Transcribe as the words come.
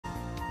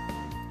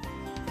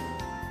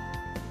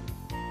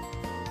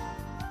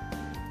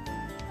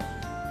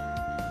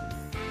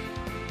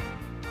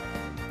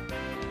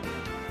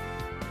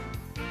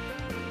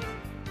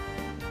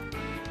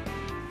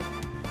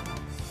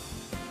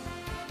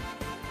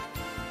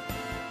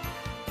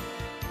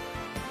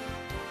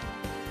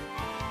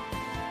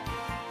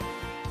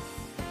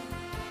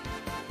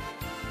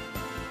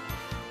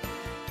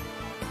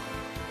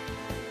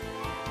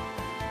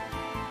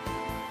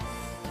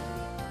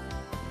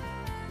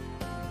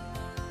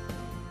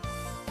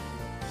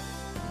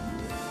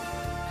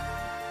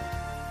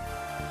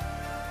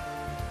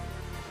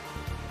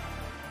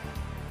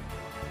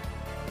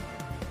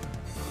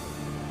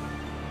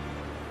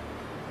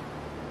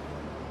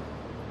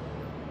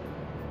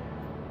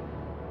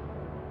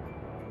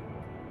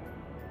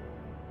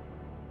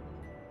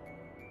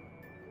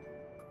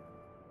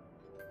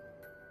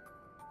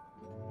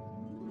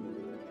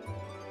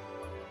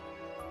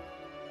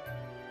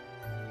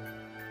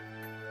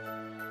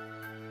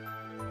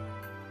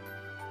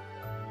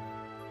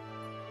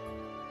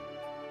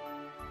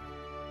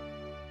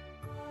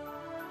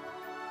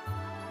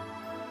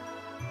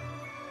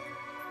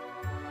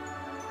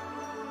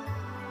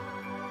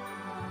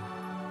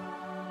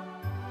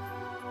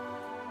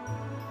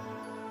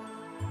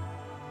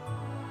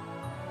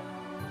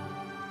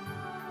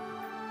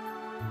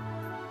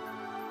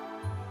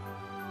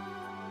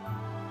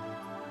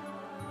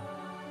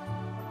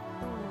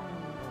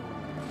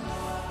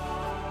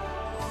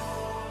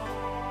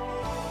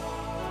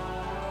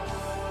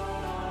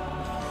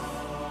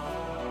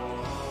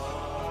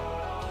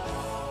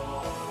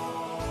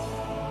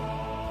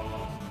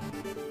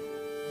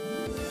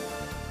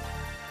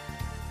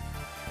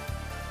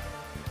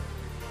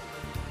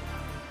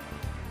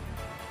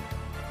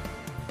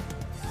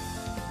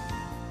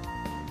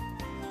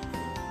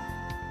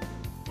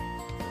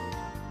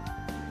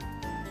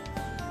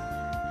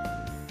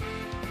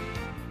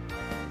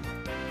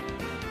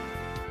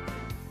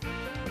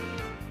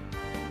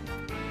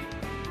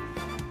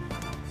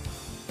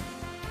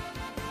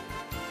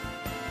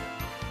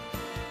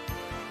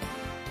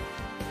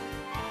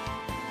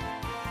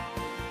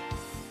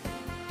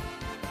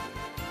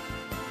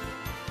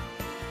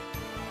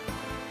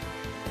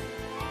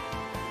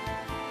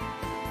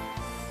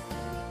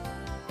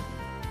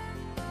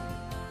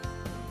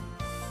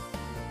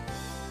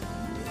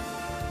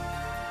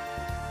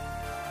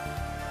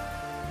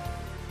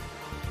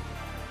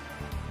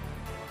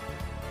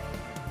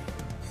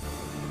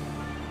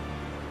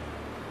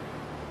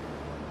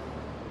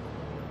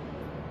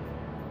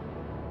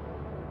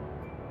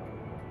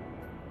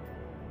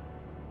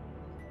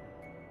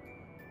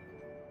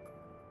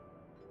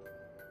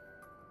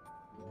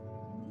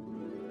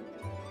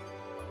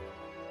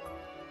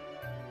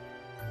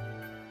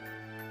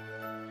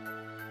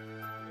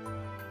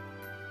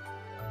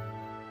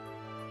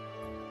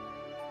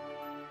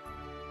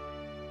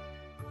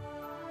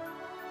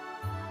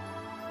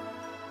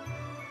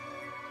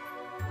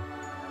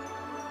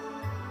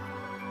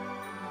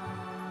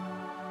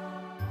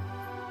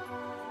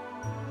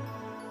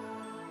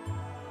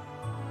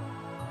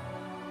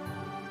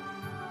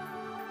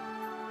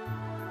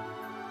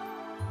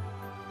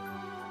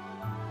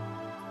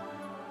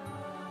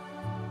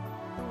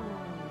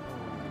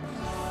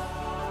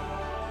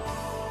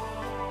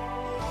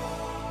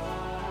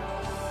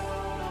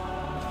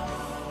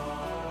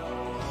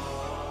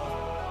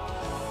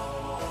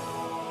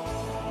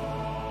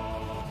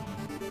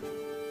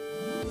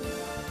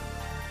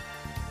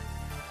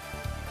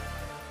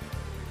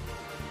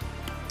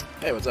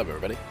Hey, what's up,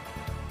 everybody?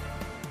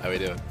 How we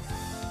doing?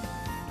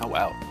 Oh,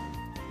 wow.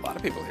 A lot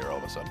of people here all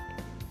of a sudden.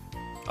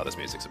 Oh, this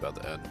music's about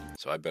to end,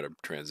 so I better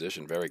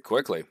transition very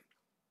quickly.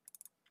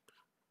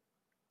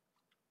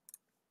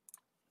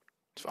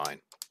 It's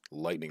fine.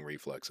 Lightning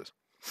reflexes.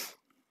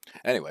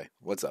 Anyway,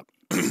 what's up?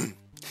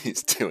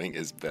 He's doing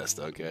his best,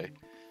 okay?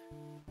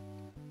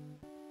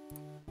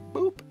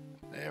 Boop.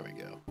 There we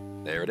go.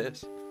 There it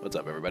is. What's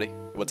up, everybody?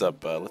 What's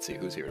up? Let's see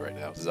who's here right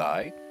now.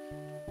 Zai.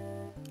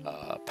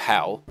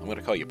 Pal. I'm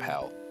gonna call you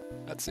Pal.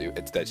 That's you.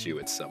 That's you.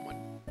 It's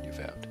someone you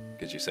found.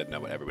 Because you said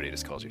no, but everybody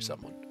just calls you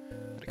someone.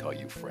 I'm gonna call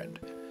you friend.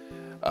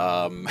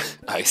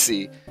 I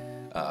see.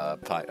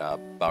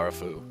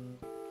 Barafu.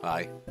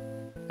 Hi.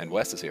 And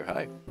Wes is here.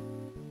 Hi.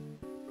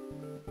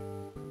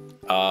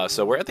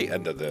 So we're at the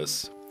end of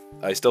this.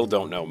 I still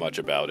don't know much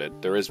about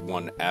it. There is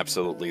one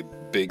absolutely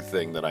big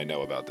thing that I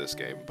know about this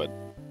game, but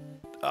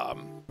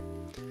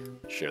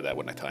share that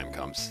when the time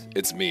comes.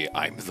 It's me.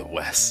 I'm the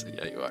Wes.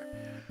 Yeah, you are.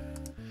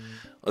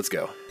 Let's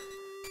go.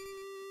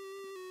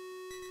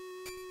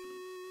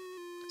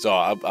 So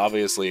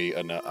obviously,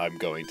 I'm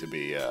going to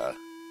be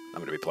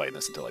playing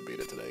this until I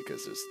beat it today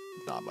because there's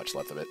not much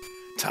left of it.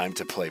 Time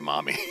to play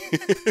mommy.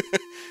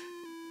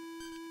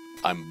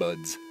 I'm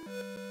Buds.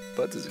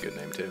 Buds is a good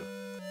name too.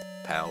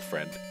 Pal,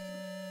 friend.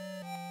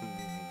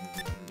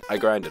 I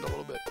grinded a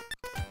little bit.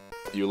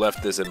 You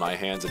left this in my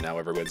hands and now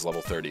everyone's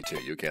level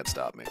 32. You can't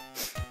stop me.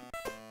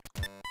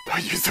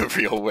 Are you the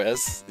real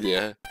Wes?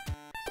 Yeah.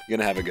 You're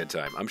gonna have a good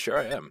time. I'm sure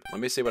I am. Let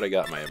me see what I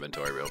got in my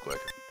inventory real quick.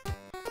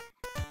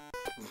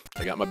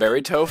 I got my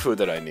berry tofu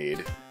that I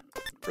need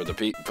for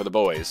the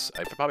boys.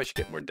 I probably should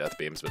get more death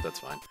beams, but that's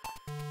fine.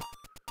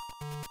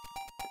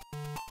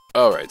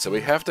 Alright, so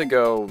we have to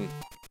go...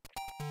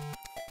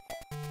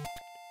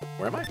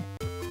 Where am I?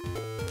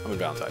 I'm in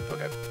Valentine,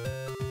 okay.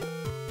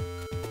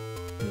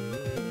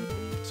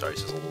 Sorry,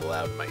 it's just a little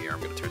loud in my ear.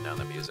 I'm gonna turn down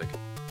the music.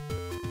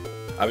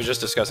 I was just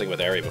discussing with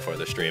Ari before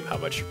the stream how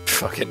much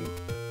fucking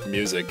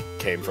music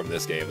came from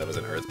this game that was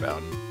in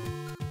Earthbound.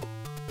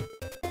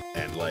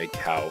 And, like,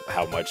 how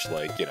much,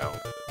 like, you know,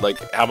 like,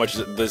 how much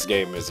this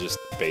game is just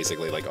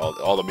basically, like,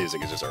 all the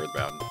music is just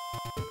Earthbound.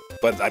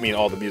 But, I mean,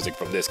 all the music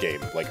from this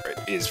game, like,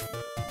 is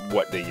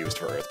what they used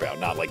for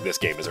Earthbound, not like this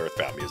game is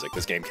Earthbound music.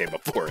 This game came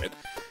before it.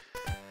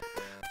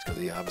 Let's go to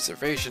the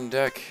observation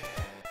deck.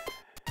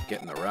 Get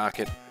in the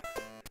rocket.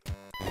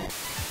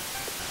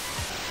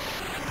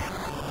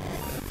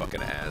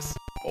 Fucking ass.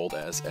 Old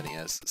ass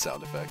NES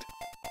sound effect.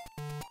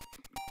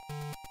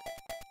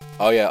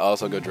 Oh yeah,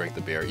 also go drink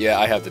the beer. Yeah,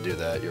 I have to do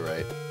that, you're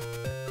right.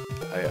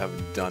 I have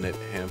done it.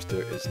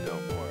 Hamster is no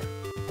more.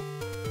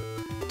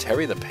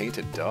 Terry the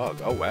Painted Dog.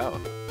 Oh wow.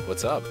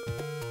 What's up?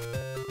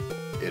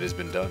 It has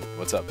been done.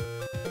 What's up?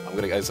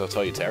 I'll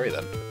tell you Terry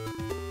then.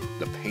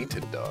 The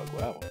Painted Dog.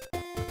 Wow.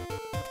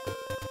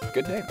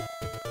 Good name.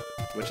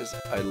 Which is,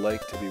 I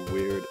like to be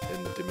weird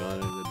and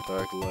demonic in the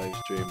dark live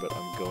stream, but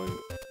I'm going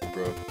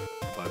broke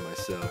by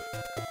myself.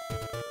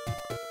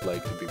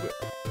 Like to be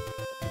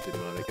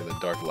demonic in the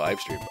dark live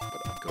stream,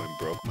 but I'm going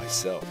broke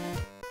myself.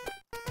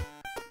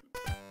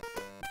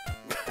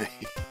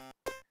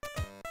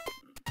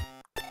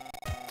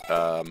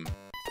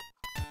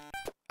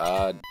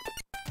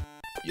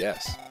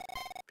 Yes.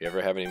 If you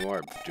ever have any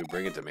more, do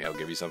bring it to me. I'll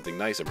give you something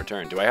nice in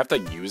return. Do I have to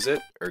use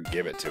it or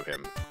give it to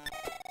him?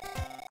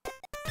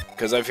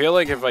 Because I feel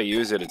like if I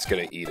use it, it's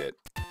gonna eat it.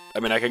 I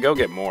mean, I could go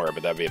get more,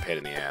 but that'd be a pain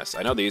in the ass.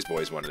 I know these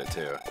boys wanted it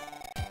too.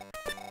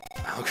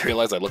 I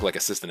realize I look like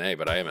Assistant A,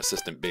 but I am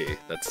Assistant B.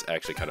 That's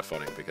actually kind of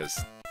funny because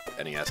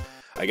NES.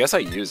 I guess I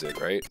use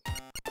it, right?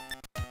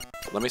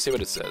 Let me see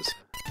what it says.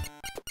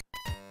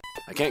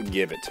 I can't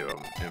give it to him.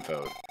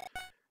 Info.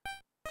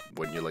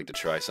 Wouldn't you like to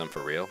try some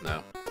for real?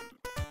 No.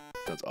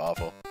 That's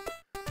awful.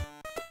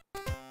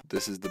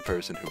 This is the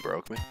person who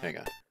broke me? Hang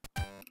on.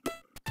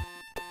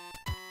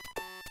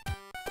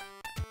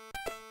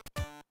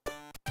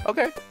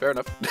 Okay, fair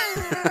enough.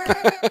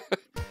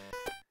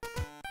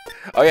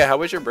 Oh yeah, how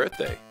was your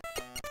birthday?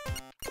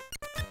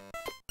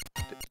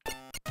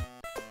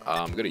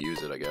 I'm gonna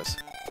use it, I guess.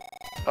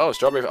 Oh,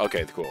 strawberry...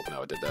 Okay, cool.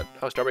 No, it did that.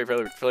 Oh, strawberry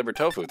flavored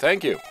tofu.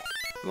 Thank you.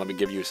 And let me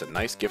give you some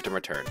nice gift in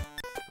return.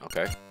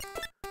 Okay.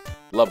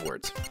 Love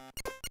words.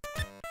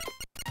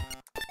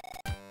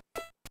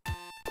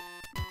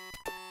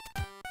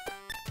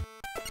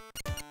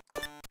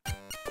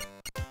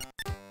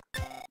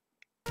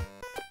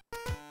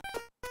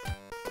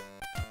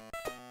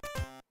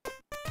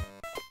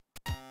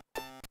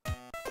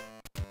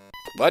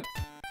 What?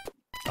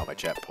 Oh, my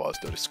chat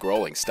paused. It was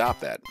scrolling. Stop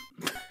that.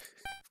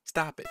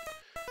 Stop it.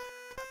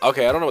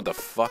 Okay, I don't know what the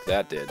fuck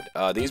that did.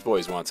 These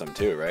boys want some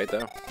too, right,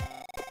 though?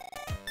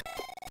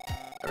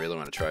 I really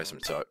want to try some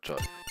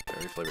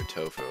berry flavored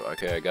tofu.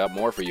 Okay, I got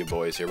more for you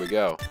boys. Here we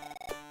go.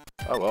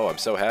 Oh, I'm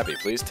so happy.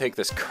 Please take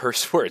this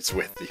curse words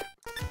with you.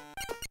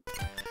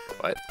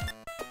 What?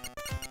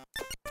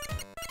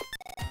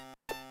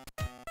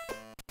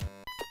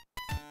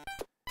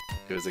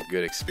 It was a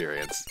good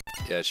experience.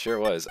 Yeah, it sure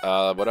was.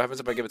 What happens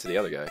if I give it to the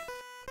other guy?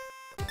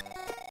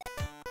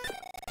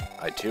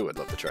 I too would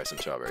love to try some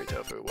strawberry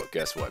tofu. Well,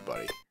 guess what,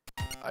 buddy?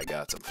 I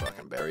got some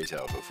fucking berry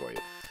tofu for you.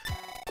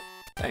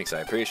 Thanks, I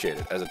appreciate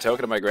it. As a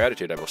token of my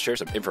gratitude, I will share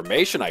some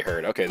information I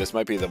heard. Okay, this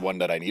might be the one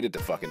that I needed to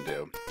fucking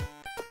do.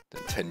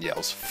 Then 10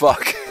 yells,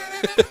 fuck.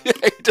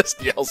 He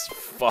just yells,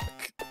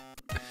 fuck.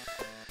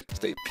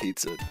 Just ate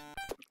pizza.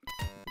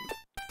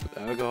 With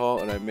alcohol,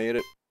 and I made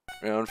it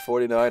around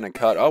 49 and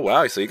cut. Oh,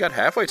 wow, so you got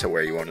halfway to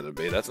where you wanted to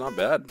be. That's not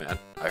bad, man.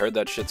 I heard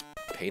that shit's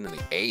pain in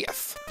the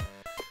ass.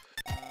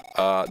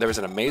 There was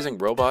an amazing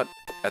robot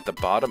at the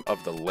bottom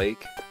of the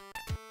lake.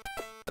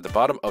 At the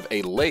bottom of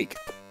a lake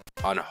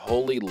on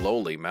Holy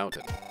Lowly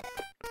Mountain.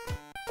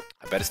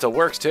 I bet it still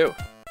works, too.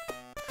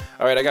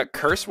 Alright, I got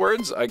curse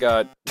words, I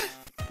got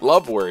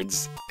love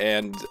words,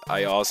 and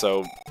I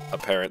also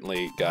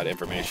apparently got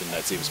information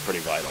that seems pretty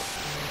vital.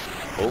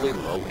 Holy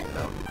Lowly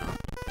Mountain.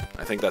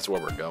 I think that's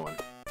where we're going.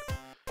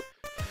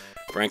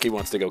 Frankie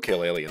wants to go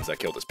kill aliens that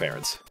killed his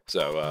parents.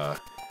 So,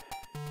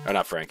 or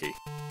not Frankie.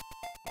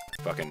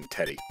 Fucking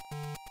Teddy.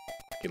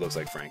 He looks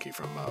like Frankie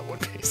from One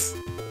Piece.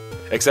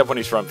 Except when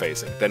he's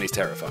front-facing. Then he's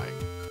terrifying.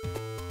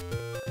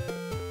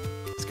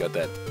 He's got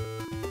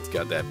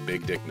that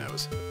big dick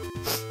nose.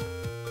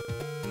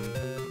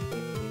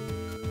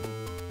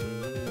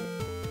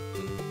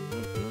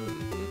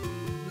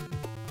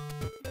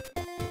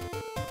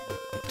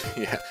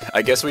 Yeah,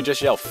 I guess we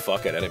just yell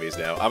fuck at enemies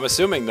now. I'm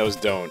assuming those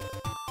don't.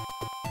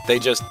 They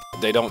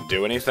don't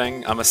do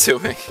anything, I'm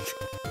assuming.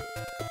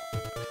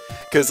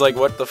 Because, like,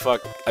 what the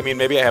fuck? I mean,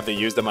 maybe I have to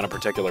use them on a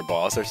particular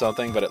boss or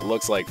something, but it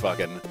looks like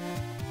fucking...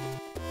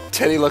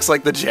 Teddy looks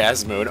like the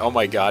Jazz Moon. Oh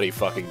my god, he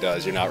fucking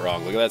does. You're not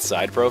wrong. Look at that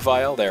side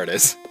profile. There it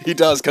is. He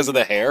does, because of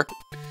the hair.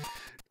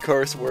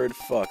 Curse word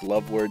fuck.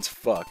 Love words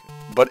fuck.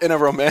 But in a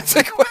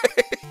romantic way.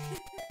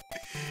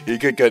 You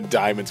could get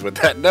diamonds with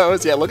that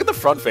nose. Yeah, look at the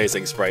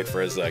front-facing sprite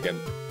for a second.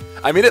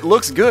 I mean, it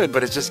looks good,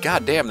 but it's just,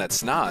 goddamn, that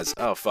snaz.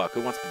 Oh, fuck.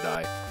 Who wants to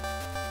die?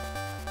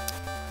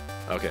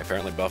 Okay,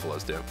 apparently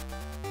buffaloes do.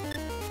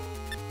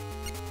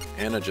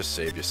 Anna, just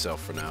save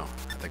yourself for now.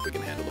 I think we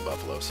can handle the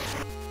buffaloes.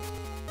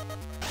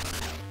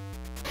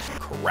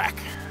 Crack.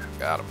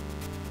 Got him.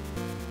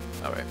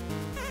 Alright.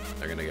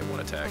 They're gonna get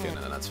one attack in,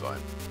 and then that's fine.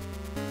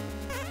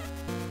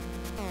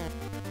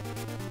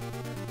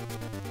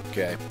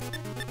 Okay.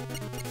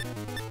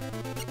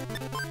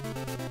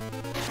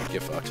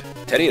 Get fucked.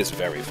 Teddy is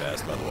very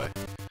fast, by the way.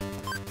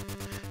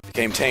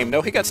 Became tame.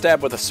 No, he got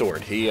stabbed with a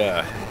sword.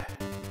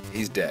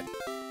 He's dead.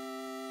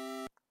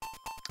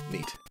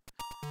 Neat.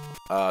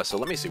 So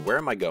let me see. Where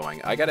am I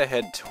going? I gotta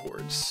head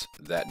towards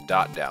that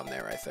dot down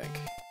there, I think.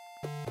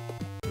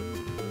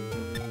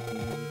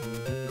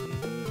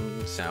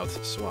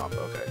 South Swamp.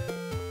 Okay.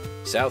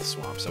 South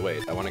Swamp. So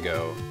wait, I want to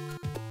go...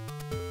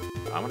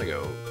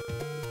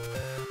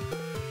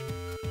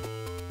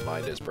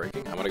 Mind is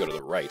breaking. I want to go to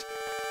the right.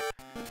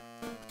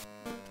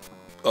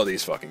 Oh,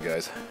 these fucking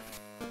guys.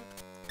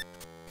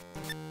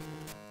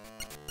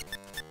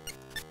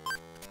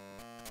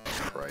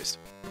 Christ.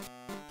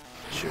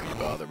 Shouldn't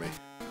bother me.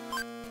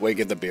 Wait,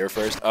 get the beer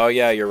first? Oh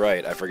yeah, you're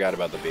right. I forgot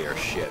about the beer.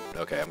 Shit.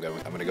 Okay, I'm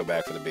gonna go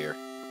back for the beer.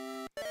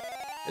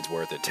 It's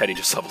worth it. Teddy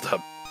just leveled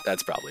up.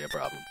 That's probably a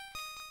problem.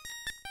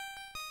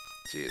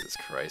 Jesus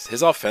Christ.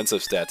 His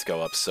offensive stats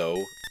go up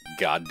so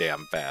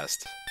goddamn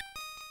fast.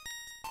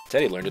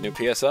 Teddy learned a new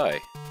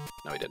PSI.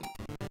 No, he didn't.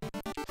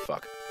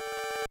 Fuck.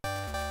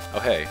 Oh,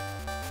 hey.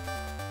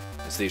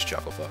 It's these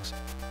chuckle fucks.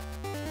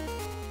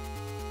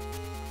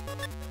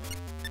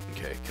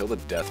 Okay, kill the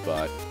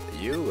Deathbot.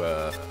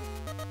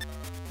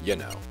 You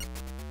know.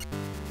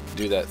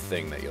 Do that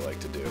thing that you like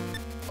to do.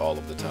 All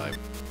of the time.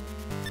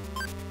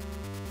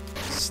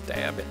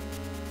 Stab it.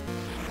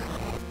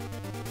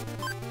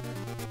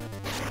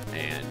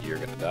 And you're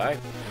gonna die.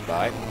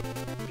 Bye.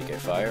 PK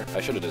fire.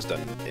 I should have just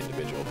done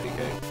individual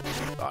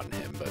PK on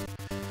him, but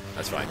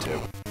that's fine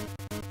too.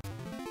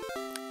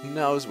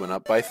 Nose went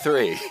up by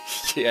 3.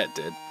 Yeah, it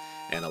did.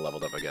 And it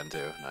leveled up again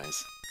too.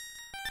 Nice.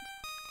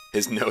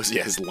 His nose,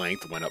 yeah, his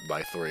length went up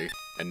by 3.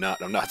 And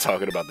I'm not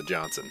talking about the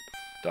Johnson.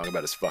 I'm talking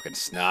about his fucking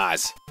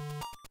snaz.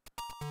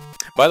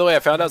 By the way, I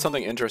found out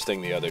something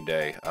interesting the other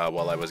day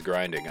while I was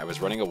grinding. I was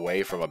running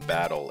away from a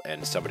battle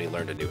and somebody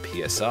learned a new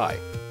PSI.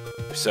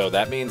 So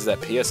that means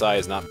that PSI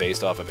is not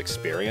based off of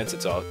experience.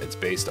 It's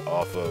based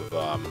off of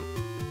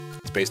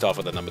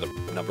the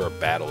number of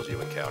battles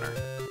you encounter.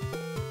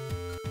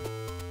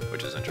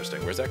 Which is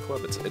interesting. Where's that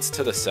club? It's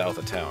to the south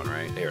of town,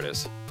 right? Here it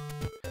is.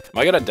 Am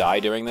I gonna die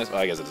doing this? Well,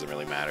 I guess it doesn't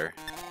really matter.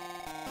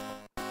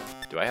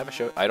 Do I have a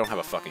show? I don't have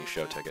a fucking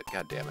show ticket.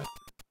 God damn it.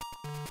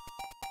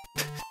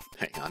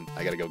 Hang on.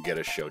 I gotta go get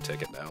a show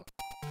ticket now.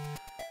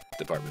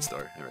 Department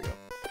store. There we go.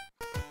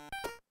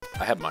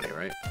 I have money,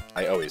 right?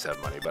 I always have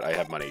money, but I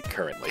have money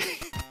currently.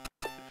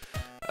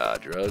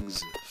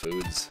 Drugs,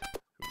 foods,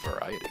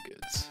 variety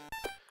goods.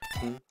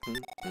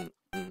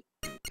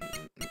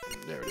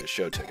 There it is.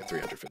 Show ticket,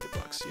 350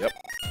 bucks. Yep.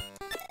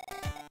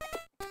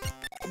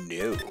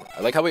 No.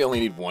 I like how we only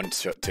need one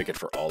ticket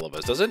for all of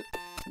us.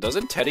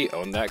 Doesn't Teddy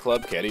own that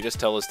club? Can't he just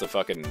tell us to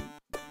fucking...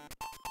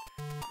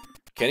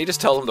 Can't he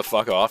just tell him to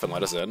fuck off and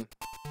let us in?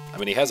 I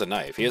mean, he has a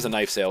knife. He is a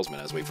knife salesman,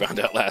 as we found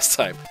out last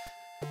time.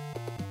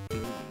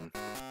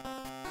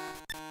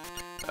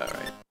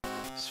 Alright.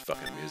 It's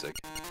fucking music.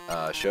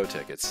 Show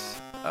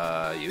tickets.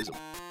 Use them.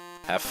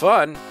 Have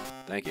fun!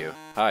 Thank you.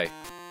 Hi.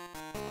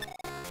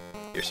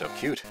 You're so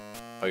cute.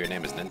 Oh, your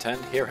name is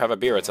Nintendo? Here, have a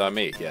beer, it's on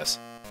me. Yes.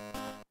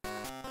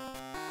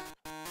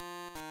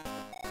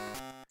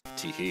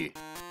 Tee-hee.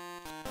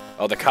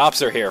 Oh, the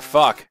cops are here,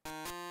 fuck!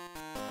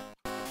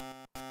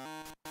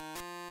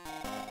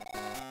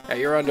 Yeah,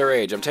 you're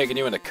underage, I'm taking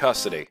you into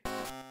custody.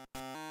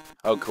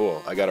 Oh,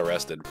 cool, I got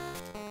arrested.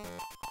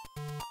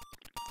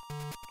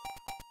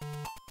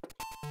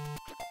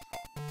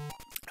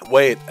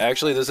 Wait,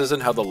 actually, this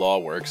isn't how the law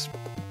works.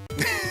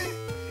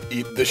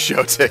 Eat the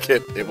show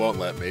ticket, it won't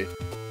let me.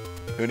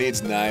 Who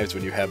needs knives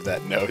when you have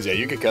that nose? Yeah,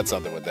 you could cut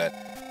something with that.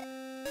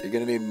 You're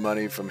gonna need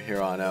money from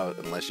here on out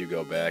unless you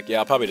go back. Yeah,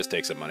 I'll probably just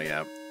take some money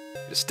out.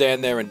 Just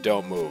stand there and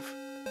don't move.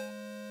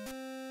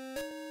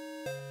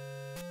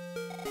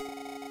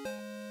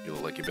 You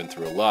look like you've been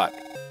through a lot.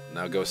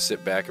 Now go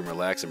sit back and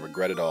relax and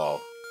regret it all.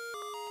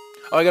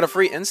 Oh, I got a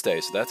free in-stay,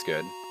 so that's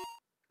good.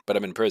 But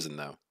I'm in prison,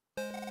 though.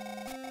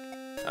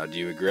 Do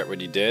you regret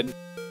what you did?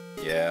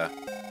 Yeah.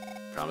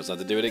 Promise not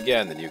to do it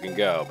again, then you can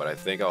go, but I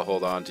think I'll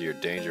hold on to your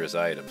dangerous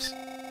items.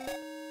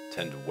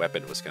 10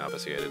 weapon was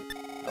confiscated.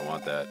 I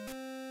want that.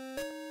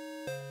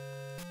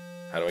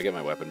 How do I get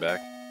my weapon back?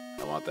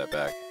 I want that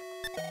back.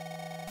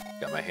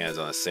 Got my hands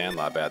on a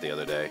Sandlot bat the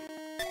other day.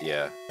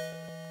 Yeah.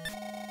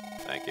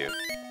 Thank you.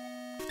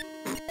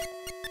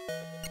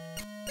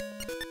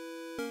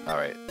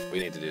 Alright, we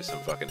need to do some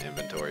fucking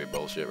inventory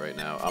bullshit right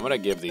now. I'm gonna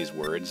give these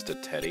words to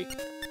Teddy.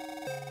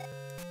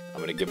 I'm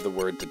gonna give the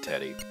word to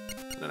Teddy.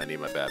 And then I need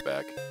my bat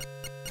back.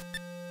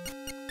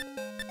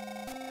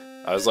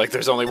 I was like,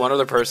 there's only one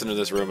other person in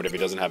this room, and if he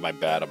doesn't have my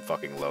bat, I'm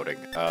fucking loading.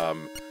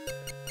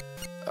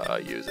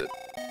 Use it.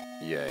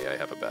 Yay, I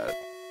have a bat.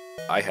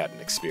 I had an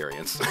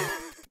experience.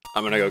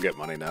 I'm gonna go get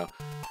money now.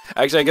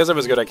 Actually, I guess it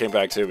was good I came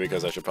back too,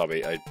 because I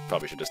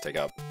probably should just take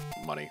out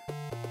money.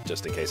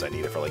 Just in case I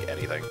need it for, like,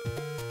 anything.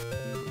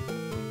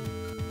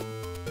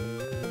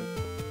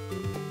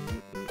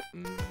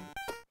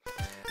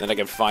 Then I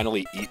can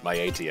finally eat my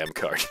ATM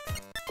card.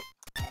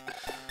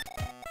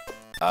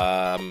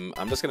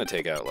 I'm just gonna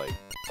take out, like,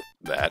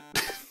 that.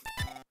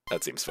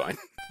 That seems fine.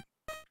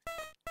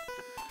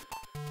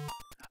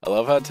 I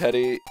love how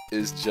Teddy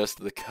is just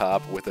the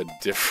cop with a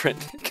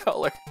different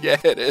color. Yeah,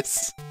 it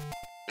is.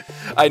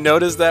 I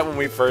noticed that when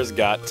we first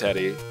got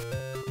Teddy.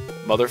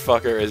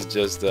 Motherfucker is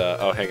just,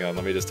 oh, hang on,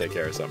 let me just take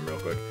care of something real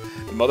quick.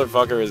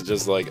 Motherfucker is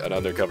just, like, an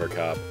undercover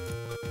cop.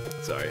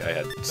 Sorry, I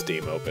had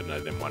Steam open and I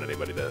didn't want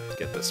anybody to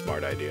get the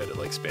smart idea to,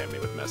 like, spam me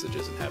with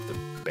messages and have to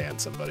ban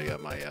somebody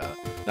on my,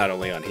 not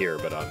only on here,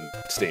 but on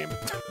Steam.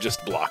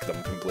 Just block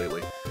them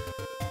completely.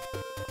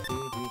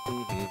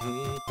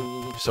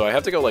 So I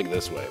have to go, like,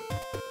 this way.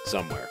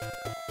 Somewhere.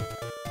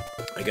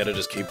 I gotta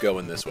just keep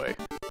going this way.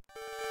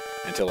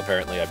 Until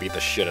apparently I beat the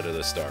shit out of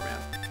this Starman.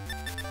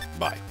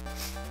 Bye.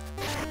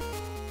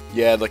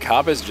 Yeah, the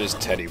cop is just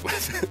Teddy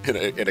with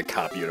in a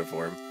cop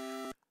uniform.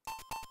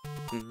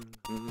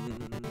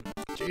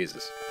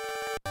 Jesus.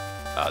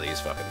 Ah, these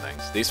fucking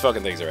things. These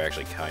fucking things are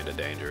actually kind of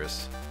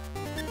dangerous.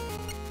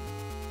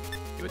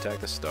 You attack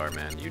the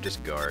Starman, you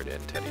just guard,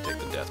 and Teddy take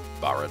the Death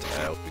Barret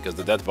out. Because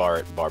the Death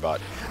Barbot...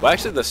 Well,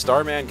 actually, the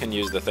Starman can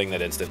use the thing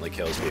that instantly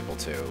kills people,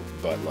 too.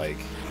 But, like,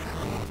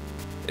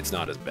 it's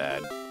not as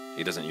bad.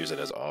 He doesn't use it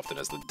as often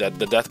as the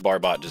Death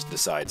Barbot just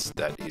decides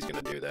that he's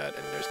gonna do that,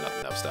 and there's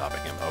nothing else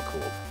stopping him. Oh,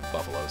 cool.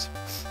 Buffaloes.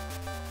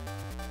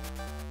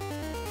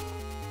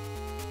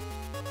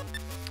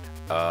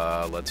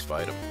 Let's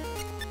fight him.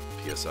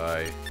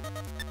 PSI.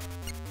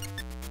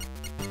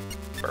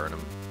 Burn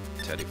him.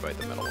 Teddy fight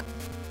the middle one.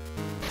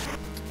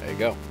 There you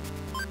go.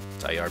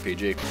 It's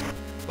IRPG.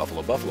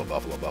 Buffalo, buffalo,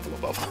 buffalo, buffalo,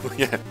 buffalo.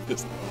 Yeah,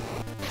 just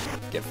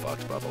get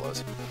fucked,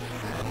 buffaloes.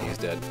 And he's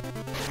dead.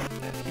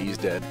 And he's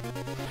dead.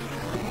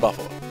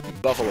 Buffalo.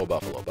 Buffalo,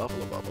 buffalo,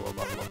 buffalo, buffalo,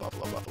 buffalo,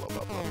 buffalo, buffalo,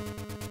 buffalo.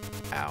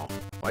 Ow.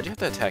 Why'd you have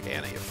to attack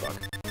Anna, you fuck?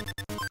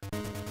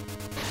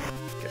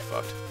 Get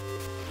fucked.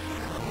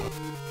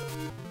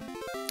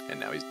 And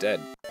now he's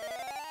dead.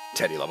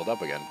 Teddy leveled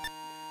up again.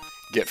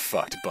 Get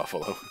fucked,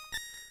 Buffalo.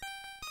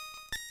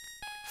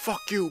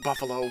 Fuck you,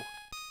 Buffalo!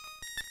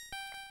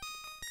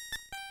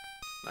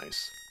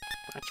 Nice.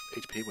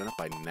 HP went up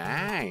by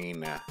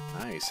 9.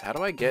 Nice. How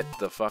do I get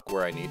the fuck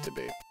where I need to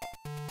be?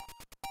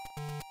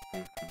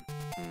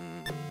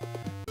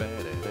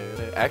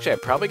 Actually, I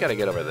probably gotta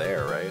get over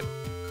there, right?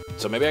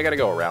 So maybe I gotta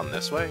go around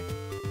this way?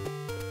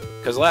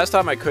 Because last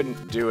time I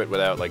couldn't do it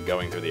without, like,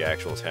 going through the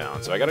actual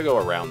town. So I gotta go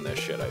around this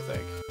shit, I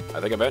think. I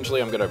think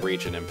eventually I'm gonna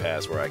reach an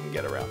impasse where I can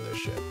get around this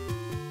shit.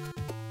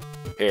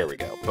 Here we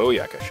go.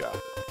 Booyakasha.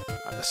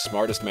 I'm the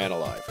smartest man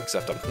alive,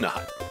 except I'm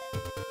not.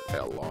 I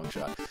got a long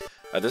shot.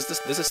 This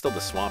is still the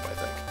swamp, I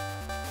think.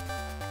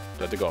 Do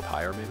I have to go up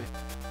higher, maybe?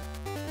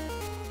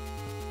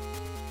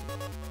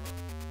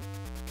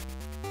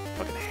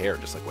 Fucking hair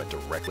just, like, went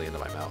directly into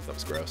my mouth. That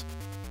was gross.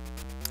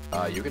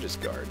 You could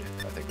just guard.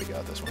 I think we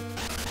got this one.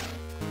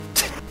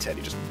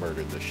 Teddy just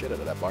murdered the shit out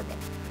of that Barbot.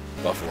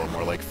 Buffalo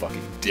more like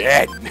fucking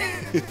dead.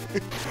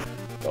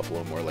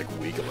 Buffalo more like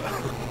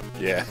Weigelo.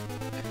 Yeah.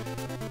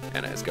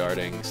 Anna is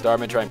guarding.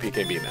 Starman trying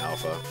PK Beam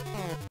Alpha.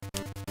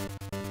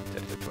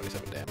 Teddy took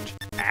 27 damage.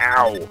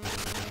 Ow!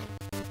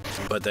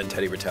 But then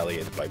Teddy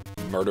retaliated by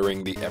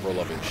murdering the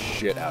ever-loving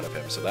shit out of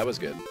him, so that was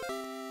good.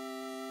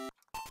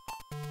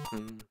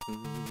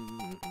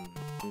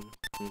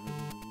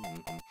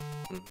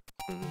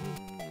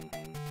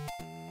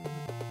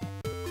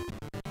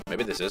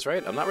 Maybe this is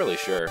right? I'm not really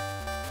sure.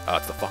 Oh,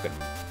 it's the fucking...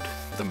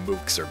 The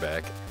mooks are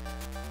back.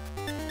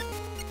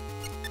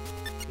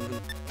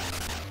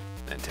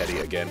 And Teddy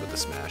again with the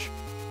smash.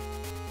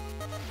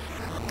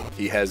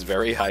 He has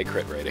very high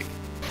crit rating.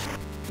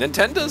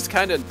 Nintendo's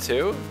kind of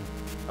too.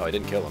 Oh, I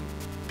didn't kill him.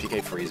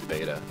 PK Freeze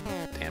Beta.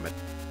 Damn it.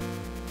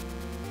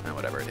 Oh,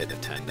 whatever, it hit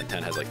Ninten.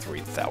 Ninten has like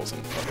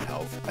 3,000 fucking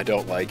health. I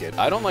don't like it.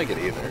 I don't like it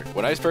either.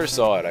 When I first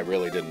saw it, I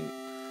really didn't...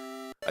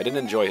 I didn't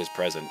enjoy his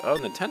present. Oh,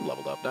 Ninten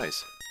leveled up.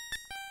 Nice.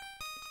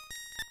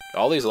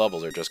 All these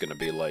levels are just going to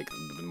be like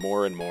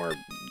more and more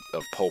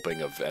of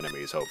pulping of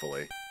enemies,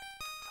 hopefully.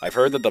 I've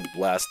heard that the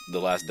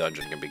last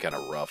dungeon can be kind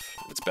of rough.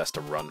 It's best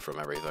to run from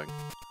everything.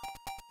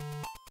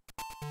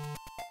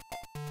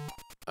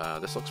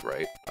 This looks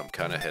right. I'm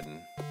kind of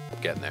heading,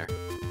 getting there.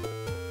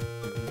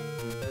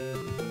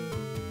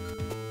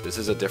 This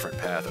is a different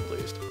path, at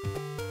least.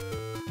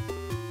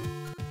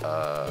 Do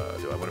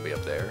I want to be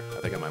up there?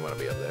 I think I might want to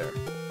be up there.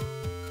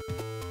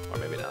 Or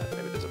maybe not.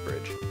 Maybe there's a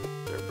bridge.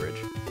 Is there a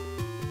bridge?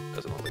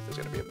 Doesn't look like there's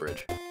going to be a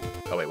bridge.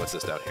 Oh wait, what's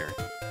this down here?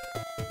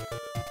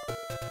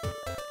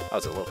 Oh,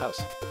 it's a little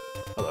house.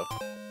 Hello.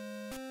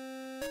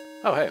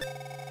 Oh, hey.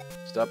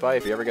 Stop by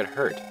if you ever get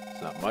hurt.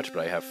 It's not much,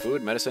 but I have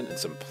food, medicine, and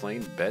some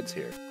plain beds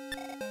here.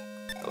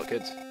 Hello,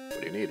 kids. What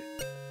do you need?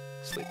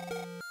 Sleep.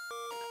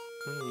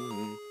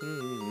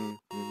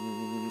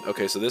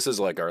 Okay, so this is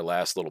like our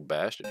last little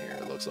bastion here,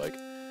 it looks like.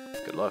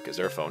 Good luck. Is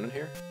there a phone in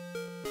here?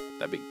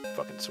 That'd be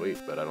fucking sweet,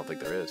 but I don't think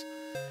there is.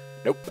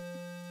 Nope.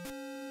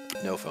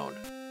 No phone.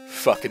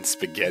 Fucking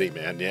Spaghetti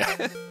Man,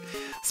 yeah.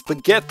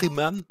 Spaghetti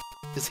Man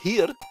is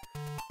here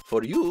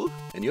for you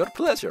and your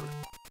pleasure.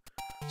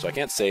 So I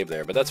can't save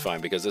there, but that's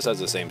fine, because this has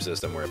the same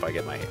system where if I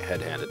get my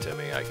head handed to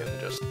me, I can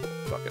just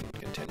fucking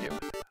continue.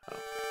 Oh.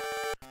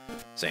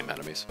 Same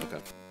enemies, okay.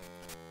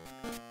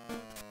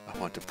 I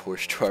want to pour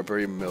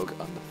strawberry milk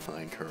on the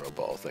fine Kuro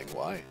ball thing.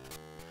 Why?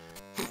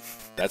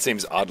 That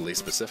seems oddly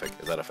specific.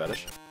 Is that a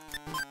fetish?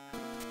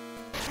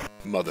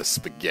 Mother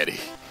Spaghetti.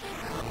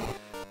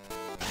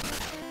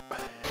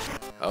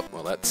 Oh,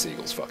 well, that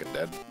seagull's fucking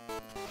dead.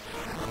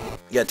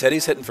 Yeah,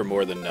 Teddy's hitting for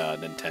more than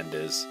Nintendo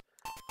is.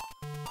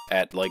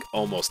 At, like,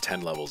 almost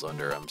 10 levels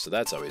under him, so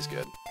that's always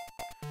good.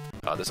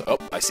 Oh,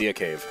 I see a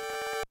cave.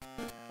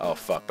 Oh,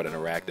 fuck, but an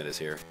arachnid is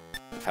here.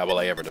 How will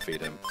I ever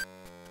defeat him?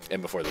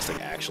 And before this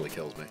thing actually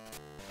kills me.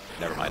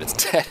 Never mind,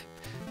 it's dead.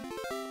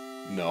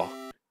 No.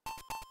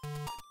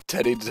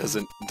 Teddy does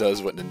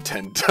what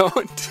Nintendo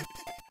don't.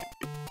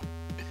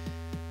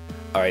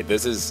 Alright,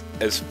 this is,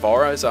 as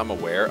far as I'm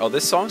aware... Oh,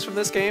 this song's from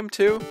this game,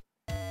 too?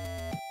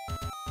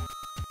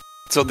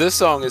 So this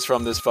song is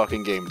from this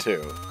fucking game,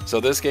 too. So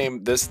this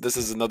game, this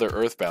is another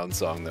Earthbound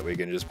song that we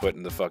can just put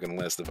in the fucking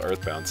list of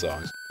Earthbound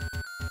songs.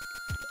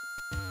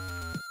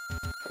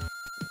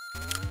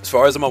 As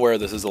far as I'm aware,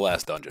 this is the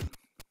last dungeon.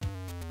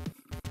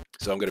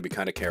 So I'm going to be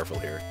kind of careful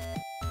here.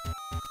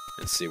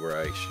 And see where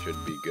I should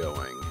be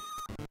going.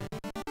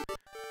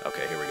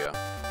 Okay, here we go.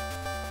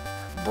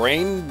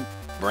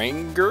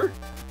 Branger?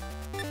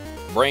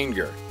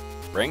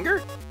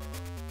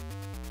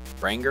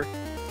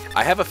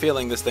 I have a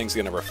feeling this thing's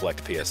going to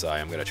reflect PSI.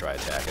 I'm going to try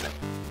attacking it.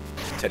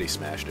 Teddy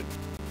smashed it.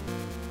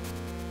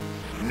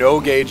 No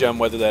gauge on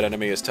whether that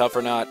enemy is tough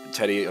or not.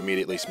 Teddy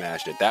immediately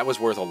smashed it. That was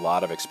worth a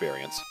lot of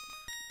experience.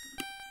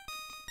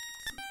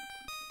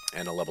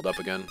 Anna leveled up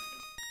again.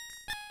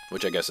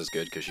 Which I guess is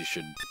good, because she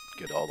should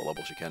get all the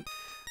levels she can.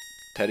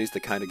 Teddy's the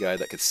kind of guy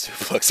that could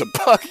suplex a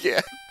bug.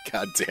 Yeah.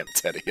 Goddamn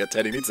Teddy. Yeah,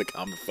 Teddy needs to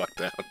calm the fuck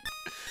down.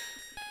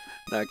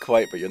 Not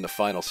quite, but you're in the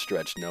final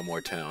stretch. No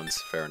more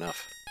towns. Fair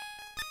enough.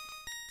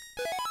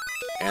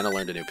 Anna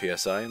learned a new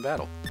PSI in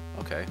battle.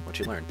 Okay, what'd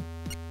she learn?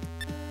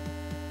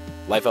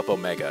 Life Up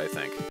Omega, I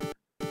think.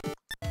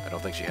 I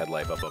don't think she had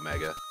Life Up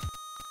Omega.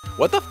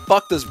 What the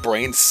fuck does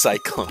Brain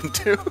Cyclone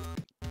do?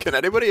 Can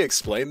anybody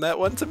explain that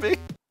one to me?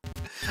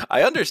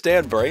 I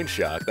understand Brain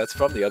Shock. That's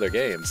from the other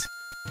games.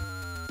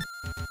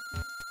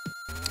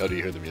 Oh, do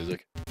you hear the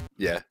music?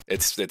 Yeah,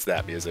 it's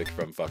that music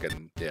from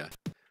fucking... Yeah.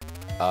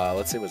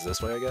 Let's see what's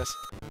this way, I guess?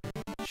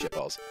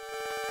 Shitballs.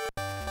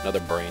 Another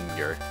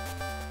Branger.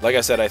 Like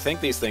I said, I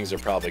think these things are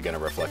probably going to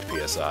reflect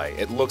PSI.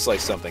 It looks like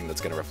something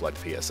that's going to reflect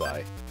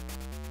PSI.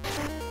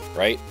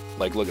 Right?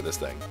 Like, look at this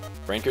thing.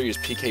 Brainker used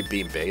PK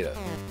Beam Beta.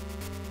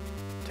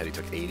 Teddy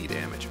took 80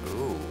 damage.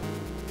 Ooh.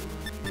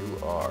 You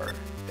are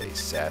a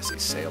sassy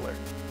sailor.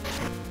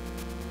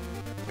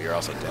 But you're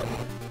also dead.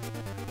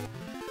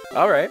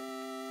 Alright.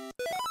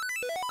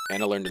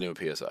 Anna learned a new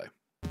PSI.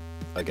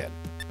 Again.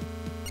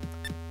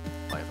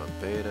 Life Up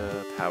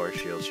Beta. Power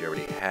Shield she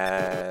already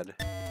had.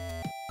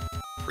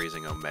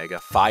 Freezing Omega.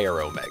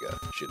 Fire Omega,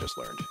 she just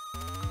learned.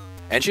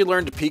 And she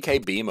learned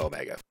PK Beam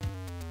Omega.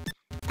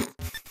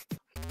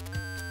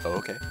 Oh,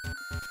 okay.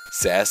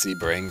 Sassy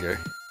Branger.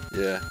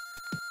 Yeah.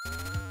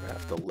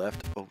 Wrap the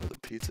left over the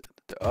pizza.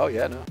 Oh,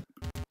 yeah, no.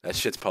 That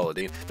shit's Paula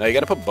Deen. Now, you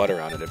gotta put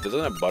butter on it. If it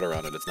doesn't have butter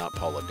on it, it's not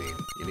Paula Deen.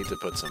 You need to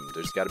put some...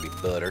 There's gotta be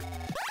butter.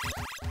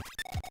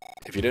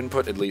 If you didn't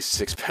put at least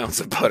 6 pounds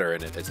of butter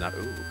in it, it's not...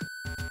 Ooh.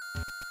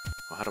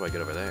 Well, how do I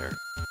get over there?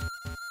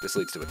 This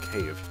leads to a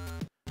cave.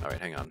 Alright,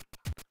 hang on.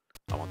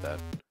 I want that.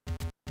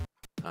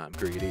 I'm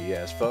greedy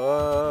as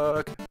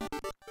fuck.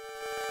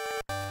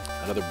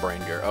 Another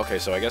Branger. Okay,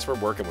 so I guess we're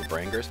working with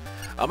Brangers.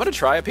 I'm gonna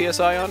try a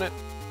PSI on it,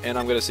 and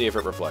I'm gonna see if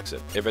it reflects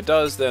it. If it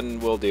does, then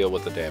we'll deal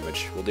with the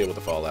damage. We'll deal with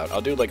the fallout.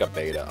 I'll do like a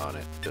beta on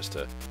it, just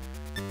to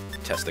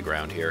test the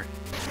ground here.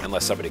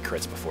 Unless somebody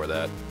crits before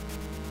that.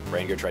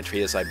 Branger tried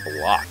PSI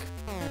block.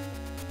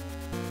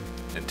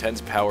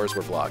 Ninten's powers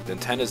were blocked.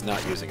 Ninten is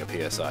not using a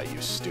PSI,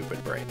 you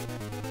stupid brain.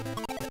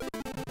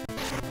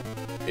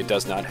 It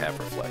does not have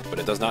reflect, but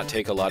it does not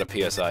take a lot of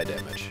PSI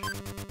damage.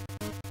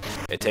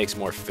 It takes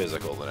more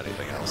physical than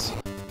anything else.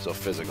 So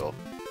physical.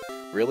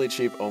 Really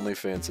cheap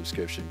OnlyFans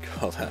subscription,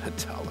 call that a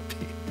 $1.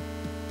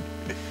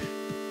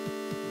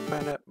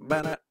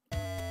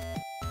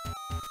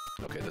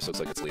 Okay, this looks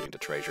like it's leading to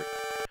treasure.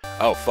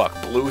 Oh fuck,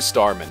 Blue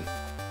Starman.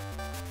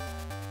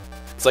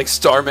 It's like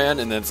Starman,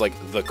 and then it's like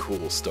the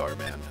cool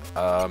Starman.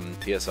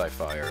 PSI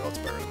fire, let's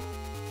burn him.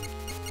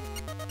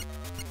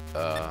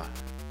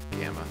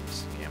 Gamma.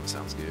 Gamma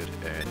sounds good.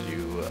 And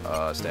you,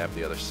 stab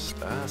the other...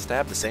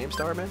 stab the same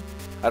Starman?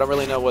 I don't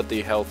really know what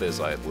the health is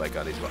like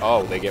on these...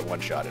 Oh, they get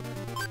one-shotted.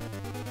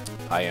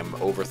 I am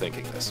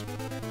overthinking this.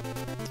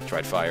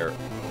 Tried fire.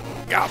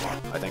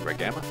 Gamma. I think, right?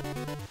 Gamma?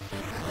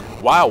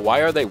 Wow,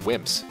 why are they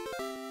wimps?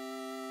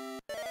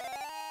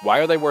 Why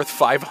are they worth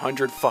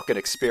 500 fucking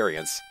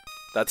experience?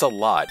 That's a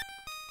lot.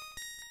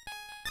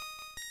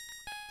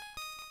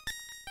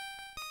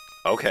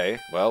 Okay,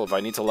 well, if I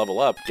need to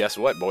level up, guess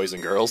what, boys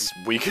and girls?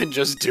 We can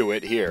just do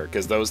it here,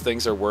 because those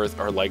things are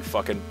like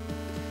fucking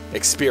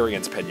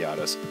experience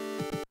pinatas.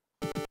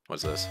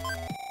 What's this?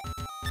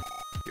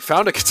 You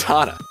found a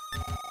katana.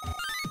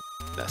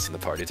 Ness in the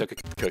party took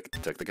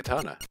the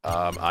katana.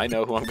 I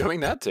know who I'm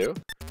giving that to.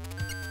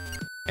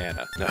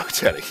 Anna. No,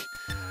 Teddy.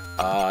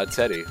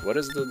 Teddy, what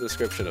is the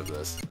description of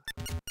this?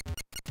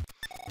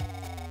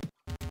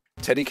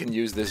 Teddy can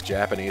use this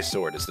Japanese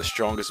sword. It's the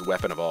strongest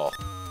weapon of all.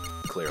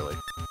 Clearly.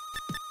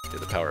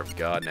 The power of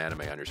God and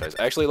anime on your size.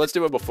 Actually, let's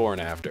do it before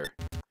and after.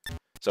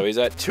 So he's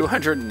at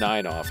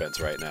 209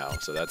 offense right now,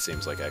 so that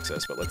seems like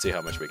excess, but let's see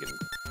how much we can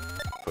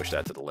push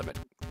that to the limit.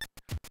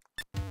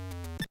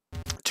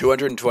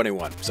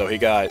 221. So he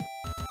got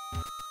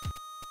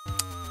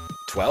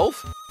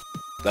 12?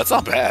 That's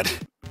not bad.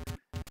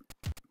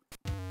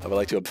 I would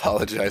like to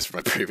apologize for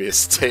my previous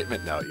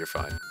statement. No, you're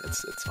fine.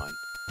 It's fine.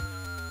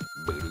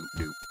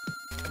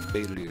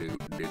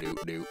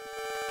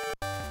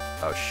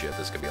 Oh shit,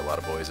 this is gonna be a lot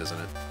of boys, isn't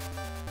it?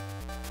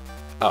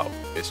 Oh,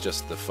 it's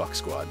just the fuck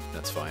squad.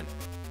 That's fine.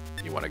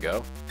 You wanna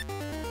go?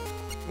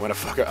 You wanna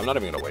fuck up? I'm not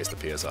even gonna waste the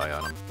PSI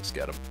on him. Let's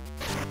get him.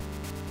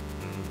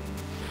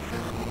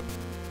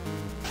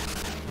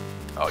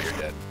 Oh, you're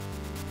dead.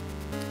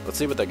 Let's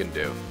see what they can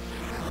do.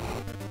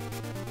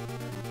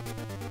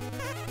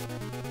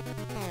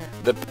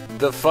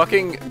 The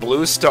fucking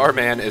Blue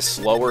Starman is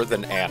slower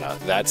than Anna.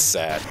 That's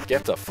sad.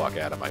 Get the fuck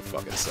out of my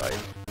fucking sight.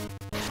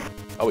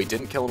 Oh, he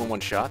didn't kill him in one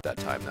shot that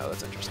time, though.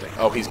 That's interesting.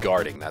 Oh, he's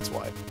guarding. That's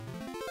why.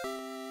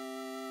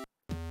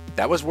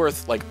 That was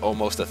worth, like,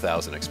 almost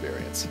 1,000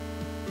 experience.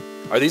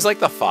 Are these, like,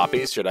 the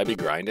foppies? Should I be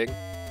grinding?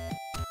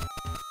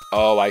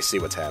 Oh, I see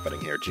what's happening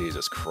here.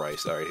 Jesus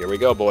Christ. Alright, here we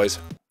go, boys.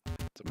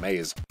 It's a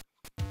maze.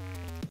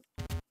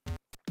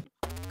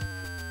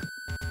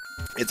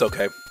 It's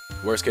okay.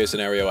 Worst case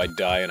scenario, I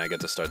die and I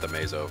get to start the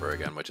maze over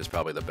again, which is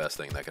probably the best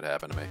thing that could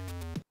happen to me.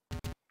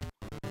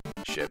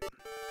 Shit.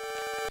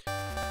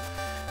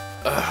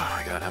 Oh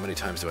my god, how many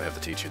times do I have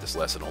to teach you this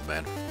lesson, old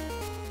man?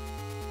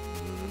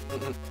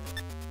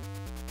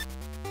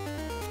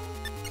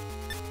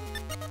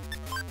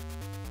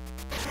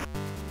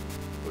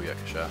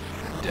 Booyaka shot.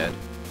 Dead.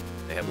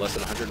 They have less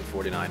than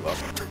 149. Well,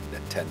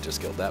 10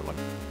 just killed that one.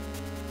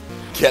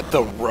 Get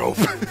the rope!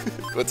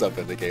 What's up,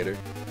 Indicator?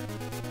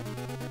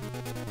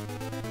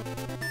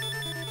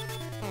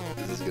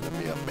 This is gonna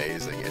be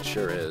amazing. It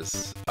sure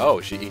is. Oh,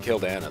 he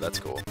killed Anna. That's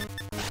cool.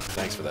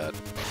 Thanks for that.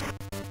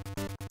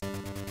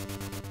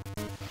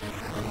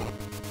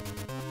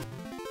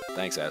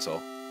 Thanks,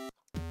 asshole.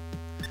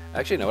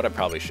 Actually, you know what I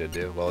probably should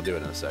do? Well, I'll do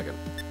it in a second.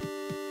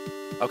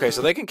 Okay,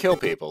 so they can kill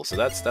people, so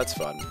that's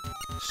fun.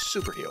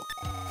 Super heal.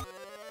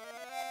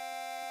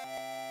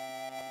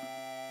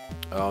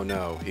 Oh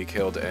no, he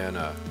killed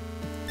Anna.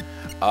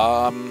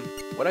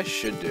 What I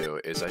should do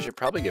is I should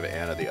probably give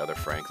Anna the other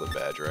Franklin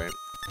badge, right?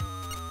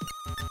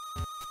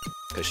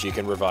 Because she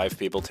can revive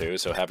people too,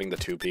 so having the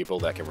 2 people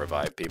that can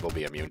revive people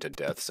be immune to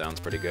death sounds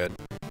pretty good.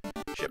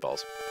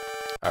 Shitballs.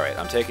 Alright,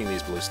 I'm taking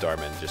these Blue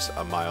Starmen, just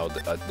a mild,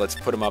 let's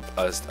put them up,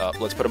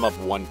 let's put them up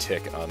 1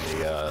 tick on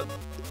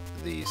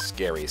the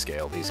scary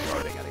scale. He's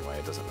guarding anyway,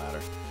 it doesn't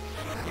matter.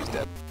 He's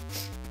dead.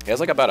 He has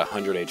like about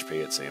 100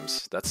 HP, it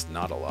seems. That's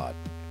not a lot.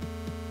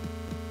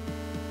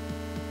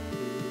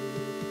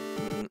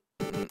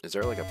 Is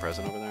there like a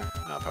present over there?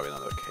 No, probably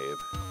another cave.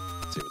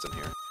 Let's see what's in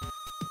here.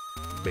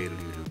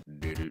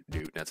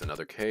 That's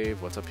another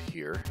cave. What's up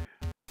here?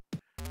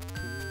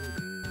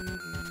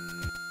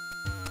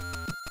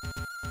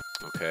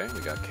 Okay,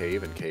 we got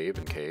cave and cave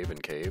and cave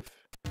and cave.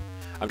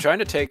 I'm trying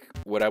to take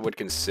what I would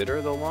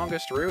consider the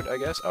longest route, I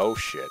guess. Oh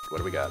shit, what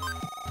do we got?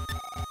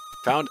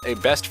 Found a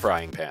best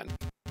frying pan.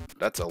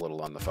 That's a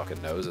little on the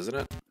fucking nose, isn't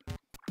it?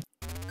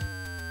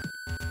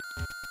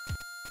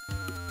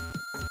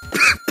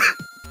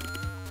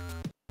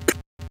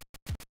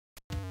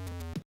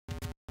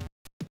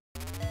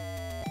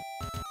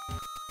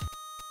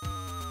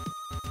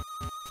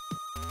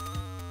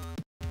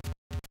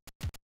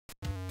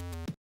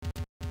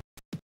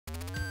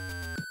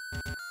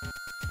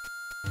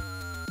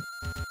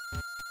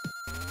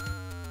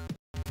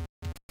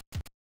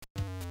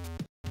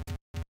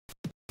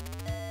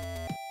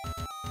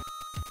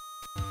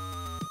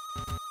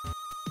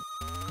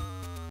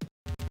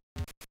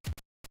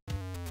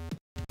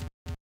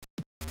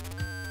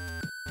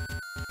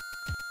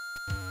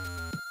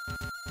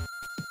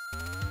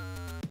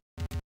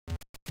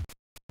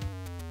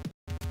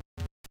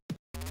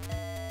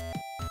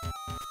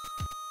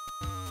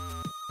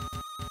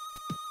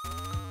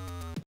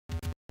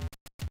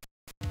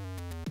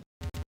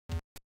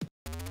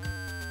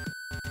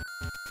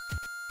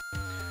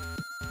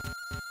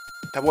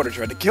 That water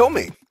tried to kill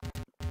me.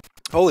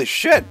 Holy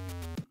shit.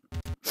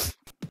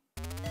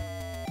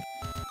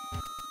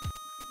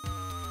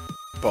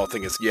 Ball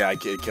thing is, yeah, it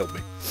killed me.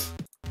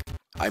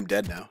 I'm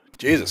dead now.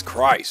 Jesus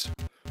Christ.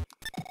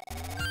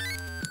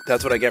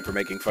 That's what I get for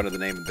making fun of the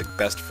name of the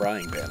best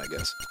frying pan, I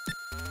guess.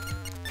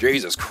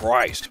 Jesus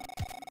Christ.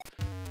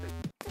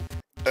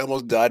 I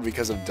almost died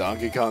because of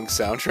Donkey Kong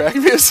soundtrack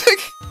music.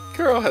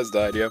 Girl has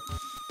died, yeah.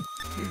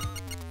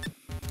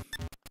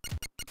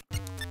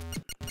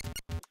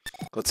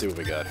 Let's see what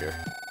we got here.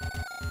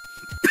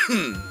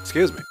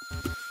 Excuse me.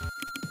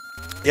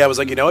 Yeah, I was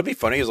like, you know what'd be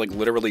funny is like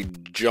literally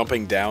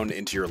jumping down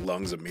into your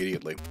lungs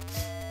immediately.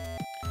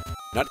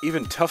 Not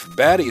even tough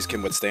baddies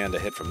can withstand a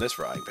hit from this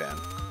frying pan.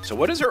 So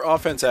what is her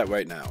offense at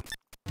right now?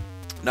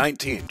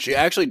 19. She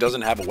actually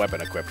doesn't have a weapon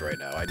equipped right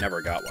now. I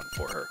never got one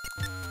for her.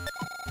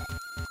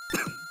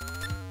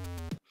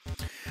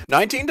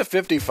 19 to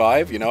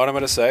 55, you know what I'm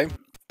gonna say?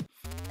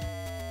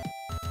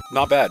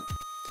 Not bad.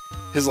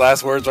 His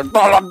last words are...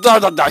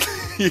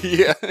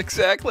 Yeah,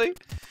 exactly.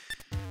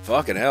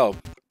 Fucking hell.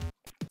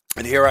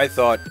 And here I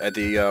thought, at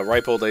the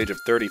ripe old age of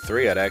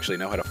 33, I'd actually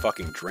know how to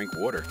fucking drink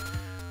water.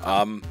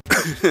 I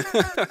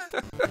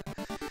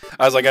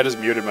was like, I just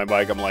muted my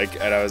mic, I'm like,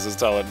 and I was just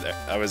telling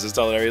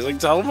Aries, like,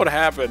 tell him what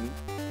happened.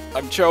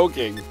 I'm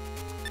choking.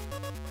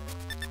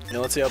 Yeah,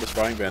 let's see how this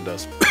frying pan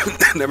does.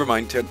 Never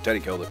mind, Teddy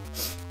killed it.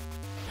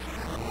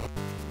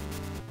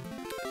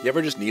 You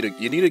ever just need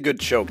a good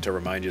choke to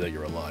remind you that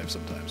you're alive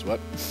sometimes, what?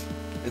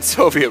 In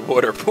Soviet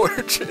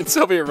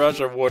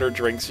Russia, water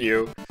drinks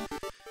you.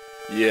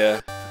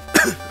 Yeah.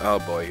 Oh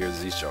boy, here's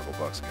these chocolate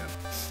bucks again.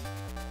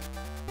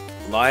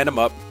 Line them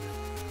up.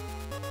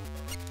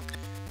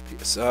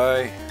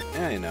 PSI.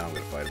 Yeah, you know, I'm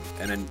gonna fight him.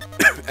 And then,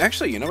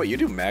 actually, you know what? You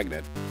do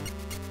Magnet.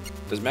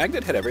 Does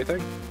Magnet hit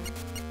everything?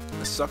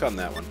 Let's suck on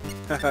that one.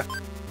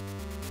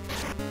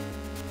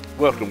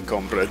 Welcome,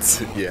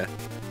 comrades. Yeah.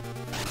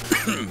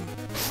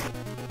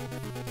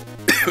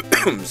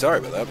 Sorry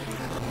about that.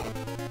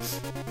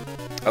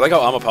 I like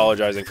how I'm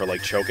apologizing for,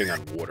 like, choking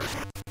on water.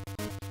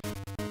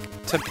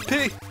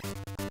 Tempe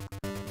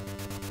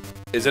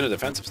is in a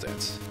defensive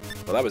stance.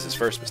 Well, that was his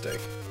first mistake.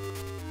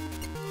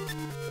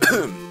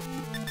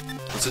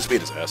 Let's just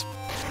beat his ass.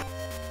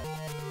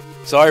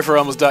 Sorry for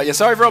almost dying. Yeah,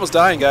 sorry for almost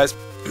dying, guys.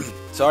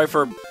 Sorry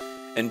for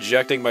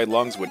injecting my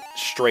lungs with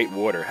straight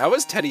water. How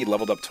has Teddy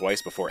leveled up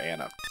twice before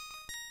Anna?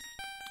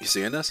 You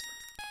seeing this?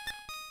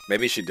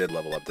 Maybe she did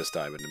level up this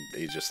time and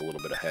he's just a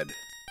little bit ahead.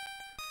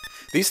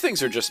 These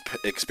things are just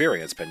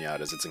experience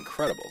pinatas. It's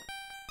incredible.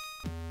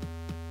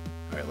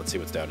 Alright, let's see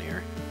what's down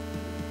here.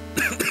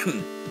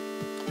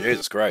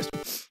 Jesus Christ.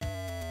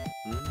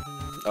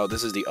 Oh,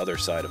 this is the other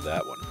side of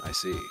that one. I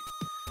see.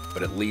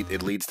 But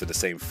it leads to the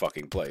same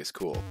fucking place.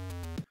 Cool.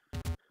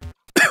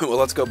 Well,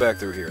 let's go back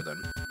through here,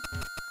 then.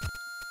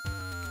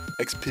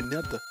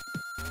 Ex-pinata.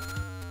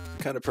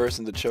 The kind of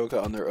person to choke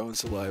on their own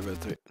saliva.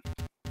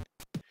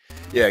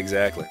 Yeah,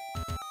 exactly.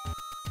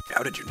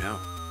 How did you know?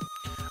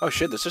 Oh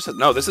shit, this is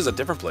a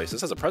different place. This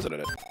has a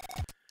president in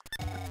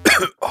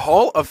it.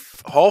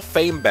 Hall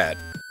Fame bat.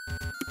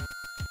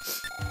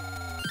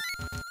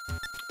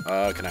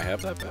 Can I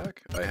have that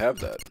back? I have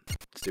that.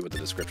 Let's see what the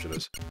description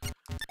is.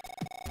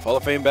 Hall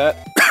of Fame bat.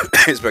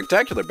 A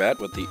spectacular bat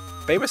with the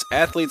famous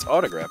athlete's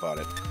autograph on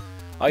it.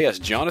 Oh yes,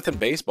 Jonathan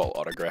Baseball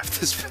autographed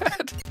this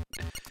bat.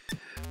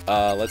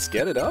 Let's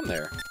get it on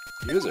there.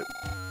 Use it.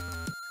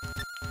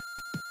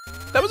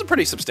 That was a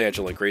pretty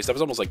substantial increase. That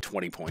was almost like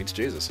 20 points.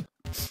 Jesus.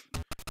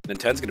 Then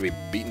 10's gonna be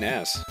beating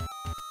ass.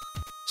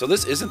 So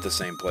this isn't the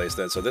same place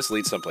then, so this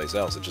leads someplace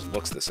else. It just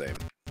looks the same.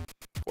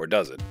 Or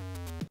does it?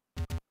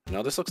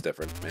 No, this looks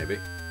different, maybe.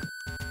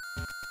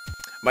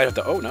 Might have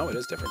to... Oh, no, it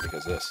is different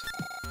because this.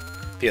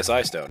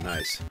 PSI stone,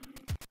 nice.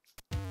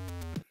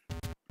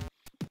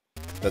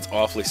 That's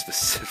awfully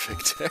specific.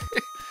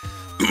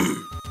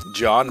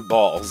 John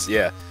Balls.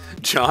 Yeah.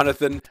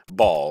 Jonathan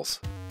Balls.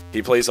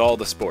 He plays all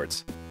the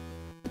sports.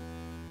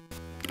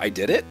 I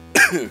did it?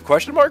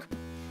 Question mark?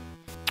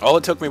 All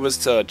it took me was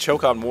to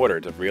choke on water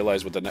to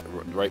realize what the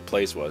right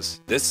place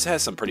was. This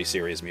has some pretty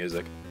serious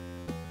music.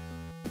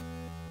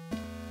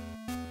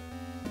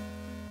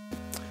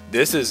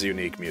 This is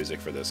unique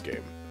music for this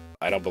game.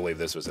 I don't believe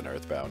this was in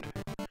Earthbound.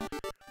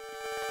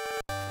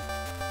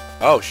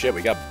 Oh shit,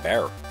 we got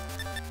Bear.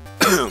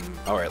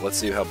 Alright, let's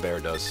see how Bear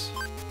does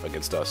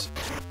against us.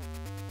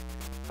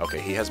 Okay,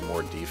 he has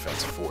more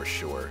defense for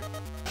sure.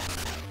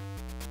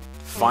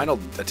 Final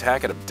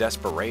attack out of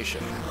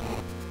desperation.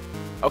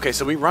 Okay,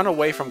 so we run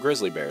away from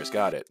grizzly bears.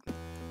 Got it.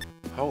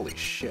 Holy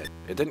shit.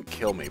 It didn't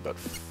kill me, but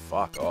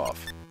fuck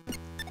off.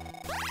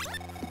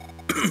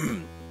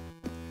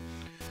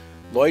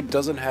 Lloyd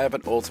doesn't have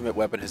an ultimate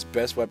weapon. His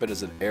best weapon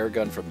is an air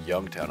gun from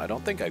Youngtown. I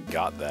don't think I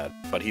got that,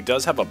 but he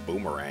does have a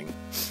boomerang,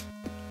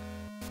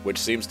 which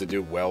seems to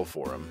do well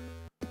for him.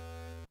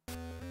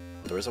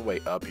 There is a way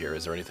up here.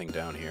 Is there anything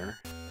down here?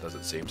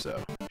 Doesn't seem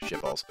so.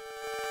 Shitballs.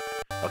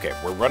 Okay,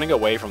 we're running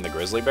away from the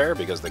grizzly bear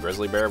because the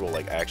grizzly bear will,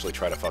 like, actually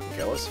try to fucking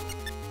kill us.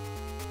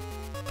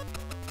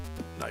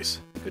 Nice.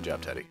 Good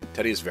job, Teddy.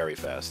 Teddy is very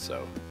fast,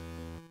 so...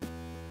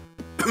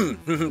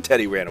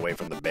 Teddy ran away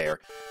from the bear.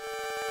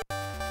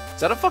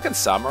 Is that a fucking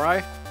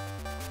samurai?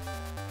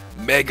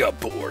 Mega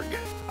Borg.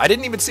 I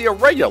didn't even see a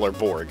regular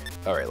Borg.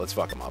 Alright, let's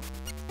fuck him up.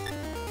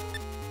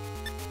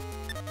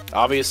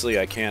 Obviously,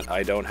 I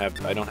don't have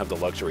the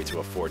luxury to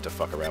afford to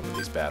fuck around with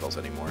these battles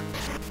anymore.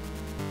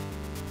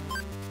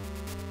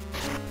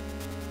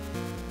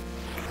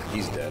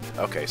 He's dead.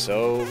 Okay,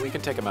 so we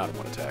can take him out in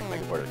one attack.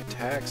 Mega Borg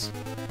attacks.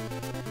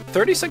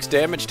 36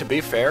 damage, to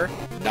be fair,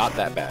 not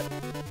that bad.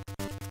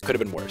 Could have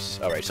been worse.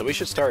 Alright, so we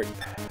should start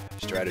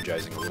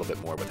strategizing a little bit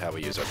more with how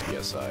we use our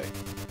PSI.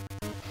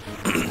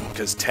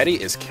 Because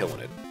Teddy is killing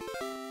it.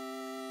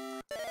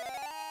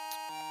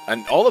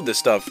 And all of this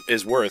stuff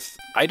is worth,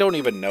 I don't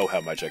even know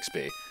how much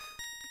XP.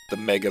 The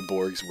Mega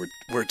Borgs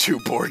were too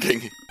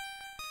borging.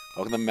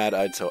 Welcome to Mount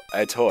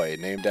Atoy,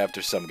 named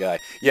after some guy.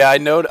 Yeah, I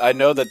know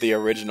that the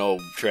original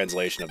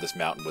translation of this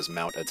mountain was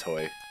Mount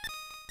Atoy,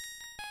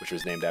 which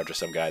was named after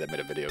some guy that made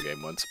a video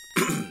game once.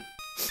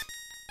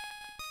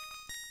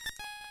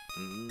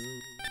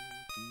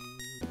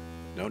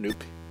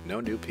 No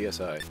new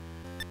PSI.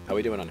 How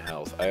we doing on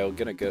health? I'm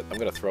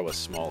gonna throw a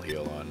small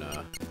heal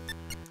on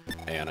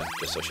Anna,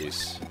 just so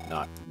she's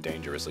not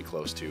dangerously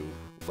close to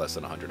less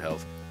than 100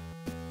 health.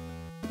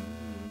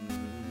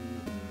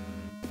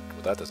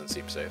 Well, that doesn't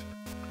seem safe.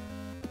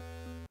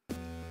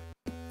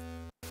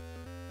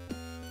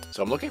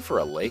 So I'm looking for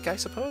a lake, I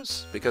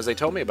suppose? Because they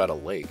told me about a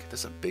lake.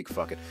 This is a big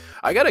fucking...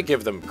 I gotta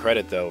give them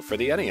credit, though. For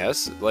the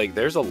NES, like,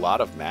 there's a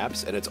lot of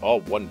maps, and it's all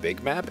one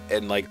big map,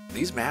 and, like,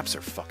 these maps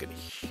are fucking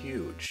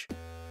huge.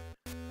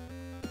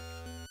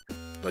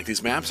 Like,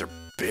 these maps are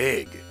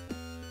big.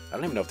 I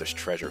don't even know if there's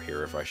treasure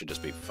here, or if I should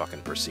just be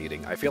fucking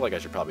proceeding. I feel like I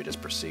should probably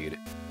just proceed.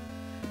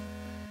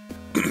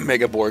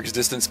 Mega Borgs,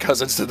 distant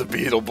cousins to the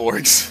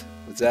Beetleborgs.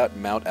 What's that?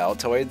 Mount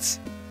Altoids?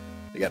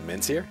 They got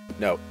mints here?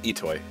 No,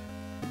 Etoy.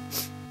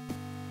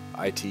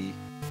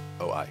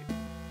 I-T-O-I.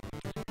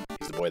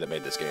 He's the boy that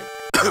made this game.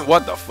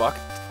 What the fuck?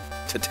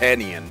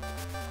 Titanian.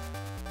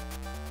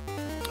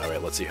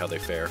 Alright, let's see how they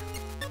fare.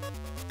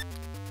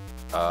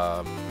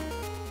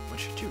 What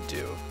should you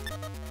do?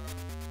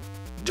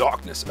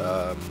 Darkness.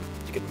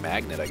 You can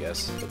magnet, I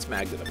guess. Let's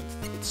magnet them.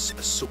 Let's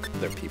soak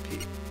their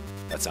PP.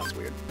 That sounds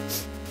weird.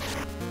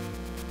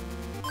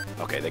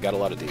 Okay, they got a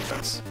lot of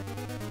defense.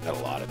 Got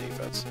a lot of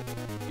defense.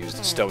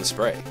 Used stone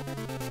spray.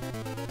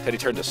 Teddy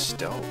turned to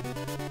stone.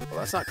 Well,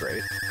 that's not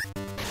great.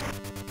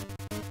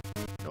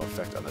 No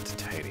effect on the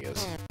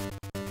Titanias.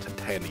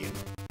 Titanian.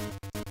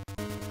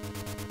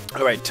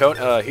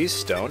 Alright, he's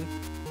stone.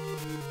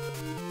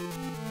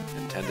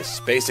 Nintendo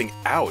spacing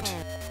out.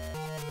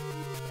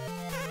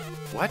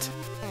 What?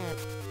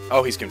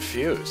 Oh, he's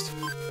confused.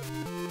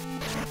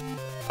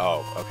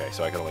 Oh, okay,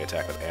 so I can only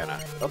attack with Anna.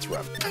 Let's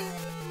run.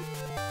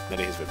 Then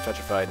he's been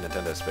petrified,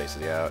 Nintendo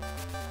spacing out.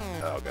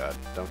 Oh god,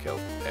 don't kill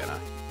Anna.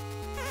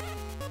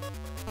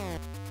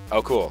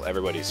 Oh cool,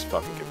 everybody's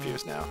fucking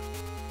confused now.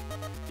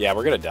 Yeah,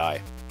 we're gonna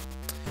die.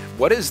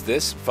 What is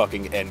this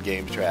fucking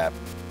endgame trap?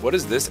 What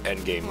is this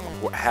endgame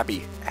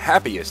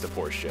happiest of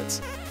horse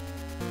shits?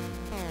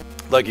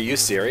 Like, are you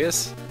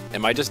serious?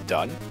 Am I just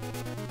done?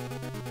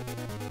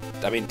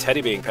 I mean,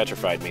 Teddy being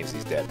petrified means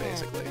he's dead,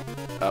 basically.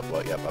 Oh,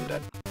 well, yep, I'm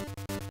dead.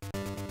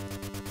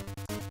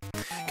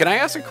 Can I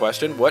ask a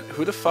question?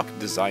 Who the fuck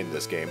designed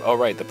this game? Oh,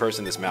 right, the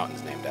person this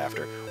mountain's named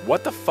after.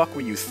 What the fuck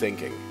were you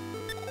thinking?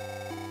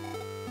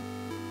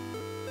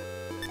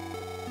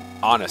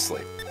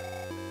 Honestly.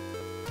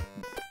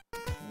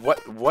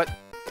 What?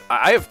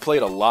 I have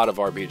played a lot of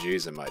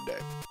RPGs in my day.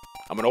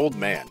 I'm an old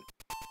man.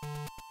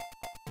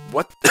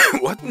 What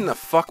in the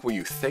fuck were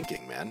you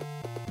thinking, man?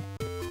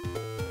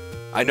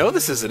 I know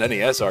this is an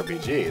NES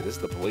RPG. This is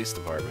the police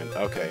department.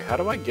 Okay, how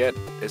do I get...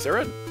 Is there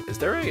a...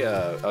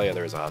 Oh yeah,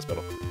 there is a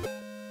hospital.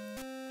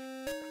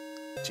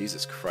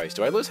 Jesus Christ.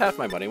 Do I lose half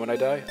my money when I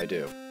die? I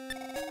do.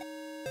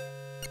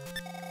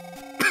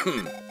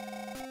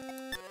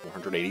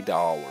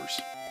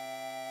 $480.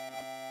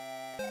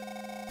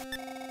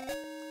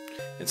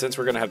 And since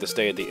we're going to have to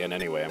stay at the inn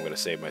anyway, I'm going to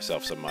save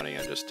myself some money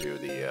and just do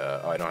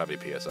the, oh, I don't have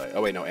any PSI.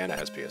 Oh, wait, no, Anna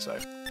has PSI.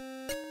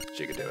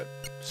 She could do it.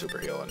 Super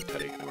heal and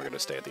Teddy, and we're going to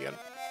stay at the inn.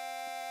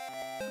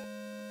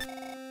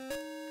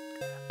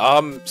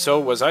 So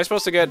was I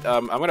supposed to get,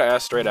 I'm going to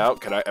ask straight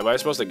out, am I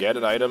supposed to get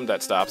an item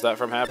that stops that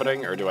from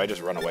happening, or do I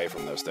just run away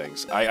from those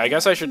things? I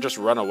guess I should just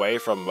run away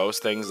from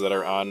most things that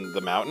are on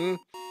the mountain.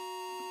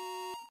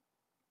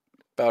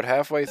 About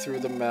halfway through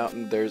the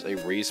mountain, there's a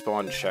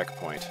respawn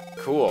checkpoint.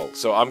 Cool.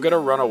 So I'm gonna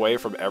run away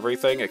from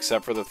everything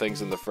except for the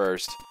things in the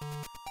first.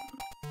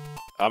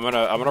 I'm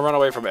gonna run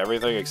away from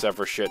everything except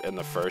for shit in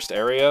the first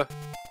area,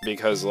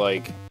 because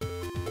like,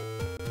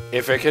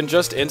 if it can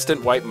just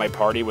instant wipe my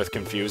party with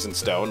Confuse and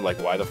Stone, like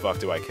why the fuck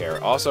do I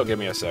care? Also, give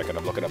me a second.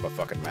 I'm looking up a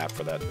fucking map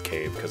for that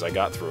cave because I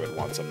got through it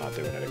once. I'm not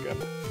doing it again.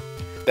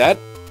 That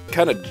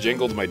kind of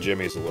jingled my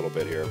jimmies a little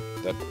bit here.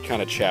 That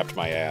kind of chapped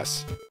my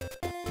ass.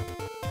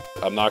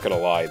 I'm not gonna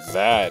lie,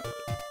 that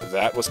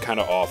was kind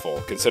of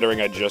awful,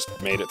 considering I just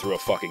made it through a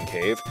fucking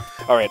cave.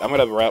 Alright, I'm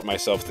gonna route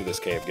myself through this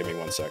cave. Give me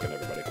 1 second,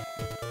 everybody.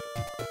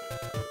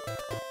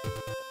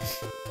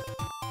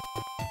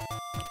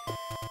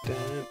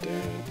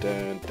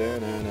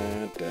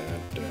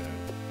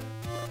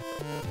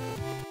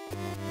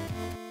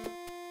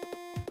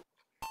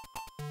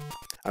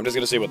 I'm just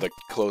gonna see what the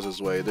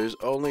closest way. There's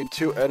only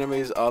 2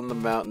 enemies on the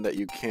mountain that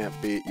you can't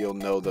beat. You'll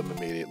know them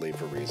immediately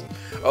for reason.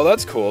 Oh,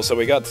 that's cool. So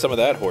we got some of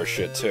that horse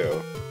shit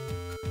too.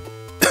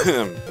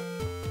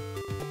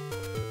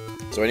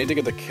 So I need to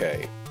get the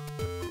K.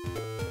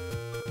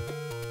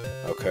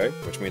 Okay,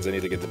 which means I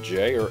need to get the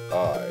J or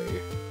I.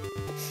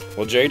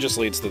 Well, J just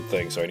leads to the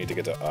thing, so I need to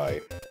get to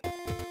I.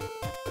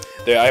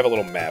 There, I have a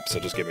little map, so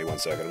just give me 1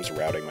 second. I'm just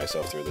routing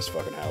myself through this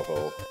fucking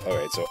hellhole.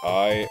 Alright, so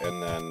I,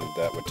 and then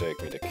that would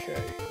take me to K,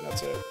 and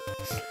that's it.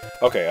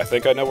 Okay, I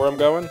think I know where I'm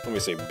going. Let me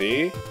see,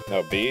 B?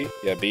 No, B?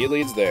 Yeah, B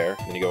leads there.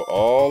 Then you go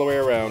all the way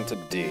around to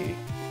D.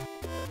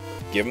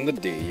 Give him the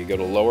D. You go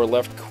to lower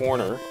left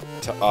corner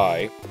to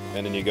I,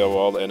 and then you go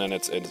all, and then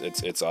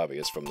it's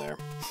obvious from there.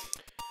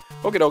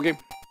 Okie dokie.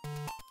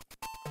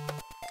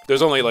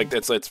 There's only, like,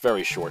 it's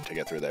very short to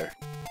get through there.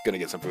 Gonna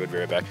get some food, be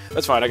right back.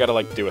 That's fine, I gotta,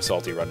 like, do a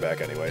salty run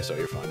back anyway, so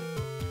you're fine.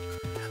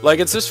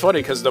 Like, it's just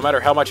funny, because no matter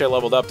how much I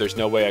leveled up, there's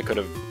no way I could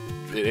have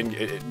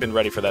been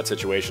ready for that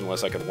situation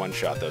unless I could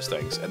one-shot those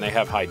things. And they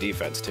have high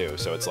defense, too,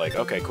 so it's like,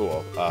 okay,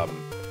 cool.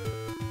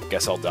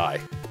 Guess I'll die.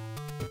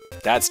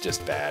 That's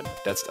just bad.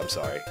 I'm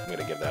sorry. I'm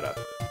gonna give that a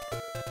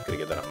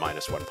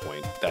 -1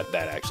 point. That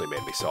actually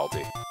made me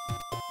salty.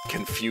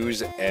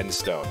 Confuse and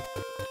Stone.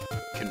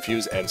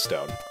 Confuse and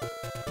Stone.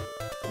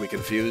 We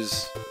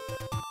confuse...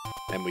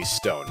 and we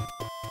stone.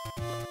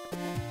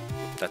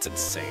 That's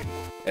insane.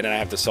 And then I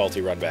have to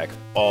salty run back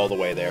all the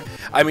way there.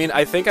 I mean,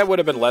 I think I would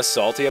have been less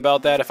salty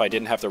about that if I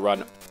didn't have to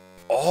run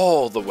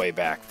all the way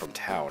back from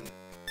town.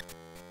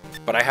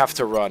 But I have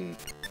to run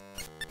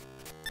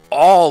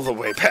all the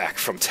way back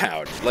from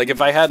town. Like,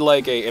 if I had,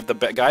 like, if the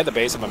guy at the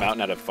base of a mountain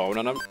had a phone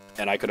on him,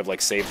 and I could have,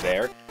 like, saved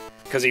there,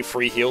 because he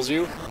free heals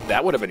you,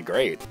 that would have been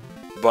great.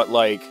 But,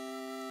 like,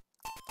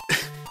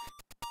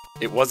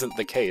 it wasn't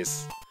the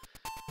case.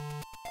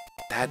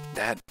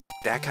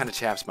 That kind of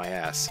chaps my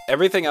ass.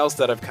 Everything else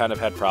that I've kind of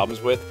had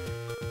problems with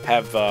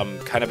have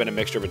kind of been a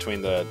mixture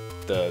between the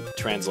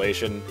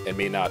translation and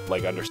me not,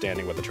 like,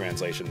 understanding what the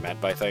translation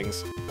meant by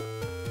things,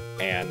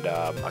 and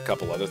a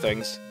couple other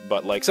things.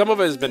 But, like, some of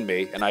it has been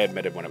me, and I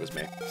admitted when it was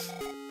me.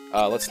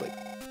 Let's sleep.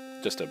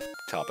 Just to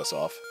top us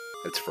off.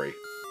 It's free.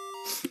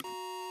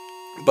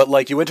 But,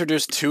 like, you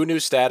introduce 2 new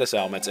status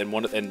elements, and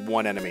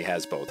one enemy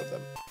has both of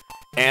them.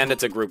 And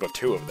it's a group of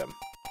 2 of them.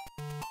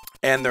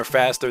 And they're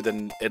faster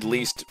than at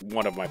least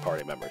one of my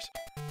party members.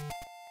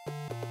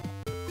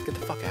 Get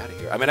the fuck out of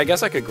here. I mean, I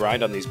guess I could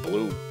grind on these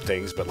blue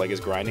things, but, like, is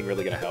grinding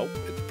really gonna help?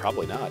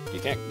 Probably not. You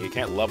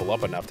can't level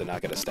up enough to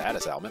not get a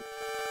status element.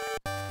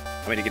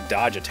 I mean, you can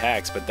dodge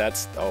attacks, but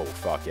that's... oh,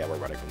 fuck, yeah, we're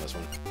running from this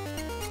one.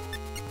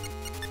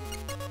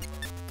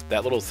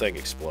 That little thing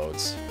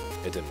explodes.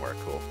 It didn't work.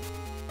 Cool.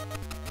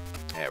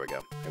 There we go.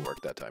 It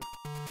worked that time.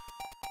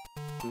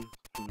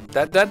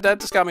 That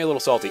just got me a little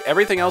salty.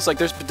 Everything else, like,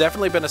 there's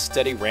definitely been a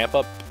steady ramp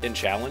up in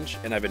challenge,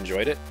 and I've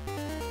enjoyed it.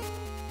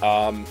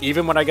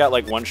 Even when I got,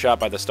 like, one shot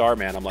by the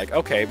Starman, I'm like,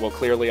 okay, well,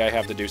 clearly I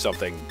have to do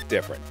something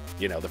different.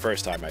 You know, the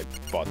first time I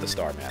fought the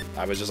Starman,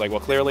 I was just like, well,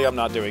 clearly I'm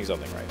not doing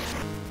something right.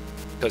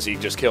 Because he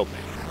just killed me.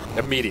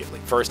 Immediately.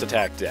 First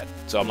attack, dead.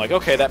 So I'm like,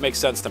 okay, that makes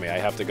sense to me. I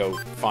have to go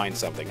find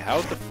something.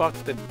 How the fuck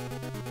did...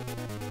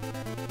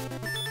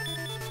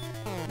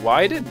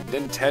 why did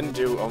Nintendo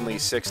do only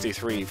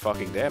 63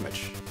 fucking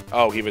damage?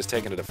 Oh, he was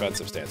taking a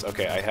defensive stance.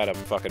 Okay, I had a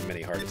fucking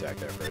mini heart attack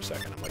there for a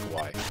second. I'm like,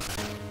 why?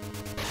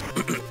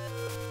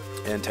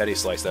 And Teddy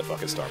sliced that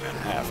fucking Starman in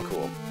half.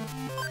 Cool.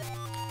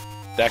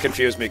 That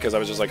confused me because I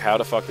was just like, how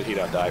the fuck did he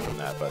not die from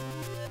that? But...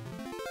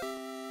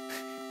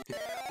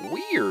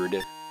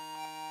 weird.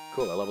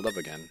 Cool, I leveled up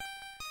again.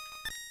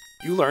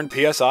 You learned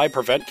PSI,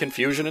 prevent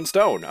confusion in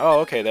stone. Oh,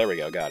 okay, there we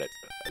go. Got it.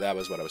 That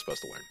was what I was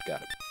supposed to learn.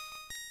 Got it.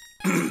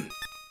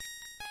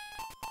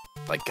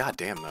 Like,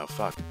 goddamn, though.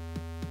 Fuck.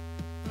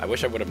 I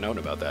wish I would have known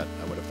about that.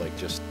 I would have, like,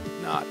 just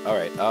not.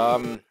 Alright,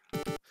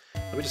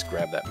 let me just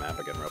grab that map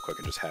again real quick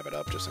and just have it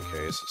up just in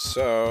case.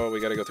 So, we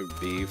gotta go through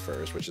B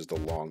first, which is the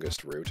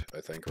longest route,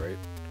 I think, right?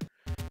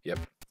 Yep.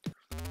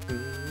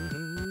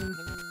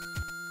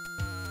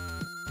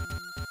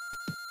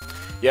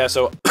 Yeah,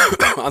 so,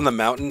 on the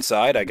mountain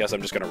side, I guess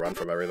I'm just gonna run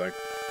from everything.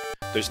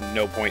 There's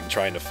no point in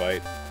trying to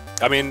fight.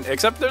 I mean,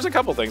 except there's a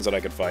couple things that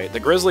I could fight. The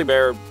grizzly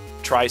bear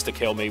tries to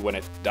kill me when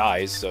it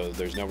dies, so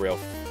there's no real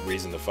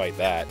reason to fight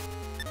that.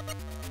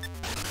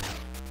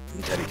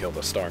 Teddy killed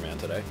the Starman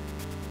today.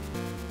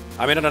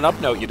 I mean, on an up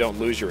note, you don't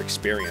lose your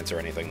experience or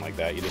anything like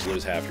that. You just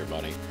lose half your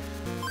money.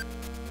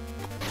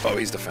 Oh,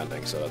 he's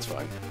defending, so that's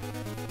fine.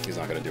 He's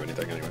not going to do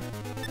anything anyway.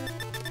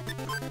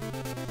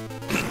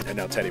 And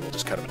now Teddy will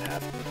just cut him in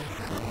half.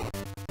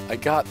 I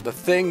got the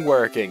thing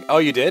working. Oh,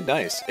 you did?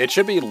 Nice. It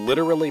should be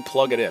literally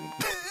plug it in.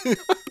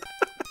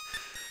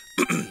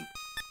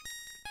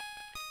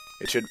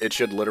 It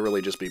should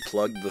literally just be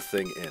plug the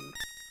thing in,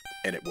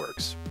 and it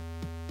works.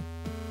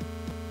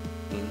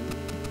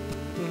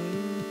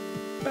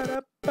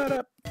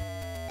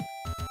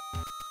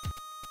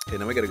 Okay,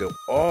 now we gotta go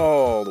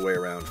all the way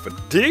around for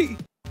D.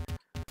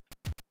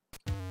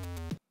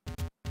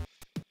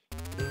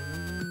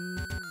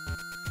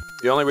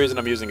 The only reason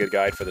I'm using a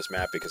guide for this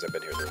map because I've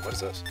been here. What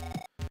is this?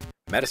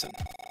 Medicine.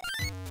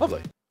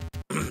 Lovely.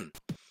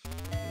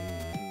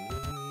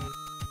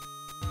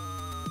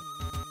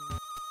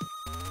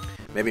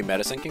 Maybe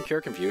medicine can cure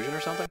confusion or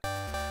something?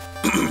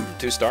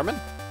 To Starman?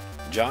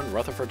 John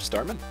Rutherford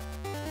Starman?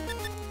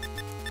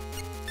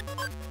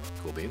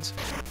 Cool beans.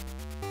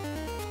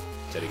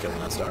 Teddy killing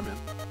that Starman.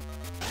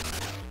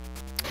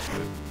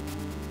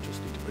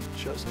 Just need to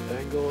adjust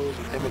angles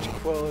and image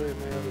quality.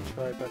 May have a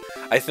tripod.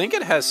 I think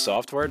it has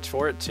software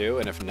for it too,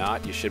 and if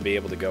not, you should be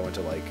able to go into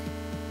like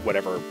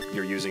whatever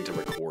you're using to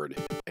record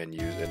and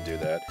use and do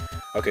that.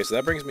 Okay, so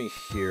that brings me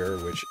here,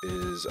 which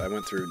is I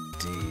went through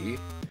D.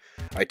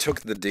 I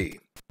took the D.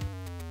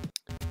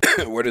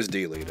 Where does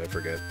D lead? I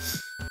forget.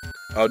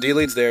 Oh, D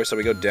leads there, so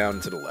we go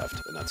down to the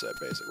left, and that's it,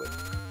 basically.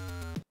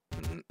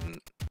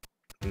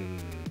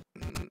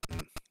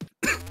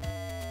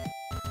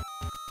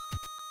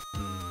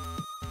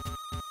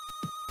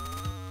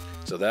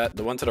 So that,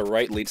 the one to the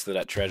right leads to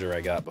that treasure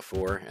I got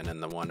before, and then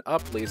the one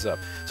up leads up.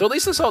 So at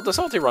least the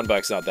salty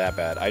runback's not that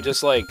bad. I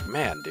just like,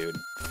 man, dude,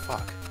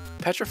 fuck.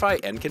 Petrify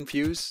and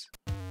confuse?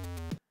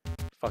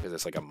 Fuck, is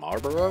this like a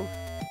Marlboro?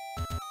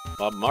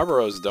 Well,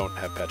 Marlboros don't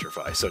have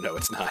Petrify, so no,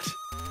 it's not.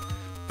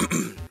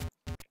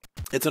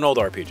 It's an old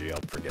RPG,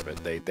 I'll forgive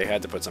it. They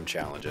had to put some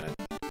challenge in it.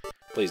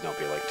 Please don't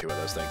be like two of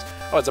those things.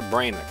 Oh, it's a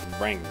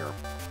brainer.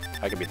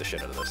 I can beat the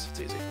shit out of this. It's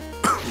easy.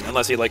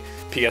 Unless he, like,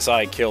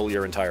 PSI kill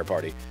your entire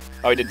party.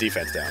 Oh, he did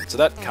defense down. So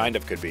that kind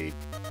of could be,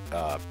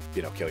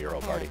 you know, kill your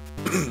whole party.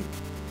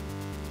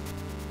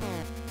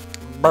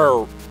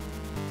 Brr.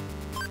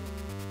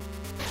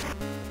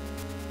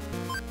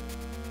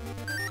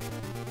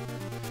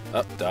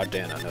 Oh, dodged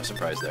Anna. No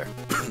surprise there.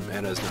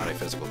 Anna is not a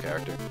physical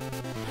character.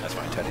 That's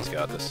fine. Teddy's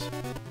got this.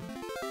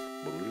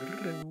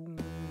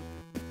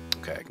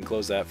 Okay, I can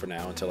close that for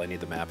now until I need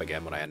the map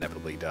again when I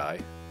inevitably die.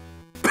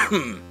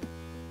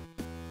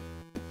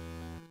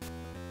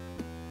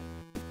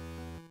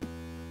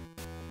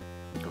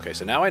 Okay,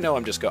 so now I know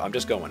I'm just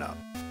going up.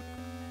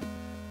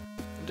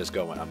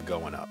 I'm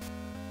going up.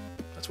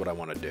 That's what I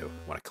want to do.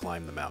 I want to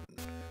climb the mountain.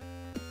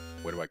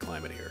 Where do I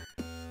climb it here?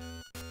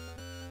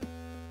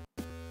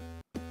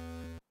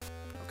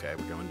 Okay,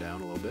 we're going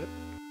down a little bit.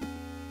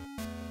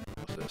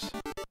 What's this?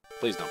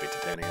 Please don't be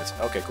Titanius.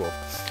 Okay, cool.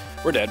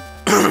 We're dead.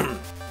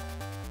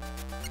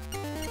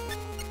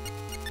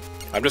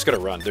 I'm just gonna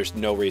run. There's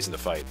no reason to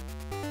fight.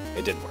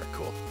 It didn't work.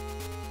 Cool.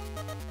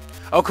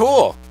 Oh,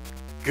 cool!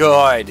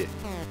 Good!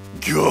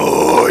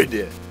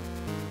 Good!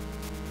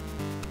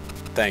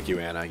 Thank you,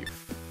 Anna, you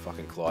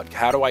fucking clod.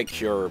 How do I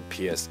cure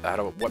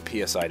what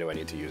PSI do I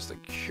need to use to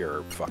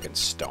cure fucking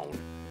stone?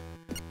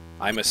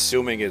 I'm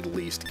assuming at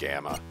least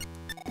Gamma.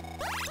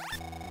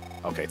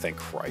 Okay, thank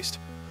Christ.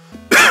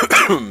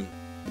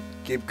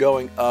 Keep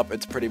going up.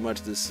 It's pretty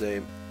much the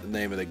same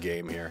name of the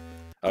game here.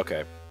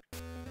 Okay.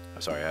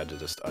 I'm sorry, I had to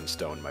just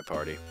unstone my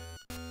party.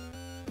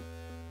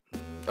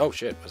 Oh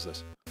shit, what's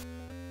this?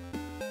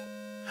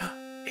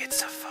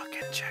 It's a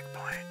fucking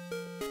checkpoint.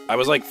 I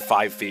was like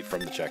 5 feet from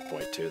the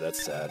checkpoint too,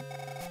 that's sad.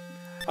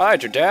 Hi,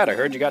 it's your dad. I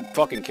heard you got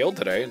fucking killed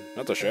today.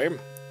 That's a shame.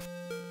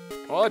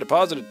 Well, I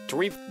deposited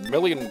 $3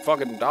 million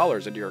fucking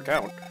dollars into your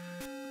account.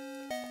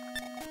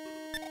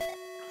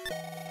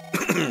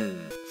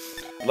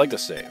 I'd like to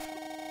save.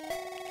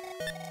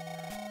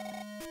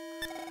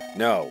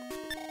 No.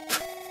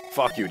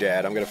 Fuck you,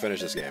 Dad. I'm gonna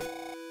finish this game.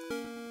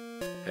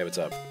 Hey, what's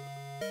up?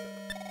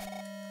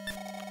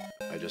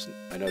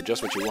 I know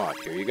just what you want.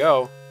 Here you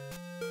go.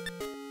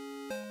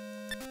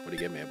 Would he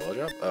give me a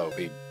blowjob? Oh,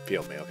 he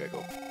peeled me. Okay,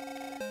 cool.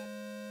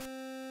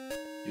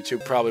 You two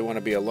probably want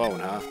to be alone,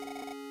 huh?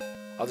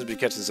 I'll just be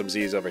catching some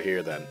Z's over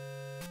here then.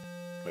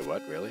 Wait,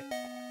 what? Really?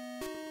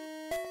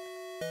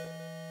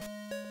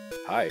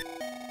 Hi.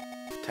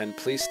 10,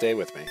 please stay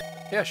with me.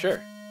 Yeah,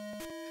 sure.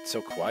 It's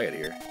so quiet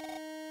here.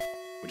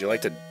 Would you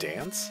like to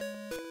dance?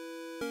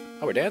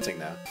 Oh, we're dancing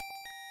now.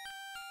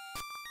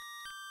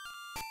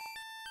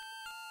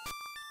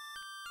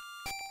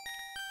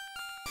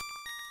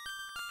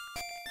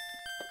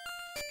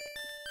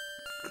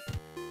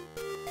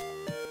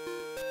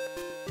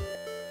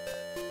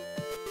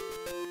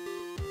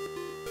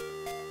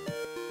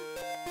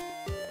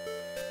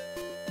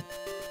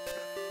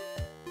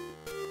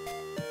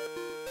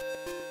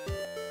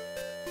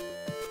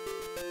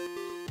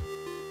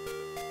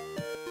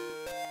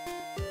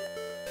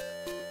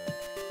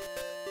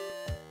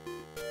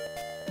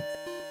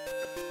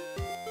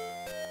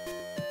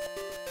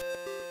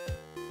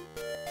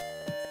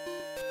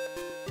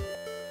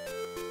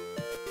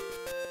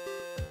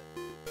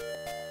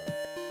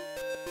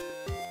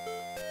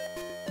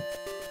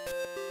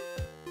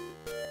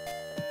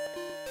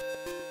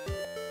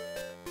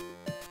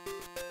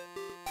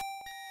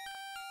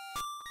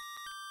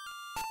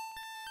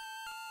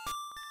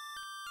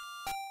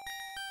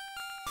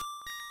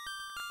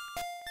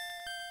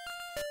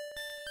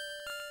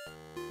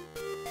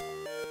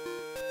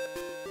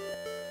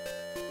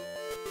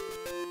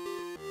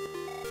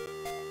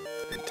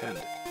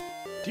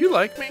 Do you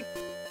like me?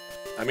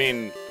 I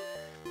mean,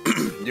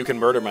 you can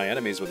murder my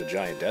enemies with a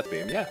giant death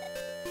beam, yeah.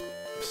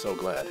 I'm so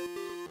glad.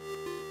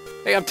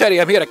 Hey, I'm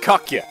Teddy, I'm here to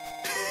cuck you.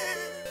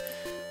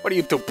 What are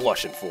you two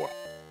blushing for?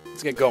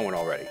 Let's get going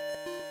already.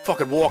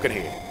 Fucking walking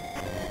here.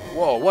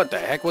 Whoa, what the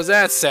heck was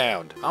that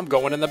sound? I'm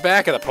going in the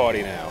back of the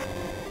party now.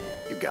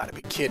 You gotta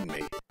be kidding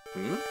me.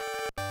 Hmm?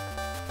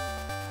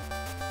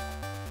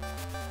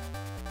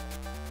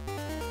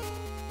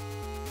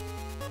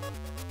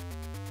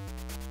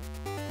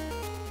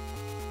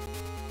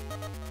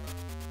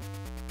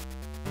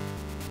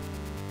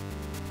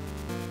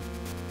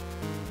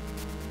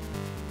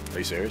 Are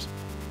you serious?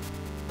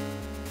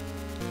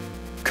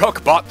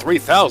 Cuckbot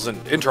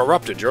 3000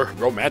 interrupted your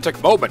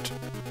romantic moment.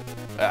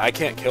 I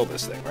can't kill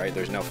this thing, right?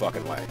 There's no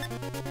fucking way.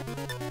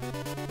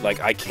 Like,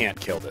 I can't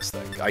kill this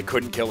thing. I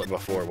couldn't kill it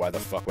before. Why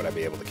the fuck would I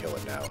be able to kill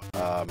it now?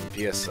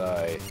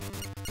 PSI...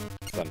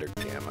 Thunder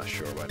Gamma.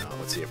 Sure, why not?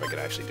 Let's see if I can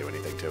actually do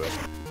anything to it.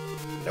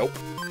 Nope.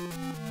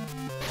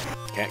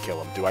 Can't kill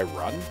him. Do I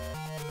run?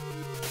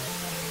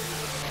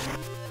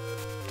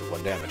 Do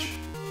 1 damage.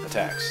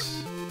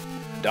 Attacks.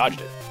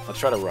 Dodged it. Let's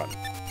try to run.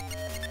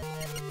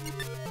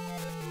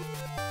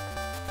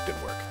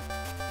 Didn't work.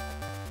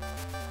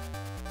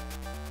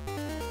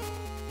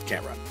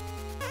 Can't run.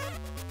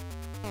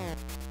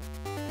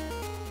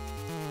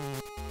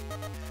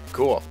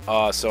 Cool.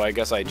 So I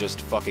guess I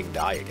just fucking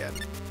die again.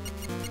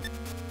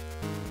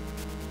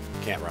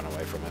 Can't run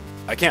away from it.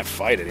 I can't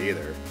fight it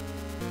either.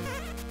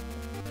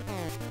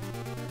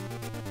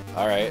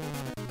 Alright.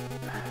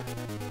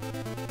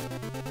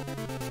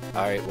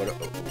 Alright, what...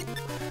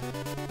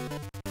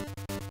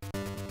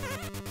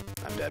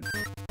 I'm dead.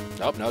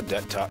 Oh, no,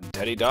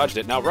 Teddy dodged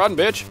it. Now run,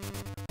 bitch!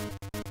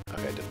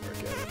 Okay, it didn't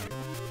work yet.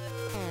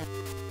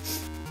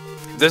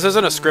 If this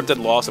isn't a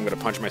scripted loss, I'm gonna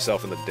punch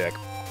myself in the dick.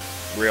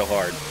 Real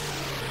hard.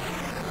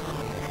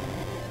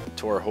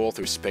 Tore a hole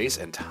through space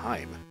and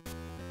time.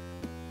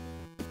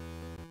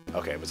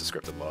 Okay, it was a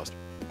scripted loss.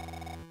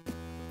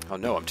 Oh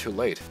no, I'm too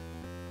late.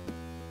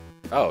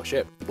 Oh,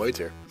 shit. Wade's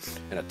here.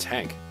 In a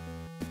tank.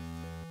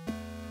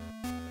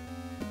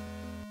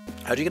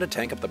 How'd you get a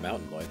tank up the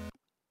mountain, Lloyd?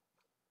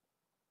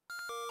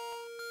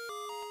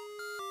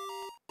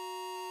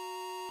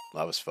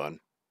 That was fun.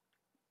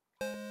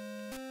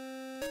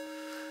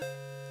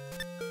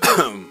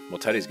 Well,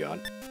 Teddy's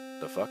gone.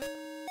 The fuck?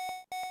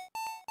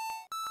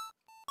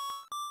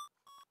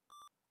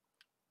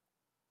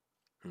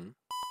 Hmm?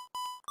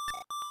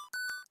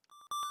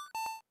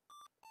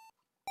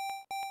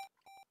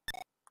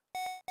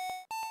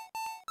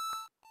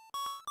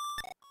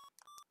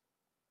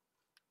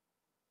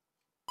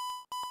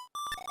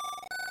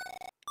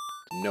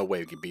 No way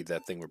we can beat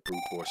that thing with brute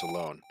force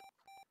alone.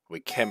 We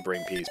can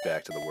bring peace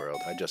back to the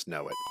world. I just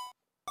know it.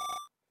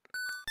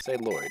 Say,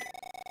 Lloyd.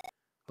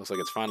 Looks like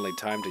it's finally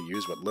time to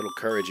use what little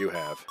courage you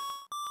have.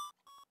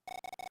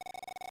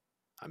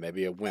 I may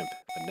be a wimp,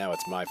 but now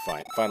it's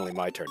finally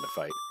my turn to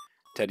fight.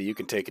 Teddy, you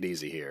can take it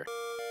easy here.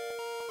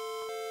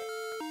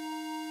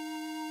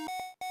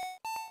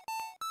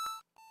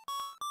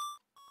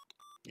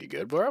 You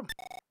good, bro?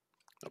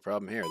 No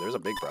problem here. There's a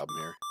big problem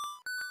here.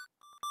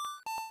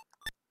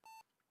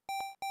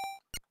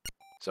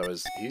 So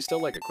is he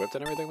still, like, equipped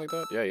and everything like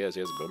that? Yeah, he is.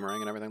 He has a boomerang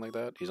and everything like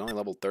that. He's only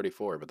level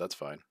 34, but that's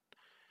fine.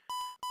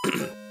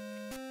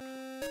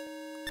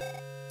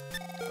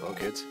 Hello,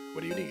 kids.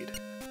 What do you need?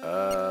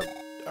 Are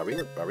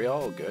we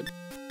all good?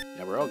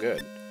 Yeah, we're all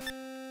good.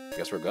 I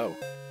guess we'll go.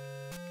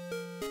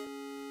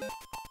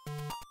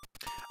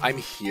 I'm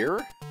here?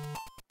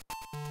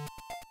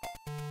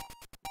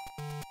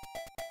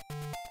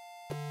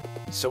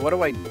 So what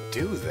do I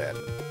do then?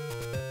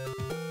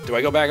 Do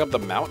I go back up the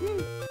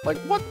mountain? Like,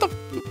 what the...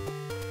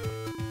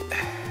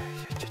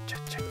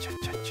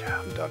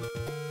 done.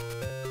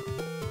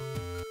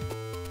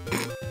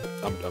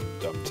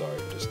 I'm sorry.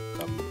 Just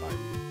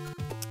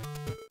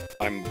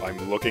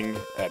I'm looking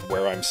at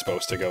where I'm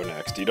supposed to go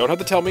next. You don't have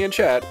to tell me in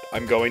chat.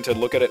 I'm going to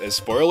look at it as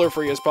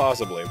spoiler-free as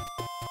possibly.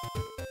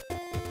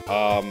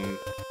 I'm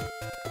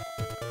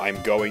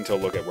going to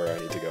look at where I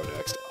need to go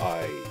next.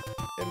 I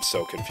am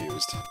so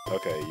confused.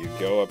 Okay, you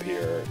go up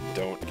here.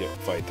 Don't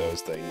fight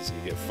those things.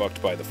 You get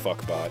fucked by the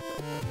fuckbot.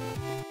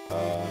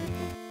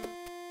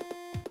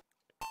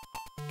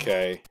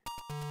 Okay.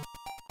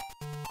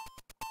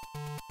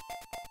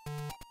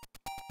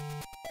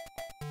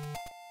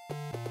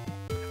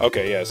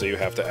 Okay, yeah, so you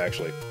have to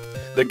actually...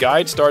 The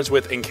guide starts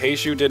with, in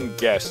case you didn't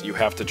guess, you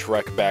have to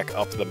trek back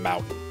up the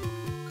mountain.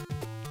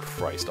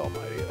 Christ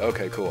almighty.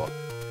 Okay, cool.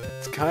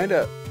 It's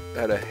kinda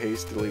at a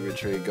hastily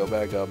retreat. Go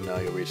back up, now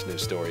you'll reach a new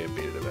story and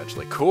beat it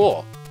eventually.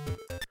 Cool!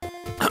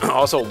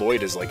 Also,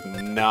 Lloyd is, like,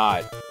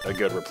 not a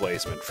good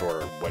replacement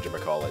for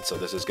whatchamacallit, so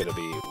this is gonna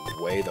be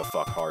way the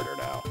fuck harder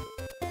now.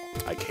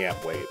 I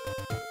can't wait.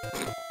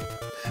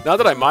 Not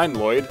that I mind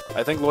Lloyd.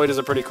 I think Lloyd is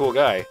a pretty cool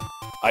guy.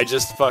 I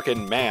just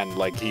fucking, man,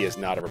 like, he is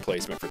not a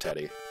replacement for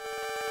Teddy.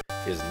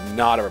 He is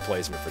not a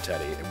replacement for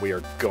Teddy, and we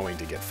are going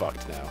to get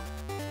fucked now.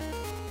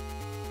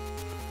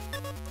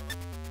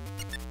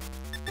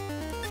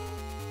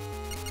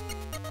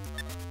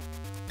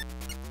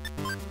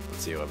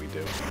 Let's see what we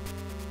do.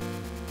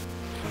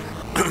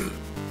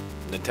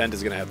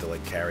 Nintendo's gonna have to,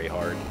 like, carry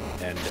hard,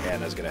 and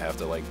Anna's gonna have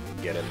to, like,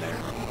 get in there.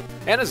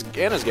 Anna's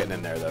getting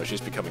in there, though.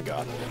 She's becoming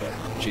God a little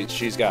bit.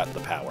 She's got the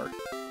power.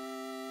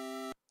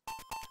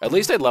 At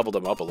least I leveled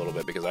him up a little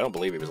bit, because I don't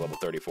believe he was level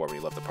 34 when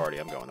he left the party.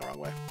 I'm going the wrong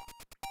way.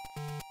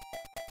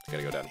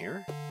 Gotta go down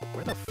here?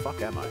 Where the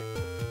fuck am I?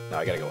 No,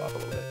 I gotta go up a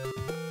little bit.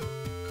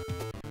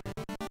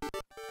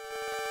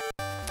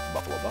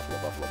 Buffalo, buffalo,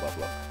 buffalo,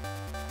 buffalo.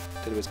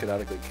 Teddy was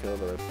canonically killed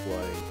by a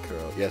flying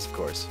curl. Yes, of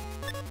course.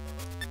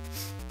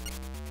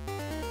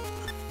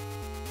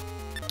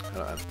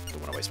 I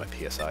don't want to waste my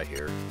PSI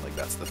here. Like,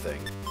 that's the thing.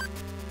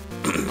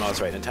 Oh, that's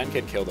right. Nintendo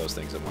can kill those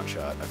things in one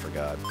shot. I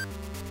forgot.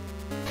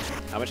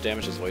 How much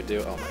damage does Lloyd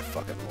do? Oh my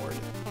fucking lord.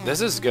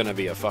 This is gonna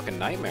be a fucking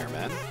nightmare,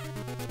 man.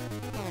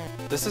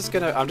 This is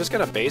gonna... I'm just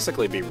gonna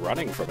basically be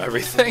running from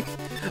everything.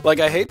 Like,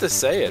 I hate to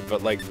say it,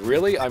 but, like,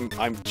 really, I'm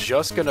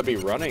just gonna be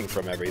running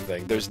from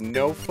everything. There's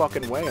no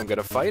fucking way I'm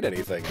gonna fight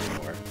anything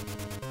anymore.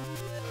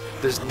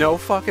 There's no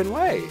fucking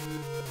way.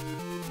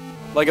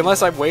 Like,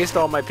 unless I waste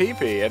all my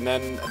PP, and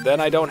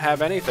then I don't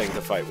have anything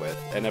to fight with.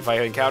 And if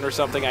I encounter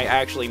something I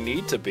actually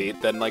need to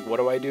beat, then, like, what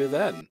do I do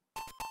then?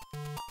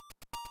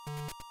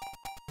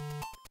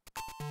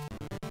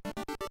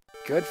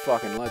 Good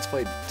fucking let's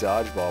play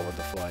dodgeball with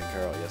the flying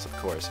curl. Yes, of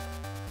course.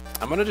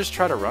 I'm gonna just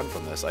try to run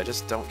from this. I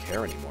just don't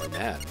care anymore,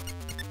 man.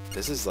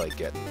 This is like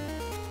getting...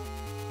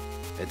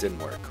 It didn't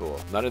work. Cool.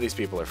 None of these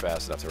people are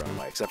fast enough to run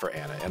away, except for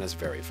Anna. Anna's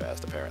very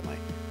fast, apparently.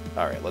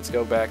 Alright, let's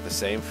go back the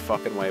same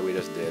fucking way we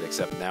just did,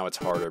 except now it's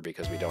harder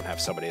because we don't have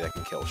somebody that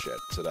can kill shit.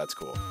 So that's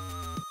cool.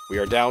 We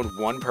are down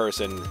one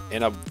person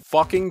in a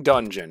fucking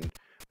dungeon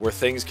where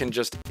things can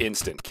just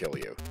instant kill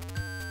you.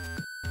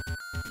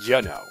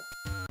 You know.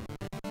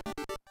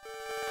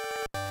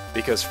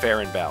 Because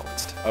fair and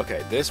balanced.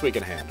 Okay, this we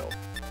can handle.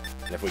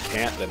 And if we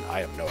can't, then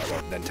I don't know. I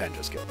won't. Then 10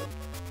 just killed him.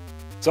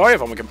 Sorry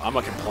if I'm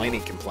a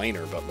complaining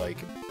complainer, but, like,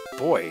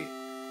 boy,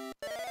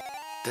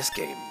 this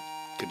game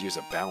could use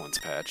a balance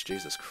patch.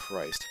 Jesus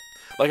Christ.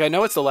 Like, I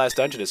know it's the last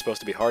dungeon. It's supposed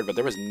to be hard, but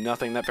there was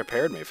nothing that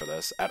prepared me for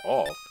this at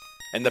all.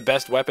 And the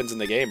best weapons in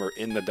the game are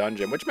in the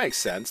dungeon, which makes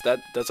sense.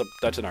 That's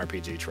an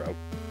RPG trope.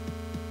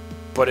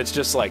 But it's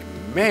just like,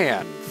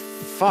 man,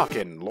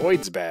 fucking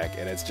Lloyd's back,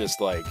 and it's just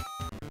like...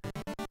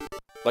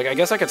 Like, I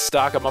guess I could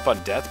stock him up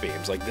on death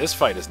beams. Like, this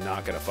fight is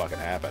not gonna fucking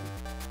happen.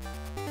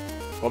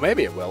 Well,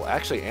 maybe it will.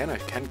 Actually, Anna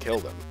can kill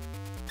them.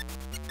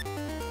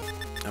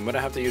 I'm gonna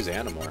have to use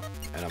Anna more.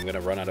 And I'm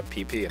gonna run out of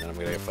PP, and then I'm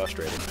gonna get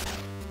frustrated.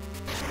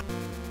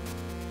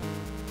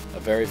 A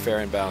very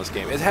fair and balanced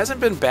game. It hasn't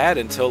been bad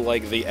until,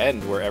 like, the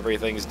end, where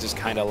everything's just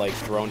kind of, like,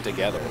 thrown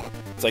together.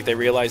 It's like they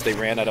realized they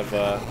ran out of,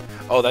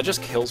 Oh, that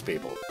just kills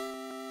people.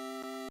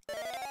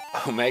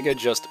 Omega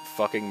just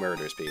fucking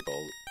murders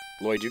people.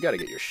 Lloyd, you gotta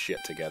get your shit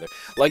together.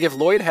 Like, if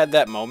Lloyd had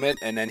that moment,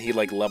 and then he,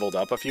 like, leveled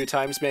up a few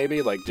times,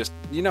 maybe, like, just...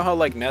 You know how,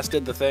 like, Ness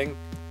did the thing?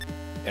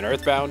 In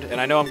Earthbound? And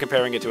I know I'm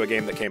comparing it to a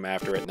game that came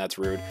after it, and that's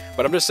rude.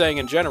 But I'm just saying,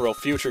 in general,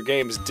 future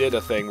games did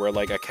a thing where,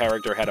 like, a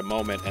character had a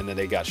moment, and then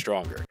they got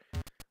stronger.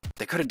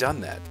 They could have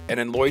done that. And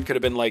then Lloyd could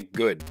have been, like,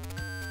 good.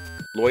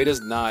 Lloyd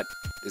is not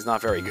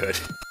very good.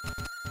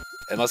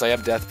 Unless I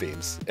have death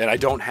beams. And I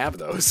don't have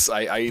those.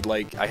 I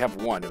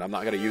have one, and I'm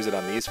not gonna use it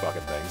on these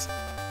fucking things.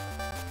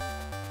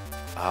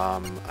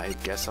 I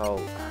guess I'll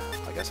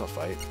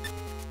fight.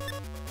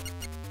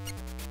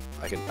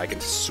 I can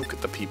soak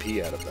the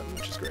PP out of them,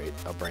 which is great.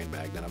 I'll brain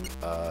magnet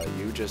them.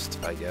 You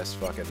just, I guess,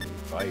 fucking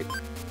fight.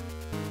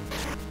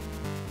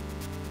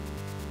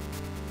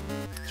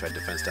 Try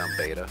defense down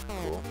beta.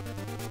 Cool.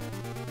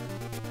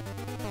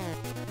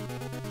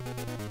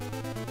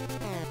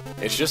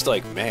 It's just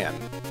like, man,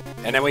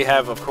 And then we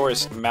have, of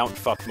course,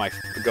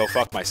 go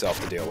fuck myself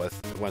to deal with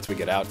once we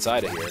get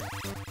outside of here.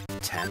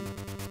 10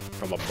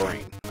 from a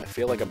brain. I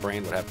feel like a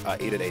brain would have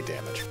 8 at 8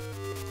 damage.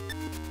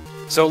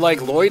 So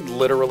like Lloyd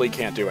literally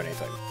can't do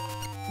anything.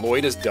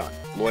 Lloyd is done.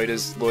 Lloyd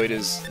is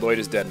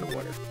dead in the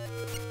water.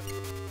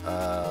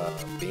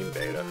 Beam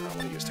Beta. I don't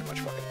want to use too much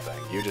fucking thing.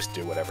 You just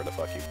do whatever the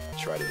fuck you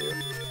try to do.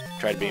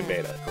 Try to Beam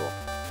Beta. Cool.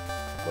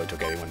 Lloyd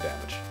took 81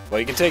 damage. Well,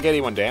 you can take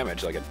 81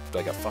 damage like a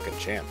fucking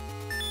champ.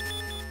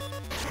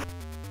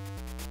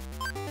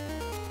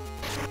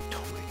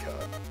 Oh my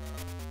god.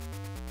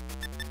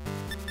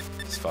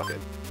 Just fuck it.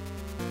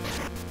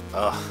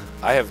 Ugh.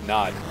 I have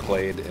not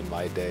played in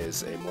my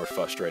days a more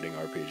frustrating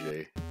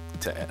RPG.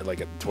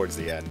 Towards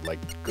the end. Like,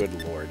 good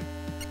lord.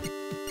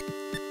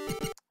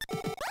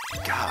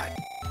 God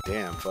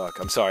damn, fuck.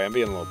 I'm sorry, I'm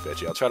being a little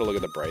bitchy. I'll try to look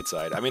at the bright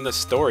side. I mean, the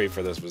story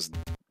for this was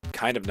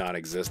kind of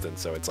non-existent,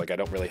 so it's like I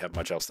don't really have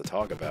much else to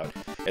talk about.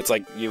 It's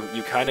like you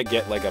kind of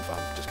get like a...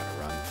 I'm just gonna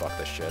run. Fuck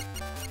this shit.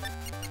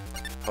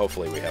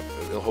 Hopefully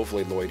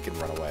Lloyd can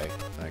run away.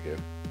 Thank you.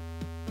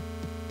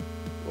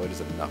 Lloyd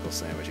is a knuckle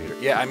sandwich eater.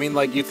 Yeah, I mean,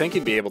 like, you think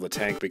he'd be able to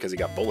tank because he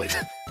got bullied.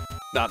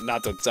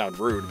 Not to sound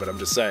rude, but I'm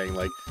just saying,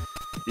 like,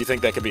 you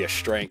think that could be a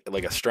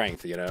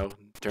strength, you know?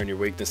 Turn your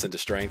weakness into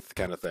strength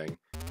kind of thing.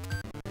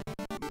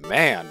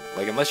 Man,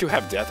 like, unless you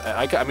have death...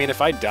 I mean,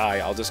 if I die,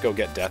 I'll just go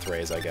get death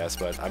rays, I guess,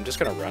 but I'm just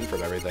gonna run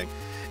from everything.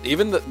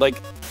 Even, like...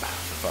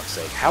 for fuck's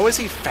sake. How is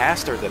he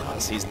faster than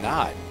us? He's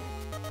not.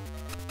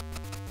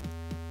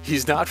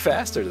 He's not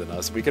faster than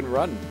us. We can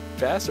run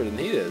faster than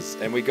he is,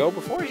 and we go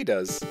before he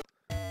does.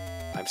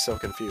 I'm so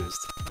confused.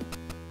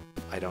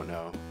 I don't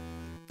know.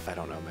 I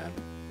don't know, man.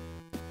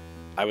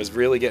 I was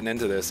really getting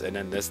into this, and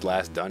then this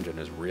last dungeon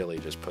has really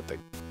just put the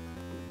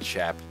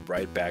chap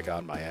right back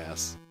on my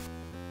ass.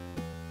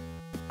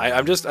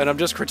 I'm just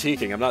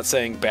critiquing. I'm not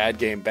saying bad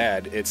game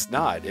bad. It's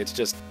not. It's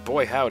just,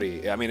 boy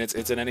howdy. I mean,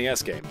 it's an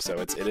NES game, so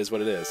it is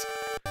what it is.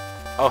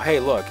 Oh, hey,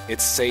 look.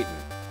 It's Satan.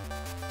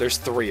 There's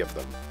 3 of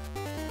them.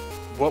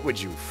 What would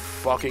you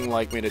fucking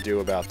like me to do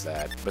about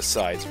that,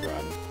 besides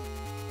run?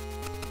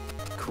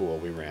 Cool,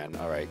 we ran.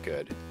 Alright,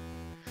 good.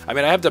 I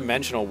mean, I have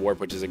Dimensional Warp,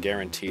 which is a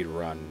guaranteed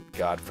run,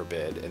 God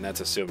forbid, and that's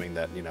assuming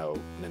that, you know,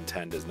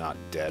 Nintendo is not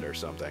dead or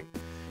something.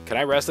 Can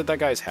I rest at that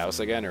guy's house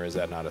again, or is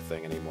that not a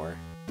thing anymore?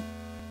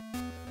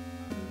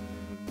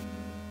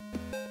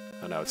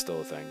 Oh no, it's still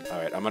a thing.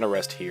 Alright, I'm gonna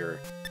rest here.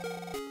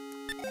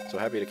 So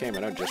happy you came. I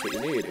know just what you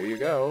need. Here you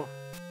go.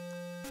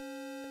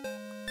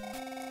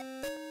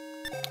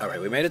 Alright,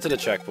 we made it to the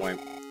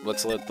checkpoint.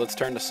 Let's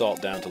turn the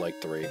salt down to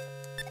like 3.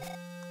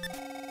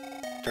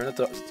 Turn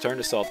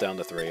the salt down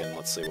to 3 and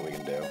let's see what we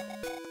can do.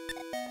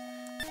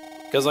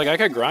 Because, like, I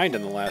could grind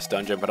in the last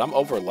dungeon, but I'm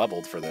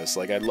over-leveled for this.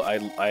 Like,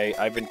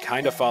 I've been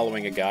kind of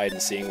following a guide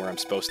and seeing where I'm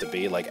supposed to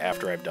be, like,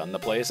 after I've done the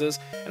places,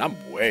 and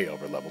I'm way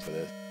over-leveled for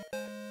this.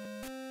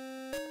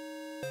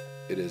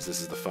 This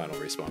is the final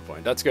respawn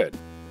point. That's good.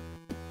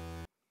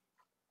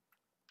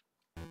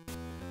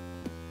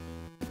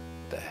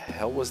 The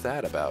hell was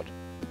that about?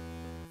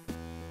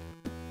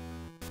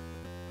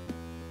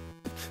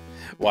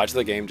 Watch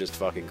the game just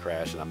fucking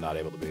crash and I'm not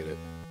able to beat it.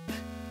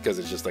 Because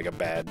it's just like a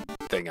bad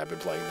thing I've been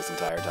playing this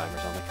entire time or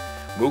something.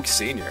 Mook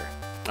Sr.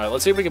 Alright,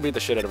 let's see if we can beat the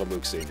shit out of a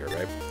Mook Sr.,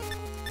 right?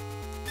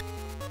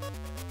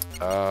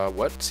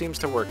 What seems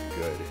to work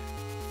good?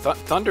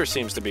 Thunder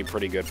seems to be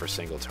pretty good for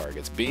single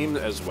targets. Beam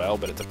as well,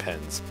 but it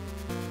depends.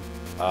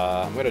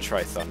 I'm gonna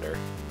try Thunder.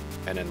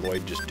 And then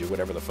Lloyd, just do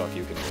whatever the fuck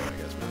you can do, I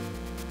guess, man.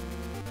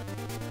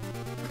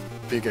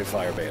 PK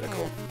Fire Beta,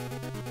 cool.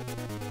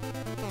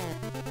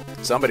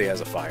 Somebody has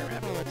a fire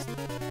ambulance.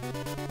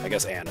 I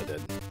guess Anna did.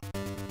 Okay,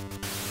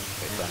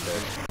 Thunder.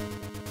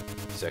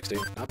 60.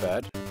 Not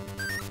bad.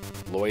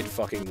 Lloyd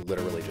fucking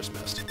literally just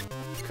missed.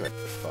 Good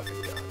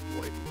fucking god,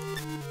 Lloyd.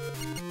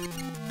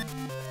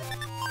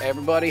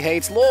 Everybody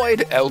hates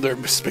Lloyd! Elder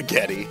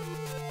Spaghetti.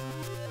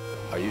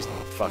 Are you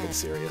fucking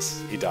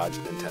serious? He dodged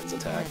Nintendo's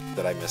attack.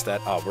 Did I miss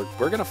that? Oh,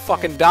 we're gonna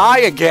fucking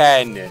die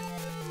again!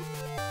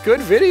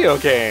 Good video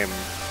game!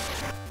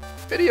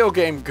 Video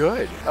game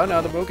good. Oh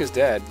no, the Mook is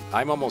dead.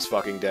 I'm almost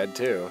fucking dead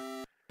too.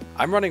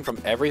 I'm running from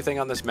everything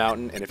on this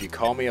mountain, and if you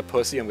call me a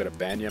pussy, I'm gonna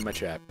ban you in my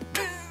chat.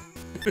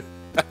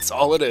 That's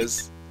all it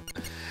is.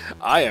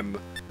 I am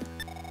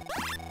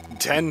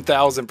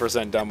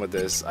 10,000% done with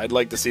this. I'd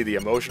like to see the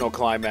emotional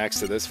climax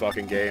to this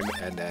fucking game,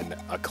 and then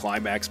a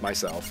climax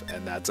myself,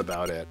 and that's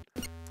about it.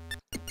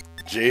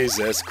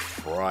 Jesus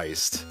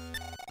Christ.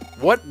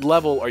 What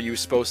level are you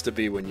supposed to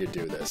be when you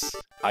do this?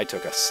 I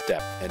took a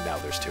step, and now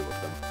there's 2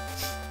 of them.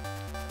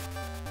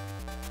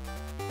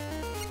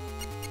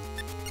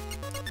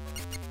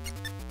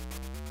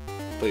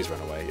 Please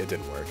run away. It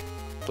didn't work.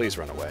 Please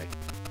run away.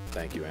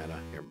 Thank you, Anna.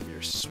 You're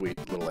a sweet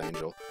little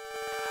angel.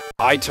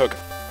 I took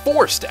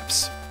 4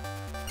 steps.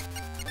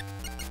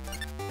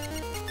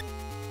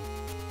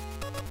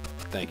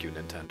 Thank you,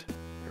 Nintendo.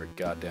 You're a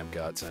goddamn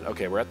godsend.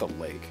 Okay, we're at the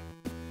lake.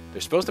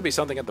 There's supposed to be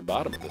something at the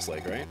bottom of this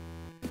lake, right?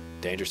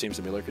 Danger seems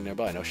to be lurking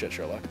nearby. No shit,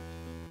 Sherlock.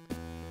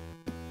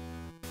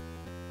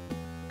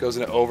 Goes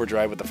into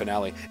overdrive with the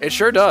finale. It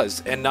sure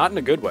does, and not in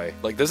a good way.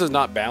 Like, this is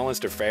not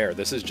balanced or fair.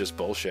 This is just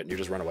bullshit, and you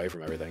just run away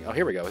from everything. Oh,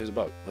 here we go. Here's a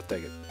boat. Let's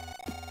take it.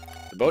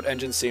 The boat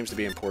engine seems to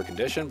be in poor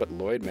condition, but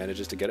Lloyd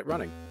manages to get it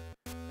running.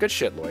 Good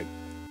shit, Lloyd.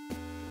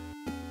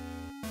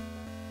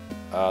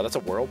 That's a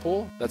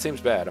whirlpool? That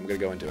seems bad. I'm gonna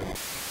go into it.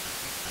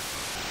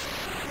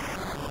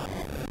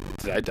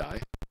 Did I die?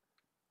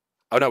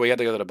 Oh, no, we had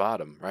to go to the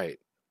bottom. Right.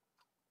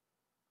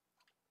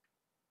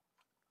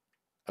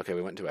 Okay,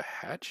 we went into a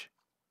hatch?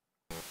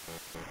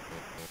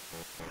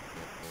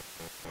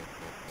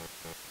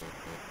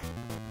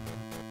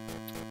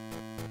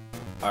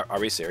 Are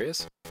we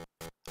serious?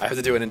 I have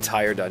to do an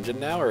entire dungeon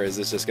now, or is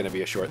this just going to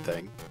be a short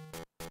thing?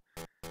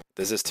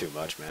 This is too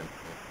much, man.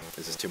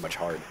 This is too much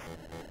hard.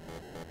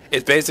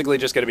 It's basically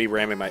just going to be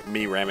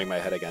me ramming my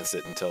head against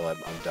it until I'm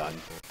done.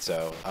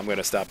 So I'm going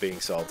to stop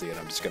being salty, and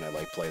I'm just going to,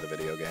 like, play the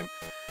video game.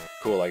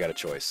 Cool, I got a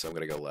choice, so I'm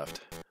going to go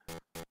left.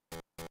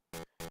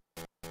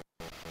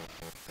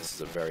 This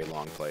is a very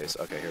long place.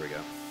 Okay, here we go.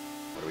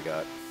 What do we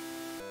got?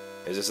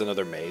 Is this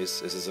another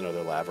maze? Is this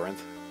another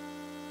labyrinth?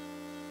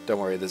 Don't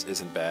worry, this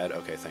isn't bad.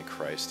 Okay, thank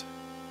Christ.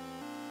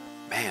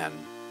 Man.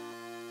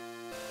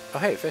 Oh,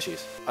 hey,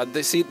 fishies.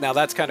 See, now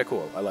that's kind of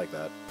cool. I like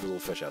that. There's a little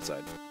fish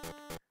outside.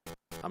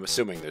 I'm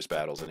assuming there's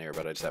battles in here,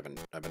 but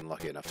I've been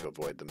lucky enough to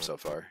avoid them so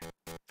far.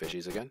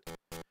 Fishies again?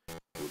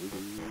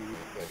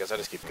 I guess I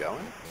just keep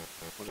going?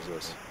 What is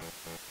this?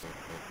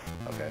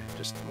 Okay,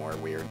 just more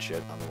weird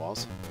shit on the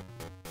walls.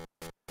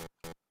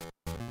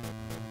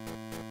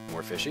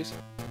 More fishies.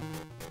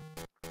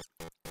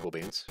 Cool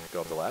beans.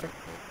 Go up the ladder.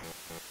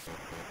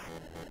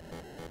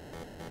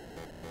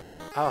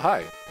 Oh,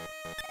 hi.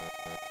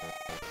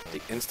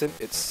 The instant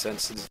it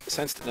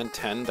sensed an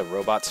intent, the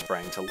robot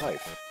sprang to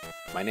life.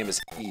 My name is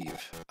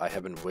Eve. I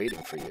have been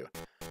waiting for you.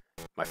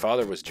 My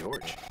father was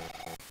George.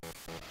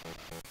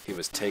 He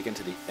was taken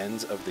to the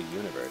ends of the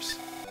universe.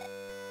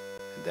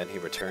 And then he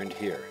returned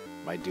here.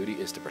 My duty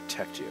is to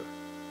protect you.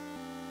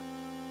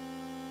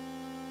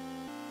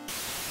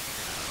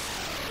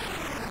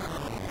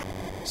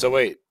 So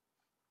wait.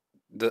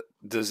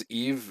 Does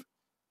Eve...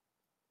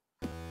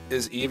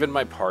 Is Eve in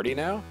my party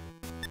now?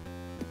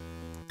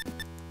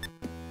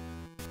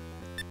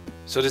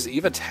 So does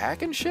Eve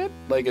attack and shit?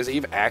 Like, is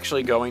Eve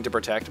actually going to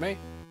protect me?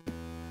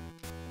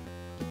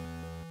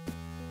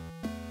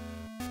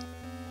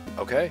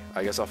 Okay,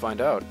 I guess I'll find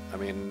out. I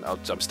mean,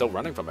 I'm still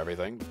running from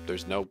everything.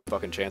 There's no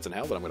fucking chance in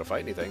hell that I'm gonna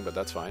fight anything, but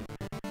that's fine.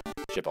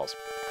 Shitballs.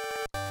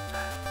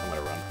 I'm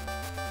gonna run.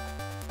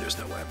 There's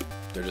no way.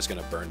 They're just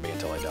gonna burn me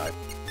until I die.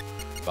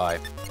 Bye.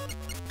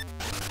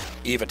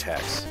 Eve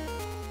attacks.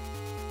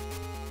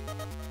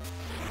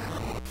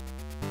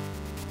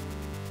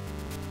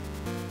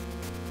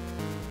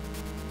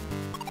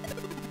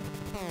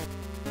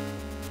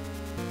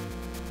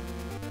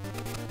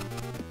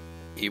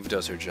 Eve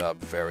does her job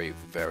very,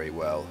 very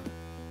well.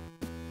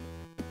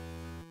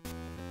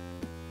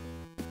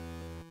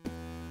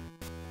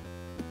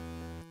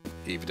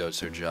 Eve does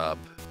her job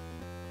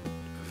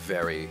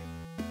very,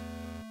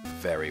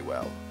 very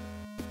well.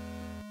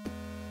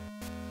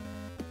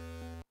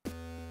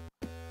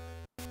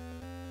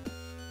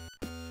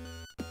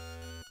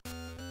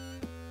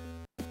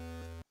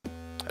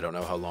 I don't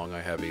know how long I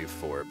have Eve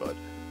for, but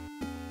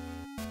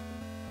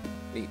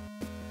neat.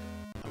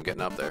 I'm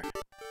getting up there.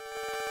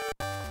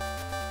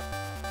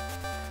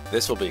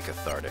 This will be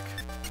cathartic.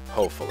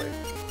 Hopefully.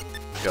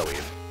 Go,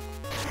 Eve.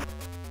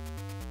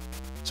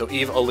 So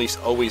Eve at least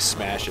always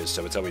smashes,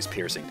 so it's always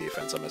piercing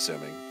defense, I'm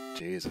assuming.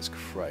 Jesus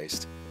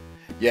Christ.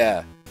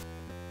 Yeah.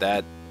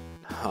 That...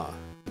 Huh.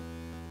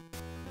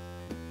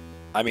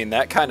 I mean,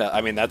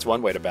 that's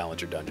one way to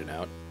balance your dungeon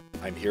out.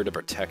 I'm here to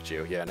protect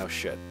you. Yeah, no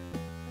shit.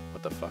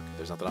 What the fuck?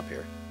 There's nothing up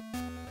here.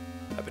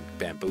 I've been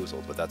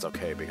bamboozled, but that's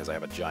okay, because I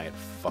have a giant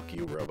fuck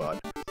you robot.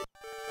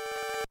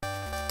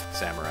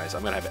 Samurais.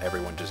 I'm gonna have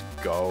everyone just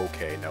go.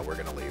 Okay, no, we're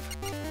gonna leave.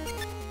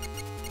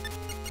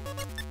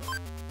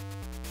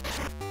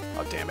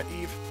 Oh, damn it,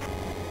 Eve.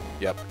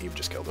 Yep, Eve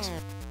just killed us.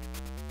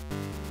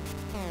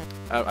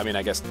 I mean,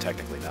 I guess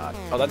technically not.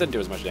 Oh, that didn't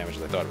do as much damage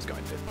as I thought it was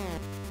going to.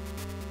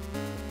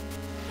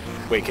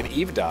 Wait, can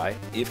Eve die?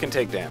 Eve can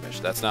take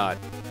damage. That's not...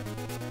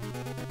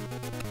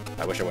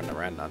 I wish I wouldn't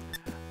have ran none.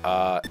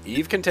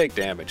 Eve can take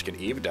damage. Can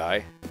Eve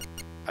die?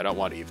 I don't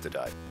want Eve to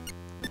die.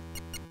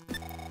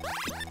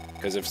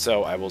 Because if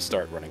so, I will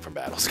start running from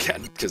battles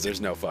again, because there's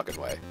no fucking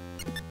way.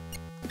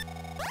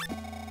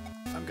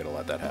 I'm gonna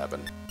let that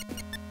happen.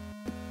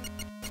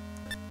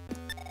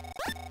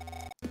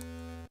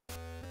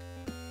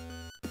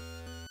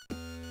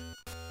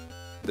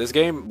 This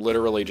game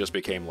literally just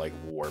became like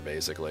war,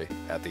 basically,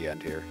 at the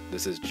end here.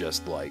 This is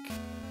just like,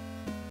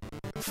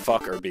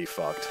 fuck or be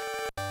fucked.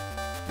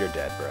 You're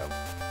dead, bro.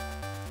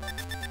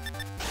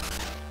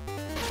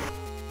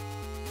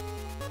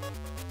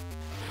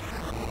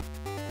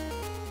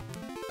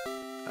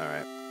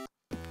 Alright.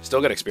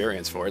 Still got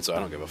experience for it, so I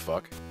don't give a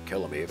fuck.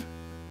 Kill him, Eve.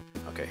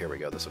 Okay, here we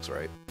go. This looks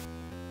right.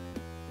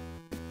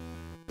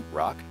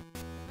 Rock?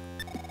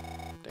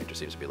 Danger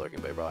seems to be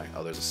lurking nearby.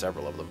 Oh, there's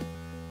several of them.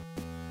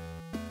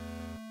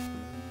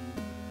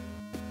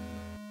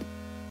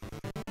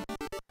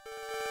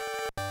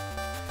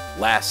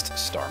 Last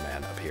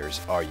Starman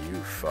appears. Are you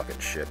fucking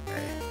shitting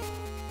me?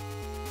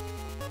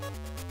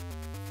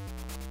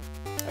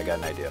 I got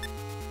an idea.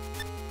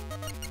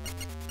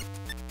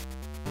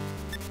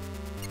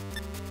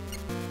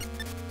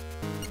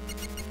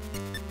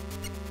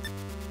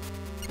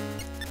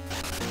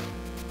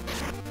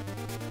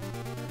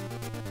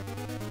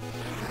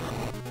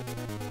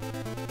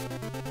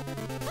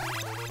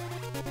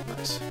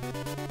 Nice.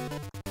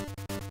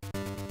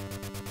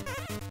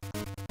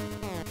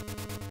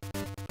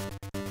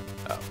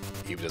 Oh,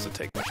 Eve doesn't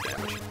take much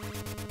damage.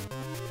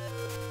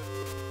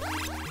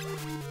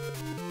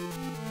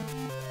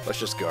 Let's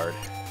just guard.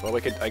 Well,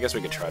 we could. I guess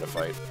we could try to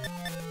fight.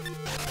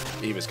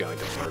 Eve is going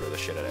to murder the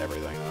shit out of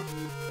everything, though.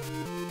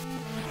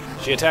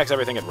 She attacks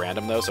everything at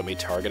random, though, so me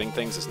targeting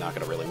things is not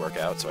going to really work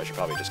out, so I should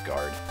probably just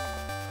guard.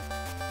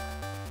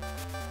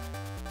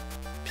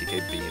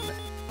 PK Beam.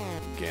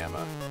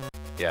 Gamma.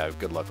 Yeah,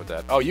 good luck with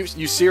that. Oh, you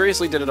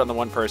seriously did it on the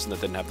one person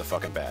that didn't have the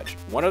fucking badge.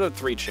 1 out of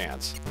 3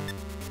 chance.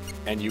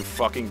 And you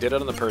fucking did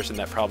it on the person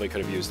that probably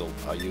could have used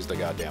the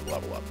goddamn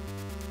level up.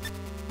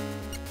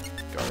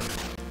 Guard.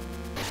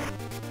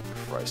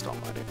 Christ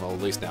almighty. Well, at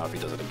least now if he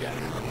does it again,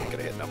 he ain't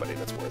gonna hit nobody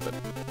that's worth it.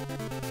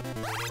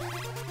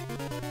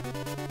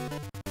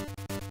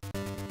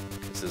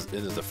 This is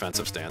in his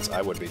defensive stance.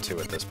 I would be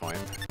too at this point.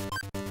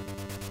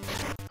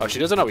 Oh, she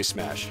doesn't always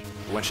smash.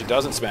 When she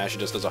doesn't smash, she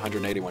just does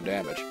 181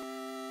 damage.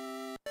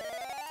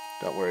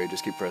 Don't worry,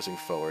 just keep pressing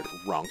forward.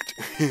 Runked.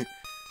 The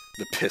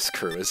piss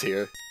crew is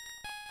here.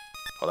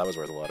 Oh, that was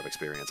worth a lot of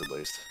experience, at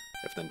least.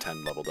 If then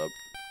 10 leveled up.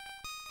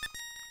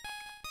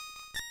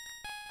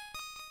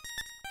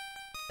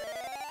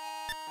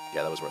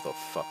 Yeah, that was worth a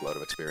fuckload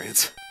of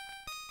experience.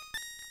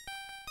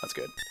 That's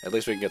good. At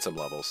least we can get some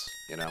levels,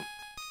 you know?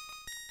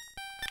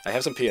 I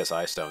have some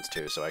PSI stones,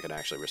 too, so I can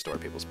actually restore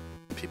people's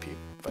PP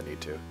if I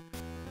need to.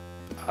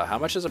 How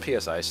much does a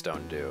PSI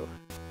stone do?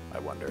 I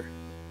wonder.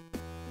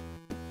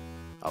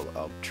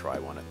 I'll try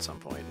one at some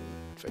point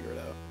and figure it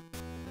out.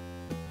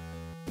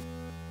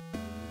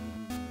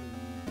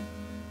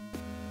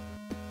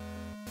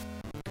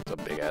 It's a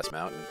big-ass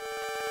mountain.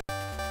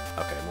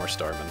 Okay, more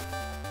Starman.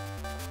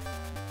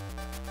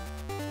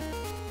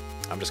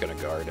 I'm just gonna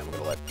guard, and I'm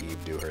gonna let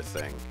Eve do her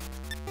thing.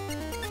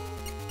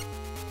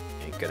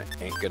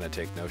 Ain't gonna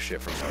take no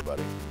shit from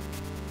nobody.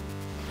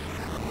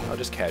 I'll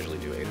just casually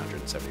do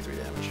 873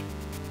 damage.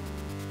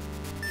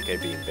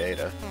 PK Beam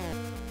Beta.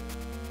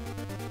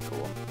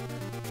 Cool.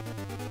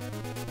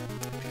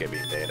 PK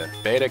Beam Beta.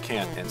 Beta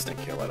can't instant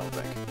kill, I don't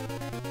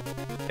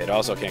think. It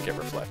also can't get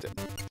reflected.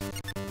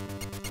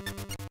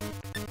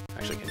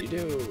 Actually, can you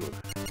do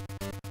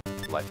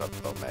Life Up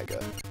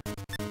Omega?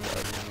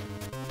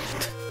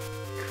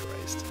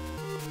 Christ.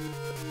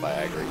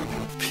 Viagra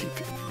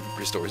PP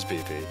restores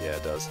BP. Yeah,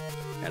 it does.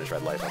 And I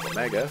tried Life Up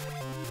Omega.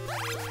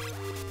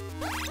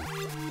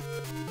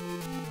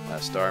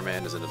 Last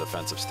Starman is in a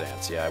defensive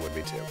stance. Yeah, I would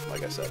be too,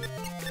 like I said.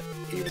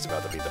 Eve is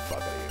about to beat the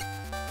fuck out of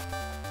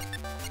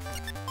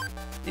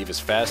you. Eve is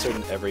faster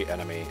than every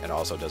enemy and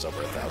also does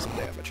over 1,000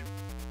 damage.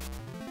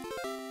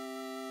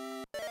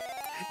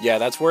 Yeah,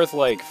 that's worth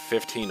like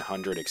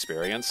 1,500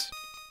 experience.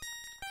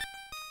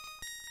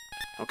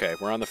 Okay,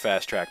 we're on the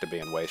fast track to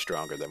being way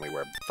stronger than we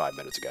were 5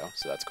 minutes ago,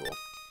 so that's cool.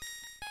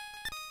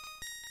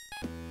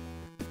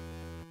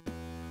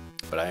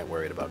 But I ain't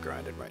worried about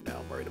grinding right now.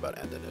 I'm worried about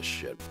ending this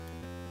shit.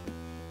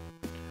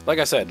 Like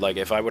I said, like,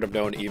 if I would have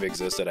known Eve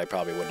existed, I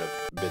probably wouldn't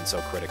have been so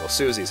critical.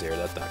 Susie's here,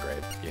 that's not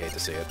great. You hate to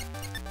see it.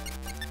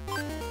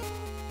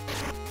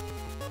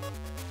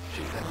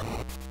 She's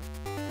dead.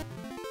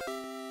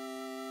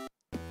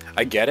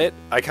 I get it.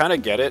 I kind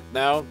of get it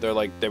now. They're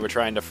like, they were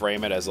trying to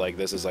frame it as like,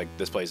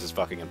 this place is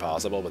fucking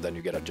impossible, but then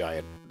you get a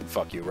giant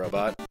fuck you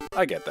robot.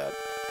 I get that.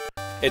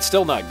 It's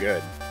still not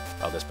good.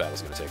 Oh, this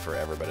battle's gonna take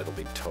forever, but it'll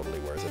be totally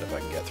worth it if I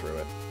can get through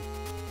it.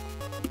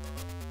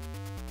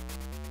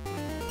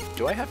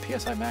 Do I have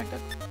PSI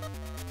Magnet?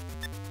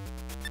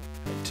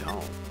 I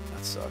don't.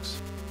 That sucks.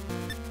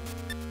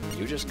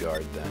 You just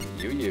guard then.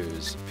 You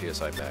use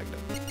PSI Magnet.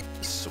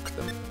 Sook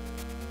them.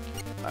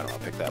 I don't know,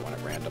 pick that one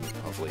at random.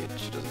 Hopefully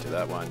she doesn't do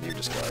that one. You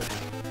just guard.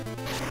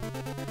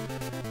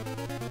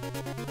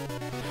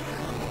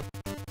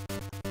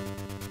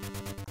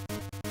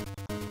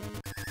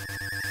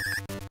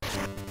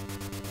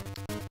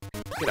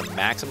 Get a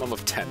maximum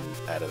of 10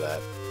 out of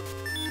that.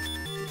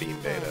 Beam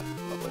Beta.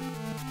 Lovely.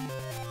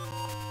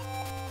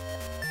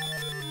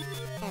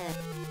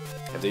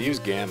 If they use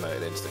Gamma,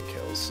 it instant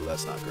kills, so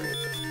that's not great.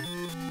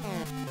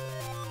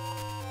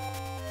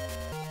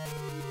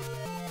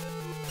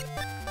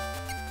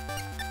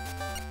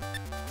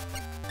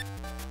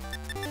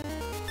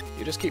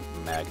 You just keep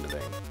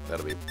magneting.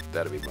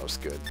 That'll be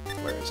most good.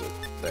 Where is it?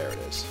 There it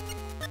is.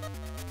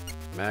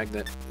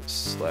 Magnet /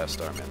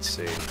 Starman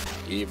C.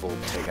 Eve will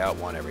take out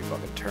one every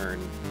fucking turn.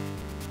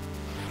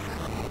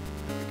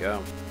 There we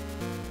go.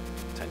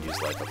 10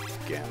 use Life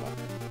Up Gamma.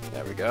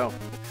 There we go.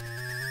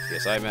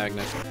 PSI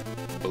Magnet.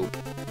 Boop.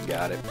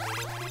 Got it.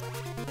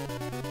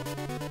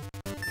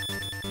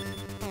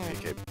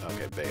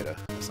 Okay, Beta.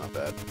 That's not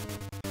bad.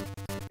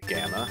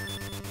 Gamma.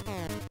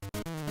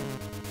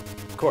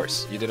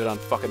 course. You did it on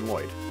fucking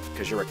Lloyd.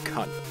 Because you're a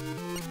cunt.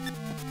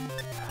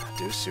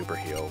 Do super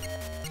heal.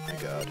 My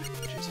god.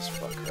 Jesus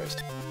fuck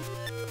Christ.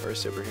 Where's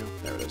super heal?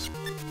 There it is.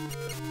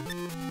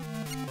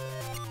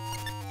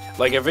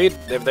 Like, if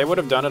they would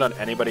have done it on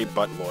anybody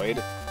but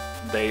Lloyd,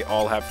 they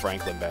all have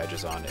Franklin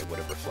badges on, it would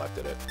have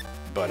reflected it.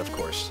 But of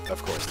course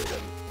they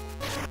didn't.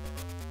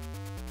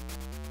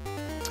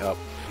 Oh,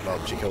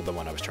 well, she killed the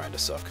one I was trying to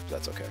suck.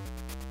 That's okay.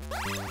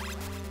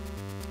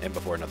 And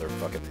before another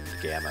fucking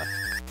Gamma.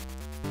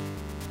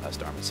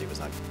 Starman C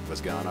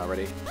was gone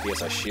already.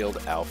 PSI Shield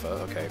Alpha.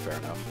 Okay, fair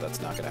enough. That's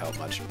not going to help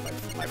much,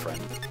 my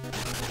friend.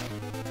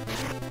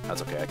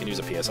 That's okay. I can use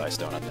a PSI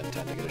Stone on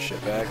Nintendo to get his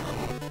shit back.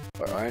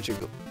 Or aren't you...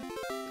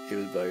 He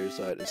was by your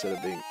side instead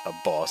of being a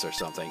boss or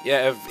something.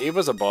 Yeah, if he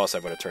was a boss, I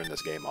would have turned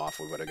this game off.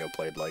 We would have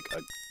played like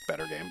a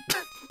better game.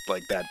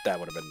 Like that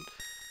would have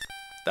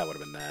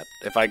been that.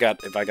 If I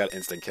got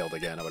instant killed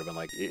again, I would have been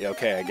like,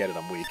 okay, I get it,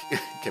 I'm weak.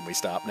 Can we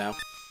stop now?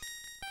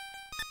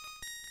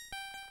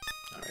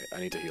 Alright,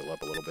 I need to heal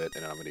up a little bit,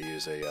 and I'm going to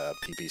use a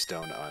PP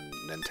Stone on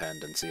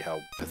Nintendo and see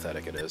how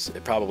pathetic it is.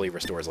 It probably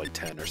restores like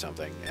 10 or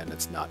something, and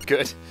it's not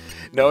good.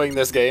 Knowing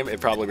this game, it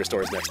probably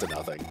restores next to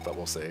nothing, but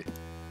we'll see.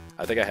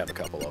 I think I have a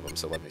couple of them,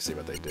 so let me see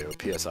what they do.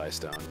 PSI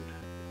Stone.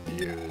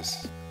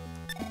 Use.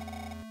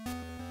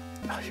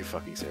 Are you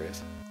fucking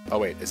serious? Oh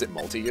wait, is it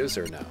multi-use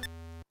or no?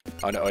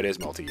 Oh no, it is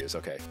multi-use,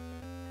 okay.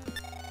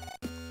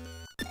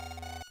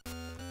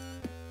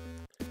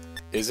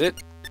 Is it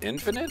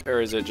infinite, or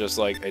is it just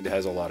like, it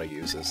has a lot of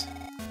uses?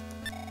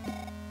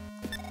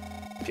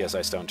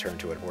 PSI Stone turned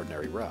to an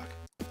ordinary rock.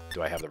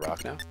 Do I have the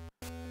rock now?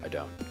 I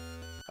don't.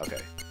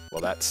 Okay,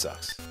 well that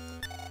sucks.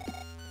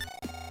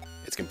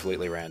 It's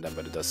completely random,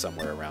 but it does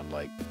somewhere around,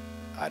 like,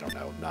 I don't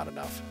know, not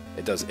enough.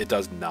 It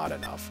does not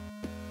enough.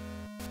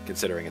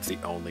 Considering it's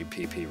the only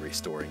PP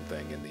restoring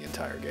thing in the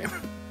entire game.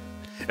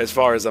 As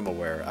far as I'm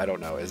aware, I don't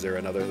know. Is there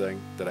another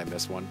thing? Did I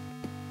miss one?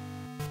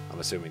 I'm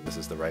assuming this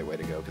is the right way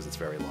to go because it's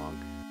very long.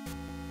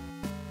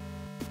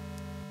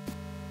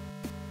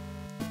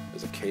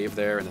 There's a cave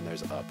there, and then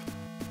there's up.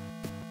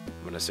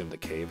 I'm going to assume the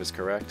cave is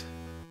correct.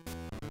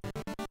 Let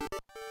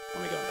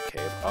me go in the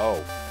cave.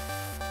 Oh,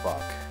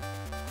 fuck.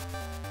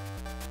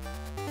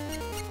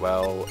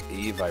 Well,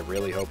 Eve, I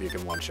really hope you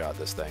can one-shot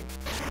this thing.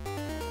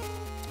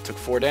 Took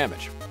 4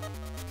 damage.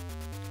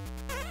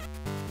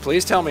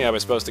 Please tell me I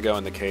was supposed to go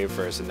in the cave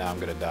first and now I'm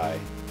gonna die.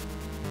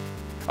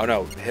 Oh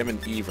no, him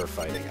and Eve are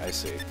fighting, I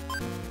see.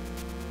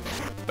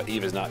 But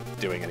Eve is not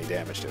doing any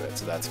damage to it,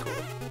 so that's cool.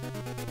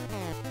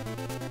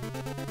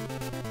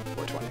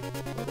 420.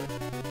 Lovely.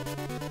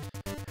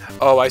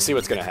 Oh, I see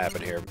what's gonna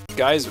happen here.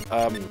 Guys,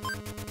 I'm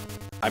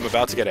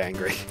about to get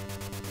angry.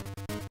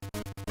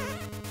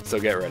 So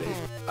get ready.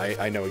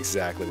 I know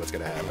exactly what's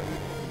gonna happen.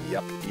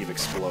 Yep, Eve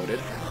exploded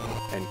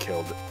and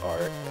killed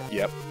our...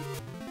 Yep.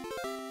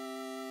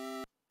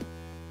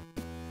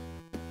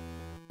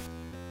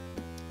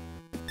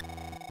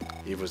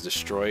 Eve was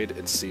destroyed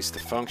and ceased to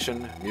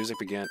function. Music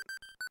began...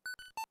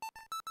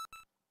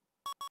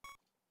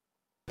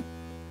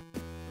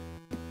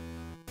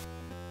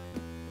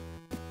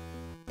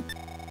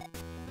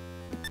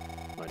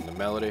 Like the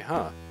melody,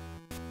 huh?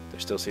 There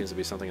still seems to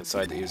be something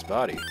inside the Eve's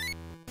body.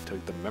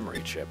 Took the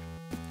memory chip.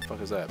 What the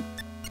fuck is that?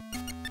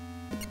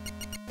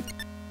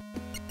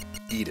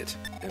 Eat it.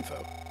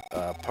 Info.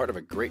 Part of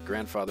a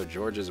great-grandfather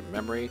George's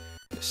memory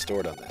is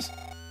stored on this.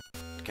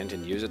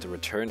 Kenton use it to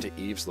return to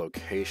Eve's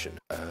location.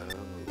 Oh,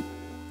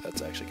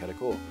 that's actually kind of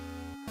cool.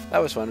 That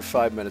was fun.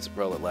 5 minutes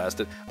while it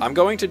lasted. I'm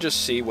going to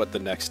just see what the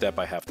next step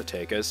I have to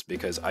take is,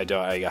 because I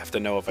have to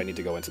know if I need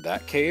to go into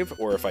that cave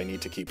or if I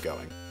need to keep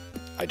going.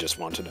 I just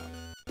want to know.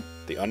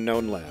 The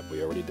unknown lab.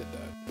 We already did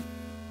that.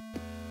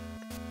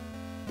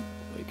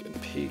 Lake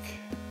and Peak.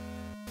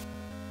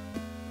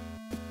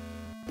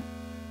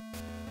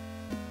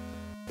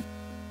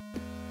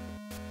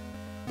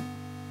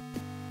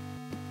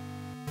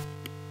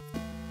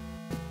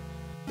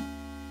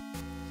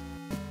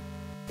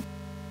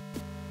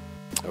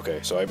 Okay,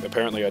 so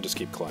apparently I just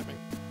keep climbing.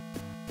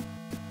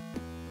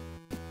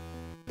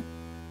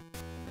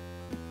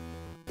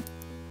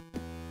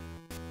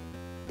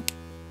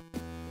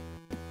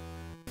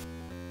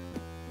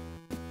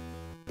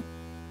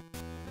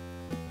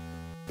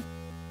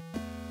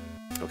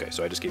 Okay,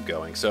 so I just keep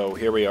going. So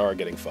here we are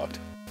getting fucked.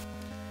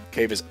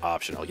 Cave is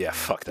optional. Yeah,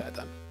 fuck that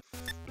then.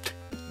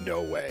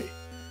 No way.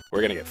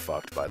 We're gonna get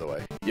fucked, by the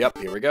way. Yep,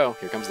 here we go.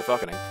 Here comes the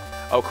fucking.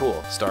 Oh,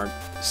 cool.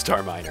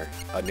 Star Miner.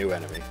 A new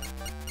enemy.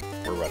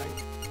 We're running.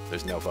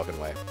 There's no fucking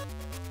way.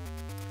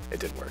 It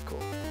didn't work.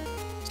 Cool.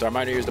 Star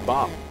Miner used a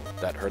bomb.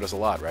 That hurt us a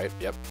lot, right?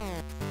 Yep.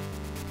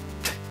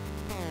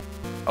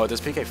 Oh,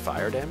 does PK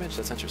fire damage?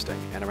 That's interesting.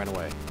 Anna ran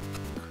away.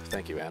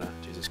 Thank you, Anna.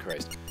 Jesus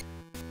Christ.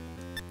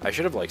 I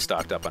should have, like,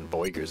 stocked up on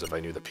Boigers if I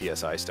knew the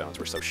PSI stones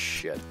were so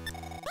shit.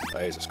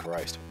 Jesus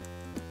Christ.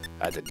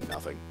 That did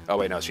nothing. Oh,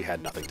 wait, no, she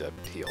had nothing to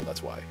heal.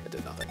 That's why. It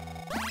did nothing.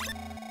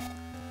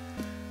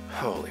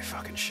 Holy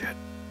fucking shit.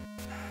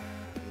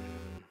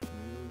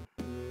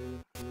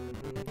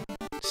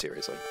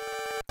 Seriously.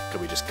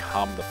 Could we just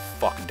calm the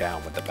fuck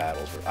down with the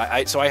battles?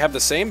 So I have the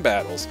same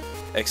battles,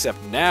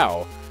 except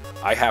now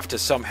I have to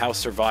somehow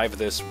survive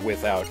this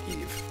without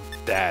Eve.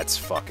 That's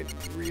fucking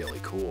really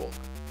cool.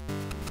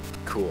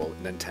 Cool.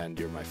 Nintendo,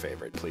 you're my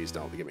favorite. Please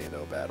don't give me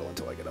into a battle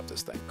until I get up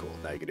this thing. Cool.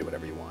 Now you can do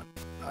whatever you want.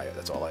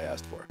 That's all I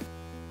asked for.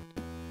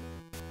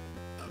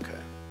 Okay.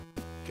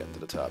 Getting to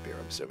the top here,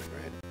 I'm assuming,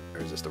 right?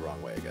 Or is this the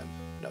wrong way again?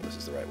 No, this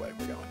is the right way.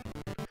 We're going.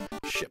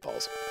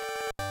 Shitballs.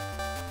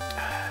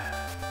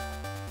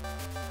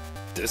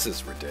 This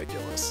is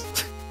ridiculous.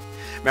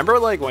 Remember,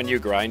 like, when you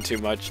grind too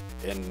much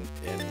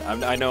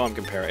I know I'm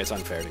comparing, it's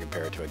unfair to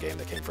compare it to a game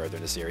that came further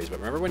in the series, but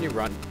remember when you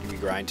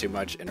grind too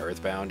much in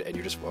Earthbound and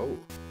you just, whoa,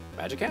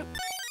 Magic Ant?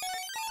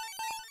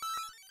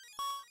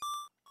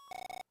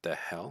 The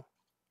hell?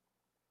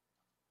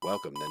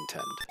 Welcome,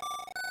 Nintendo.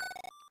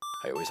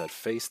 I always had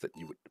faith that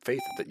you would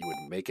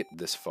make it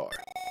this far.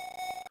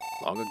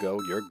 Long ago,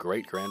 your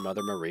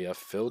great-grandmother Maria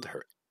filled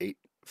her eight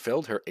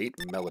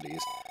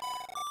melodies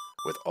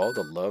with all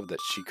the love that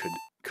she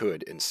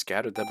could and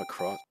scattered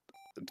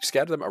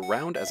them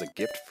around as a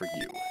gift for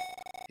you,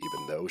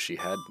 even though she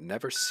had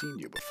never seen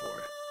you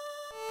before.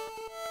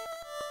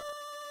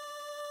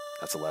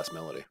 That's the last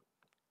melody.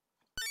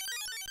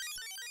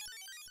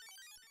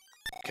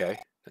 Okay,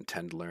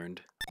 Nintendo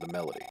learned the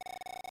melody.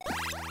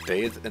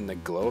 Bathed in the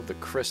glow of the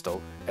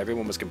crystal,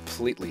 everyone was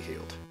completely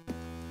healed.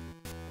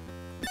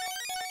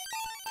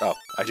 Oh,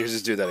 I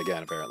just do that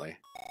again, apparently.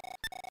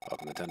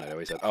 Welcome to Nintendo, I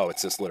always said, oh,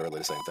 it's just literally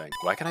the same thing.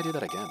 Why can't I do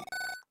that again?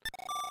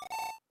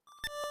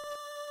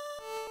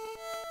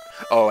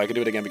 Oh, I can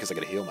do it again because I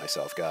can heal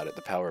myself. Got it.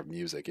 The power of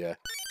music, yeah.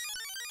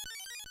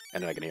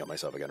 And then I can heal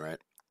myself again, right?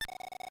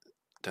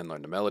 10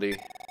 learned the melody.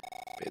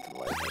 Bathed in the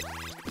light.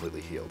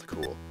 Completely healed.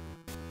 Cool.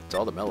 It's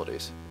all the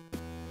melodies.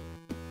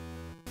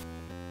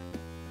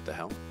 The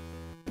hell?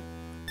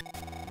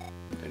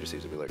 Danger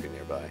seems to be lurking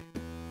nearby.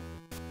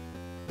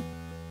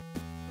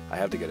 I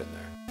have to get in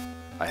there.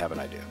 I have an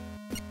idea.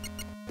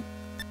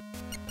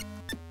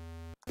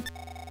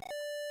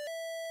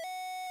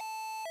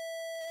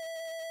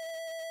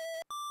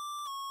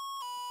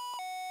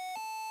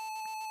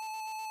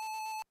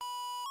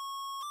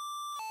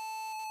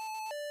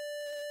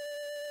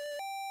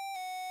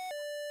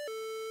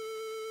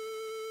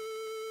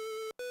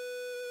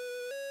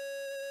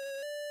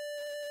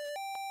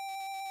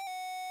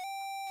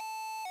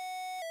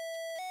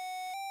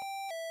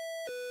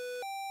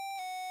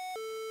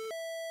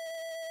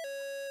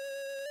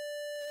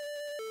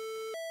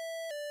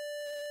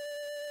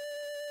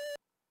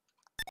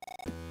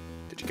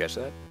 Did you catch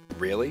that?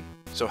 Really?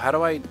 So how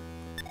do I...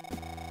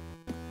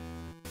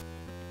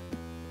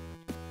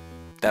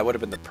 That would have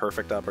been the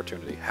perfect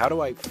opportunity. How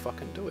do I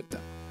fucking do it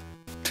then?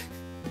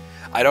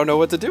 I don't know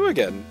what to do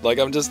again. Like,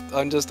 I'm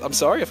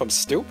sorry if I'm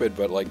stupid,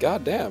 but like,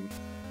 goddamn.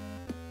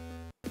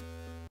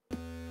 You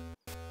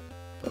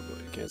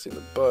can't seem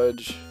to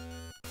budge.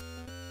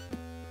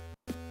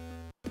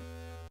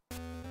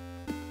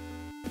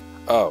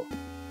 Oh.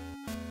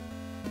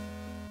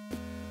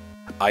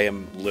 I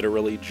am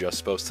literally just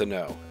supposed to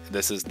know.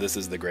 This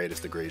is the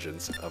greatest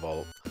egregions of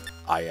all.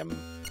 I am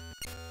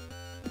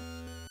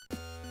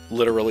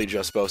literally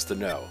just supposed to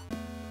know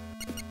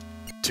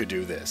to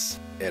do this,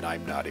 and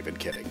I'm not even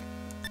kidding.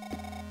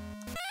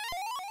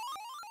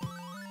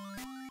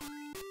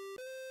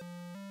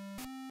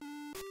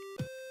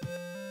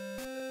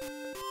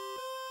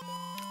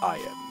 I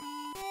am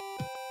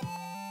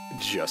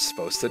just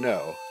supposed to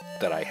know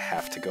that I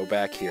have to go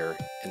back here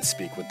and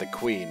speak with the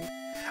Queen.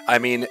 I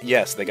mean,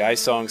 yes, the guy's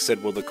song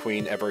said, will the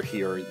Queen ever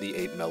hear the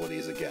 8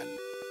 melodies again?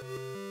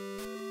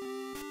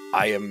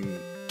 I am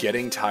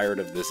getting tired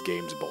of this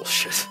game's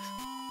bullshit.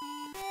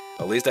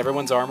 At least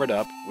everyone's armored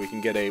up. We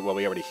can get well,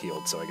 we already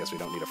healed, so I guess we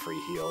don't need a free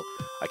heal.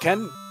 I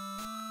can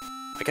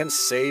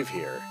save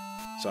here,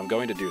 so I'm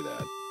going to do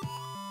that.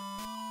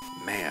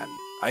 Man,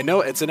 I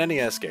know it's an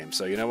NES game,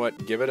 so you know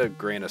what? Give it a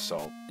grain of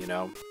salt, you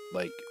know?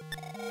 Like,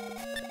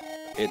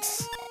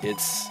 it's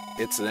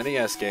an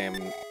NES game.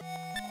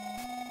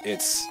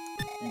 It's,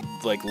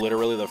 like,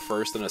 literally the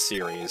first in a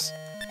series.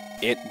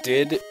 It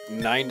did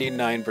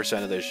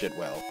 99% of this shit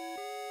well.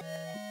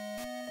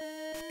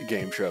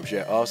 Game tropes,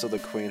 yeah. Also, the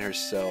Queen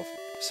herself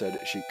said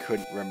she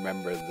couldn't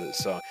remember the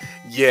song.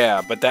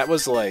 Yeah, but that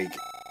was, like,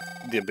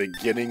 the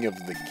beginning of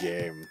the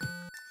game.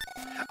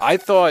 I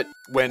thought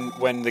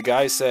when the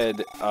guy said,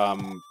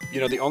 you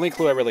know, the only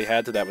clue I really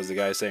had to that was the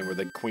guy saying, will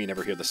the Queen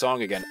ever hear the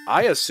song again?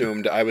 I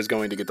assumed I was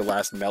going to get the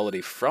last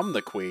melody from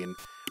the Queen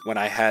when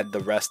I had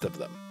the rest of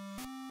them.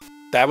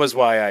 That was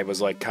why I was,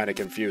 like, kind of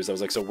confused. I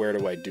was like, so where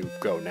do I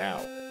go now?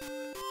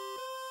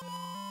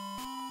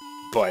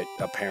 But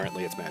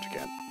apparently it's Magic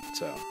Ant.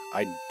 So,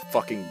 I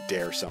fucking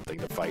dare something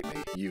to fight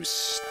me, you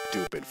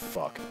stupid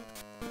fuck.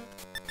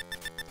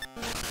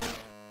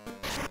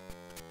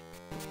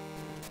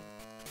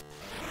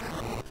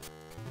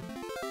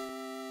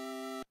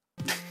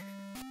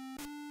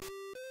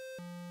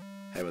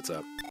 Hey, what's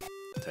up?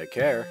 Take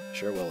care.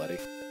 Sure will, Eddie.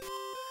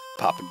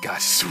 Papa got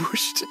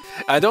swooshed.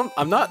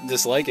 I'm not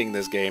disliking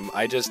this game.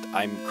 I'm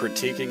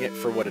critiquing it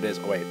for what it is.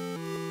 Oh, wait.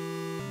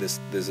 this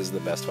is the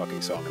best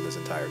fucking song in this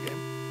entire game.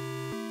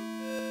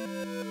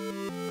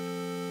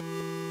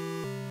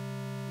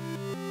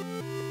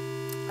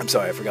 I'm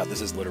sorry, I forgot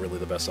this is literally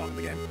the best song in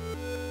the game.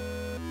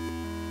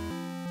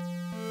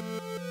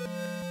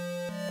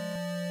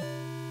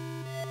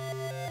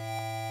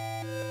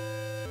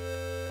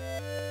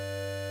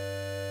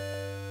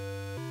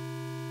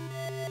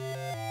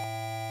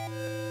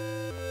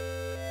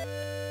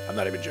 I'm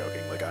not even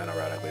joking, like,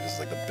 unironically, this is,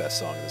 like, the best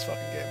song in this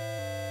fucking game.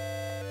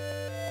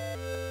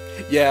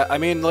 Yeah, I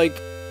mean, like,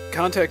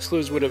 context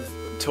clues would have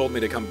told me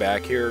to come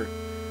back here,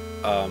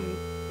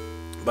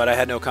 but I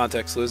had no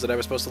context clues that I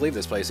was supposed to leave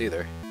this place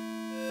either.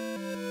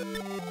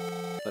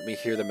 Let me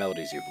hear the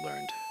melodies you've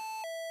learned.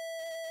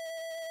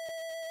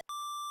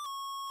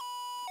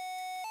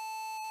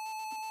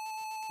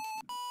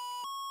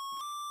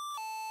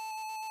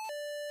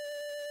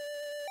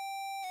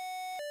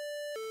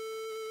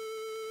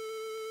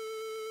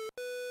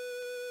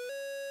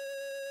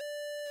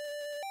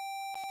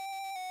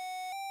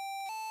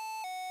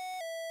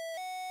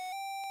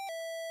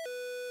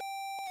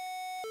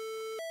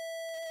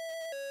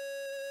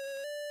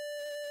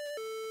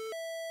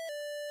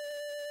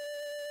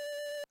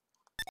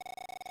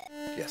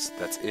 Yes,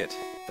 that's it.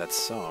 That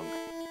song.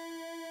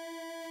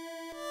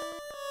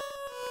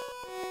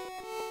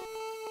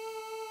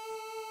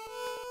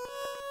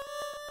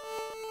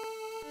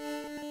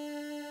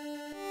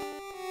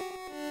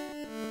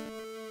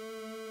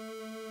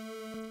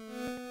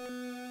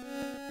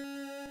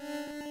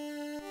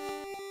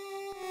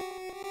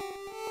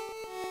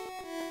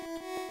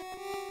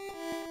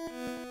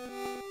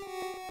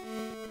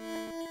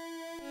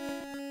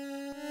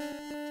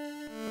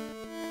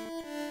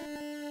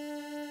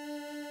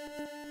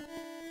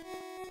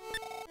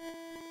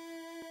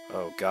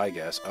 Oh,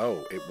 Gygas.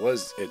 Oh,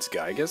 it's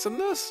Gygas in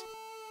this?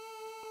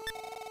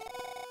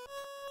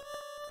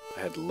 I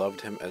had loved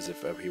him as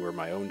if he were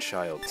my own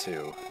child,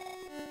 too.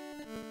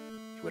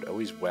 He would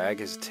always wag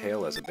his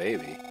tail as a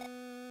baby.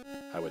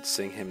 I would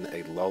sing him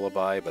a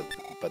lullaby,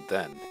 but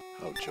then...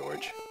 Oh,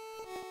 George.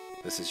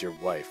 This is your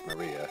wife,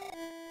 Maria.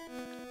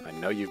 I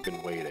know you've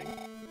been waiting.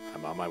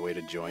 I'm on my way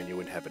to join you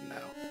in heaven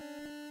now.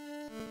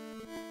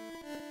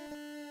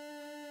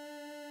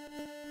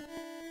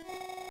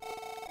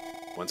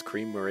 Once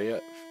Queen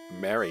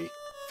Mary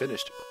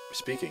finished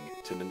speaking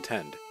to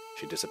Nintendo,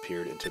 she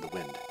disappeared into the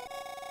wind.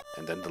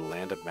 And then the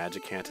land of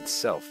Magicant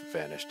itself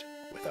vanished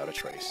without a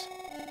trace.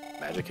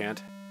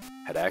 Magicant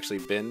had actually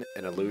been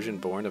an illusion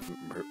born of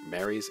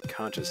Mary's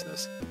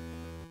consciousness.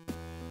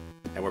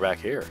 And we're back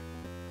here.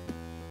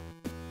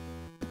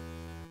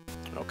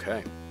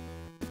 Okay.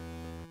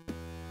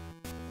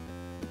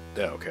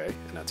 Yeah, okay,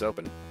 and that's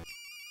open.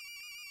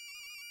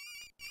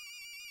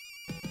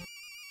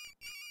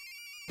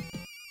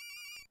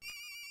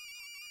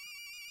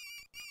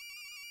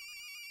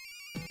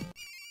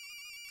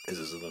 Is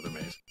this another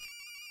maze?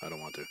 I don't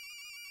want to.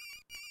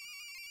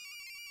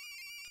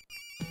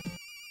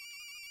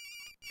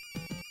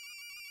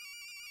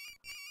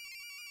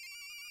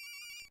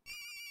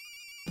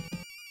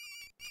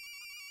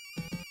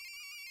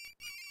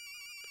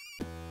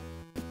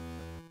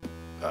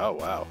 Oh,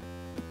 wow.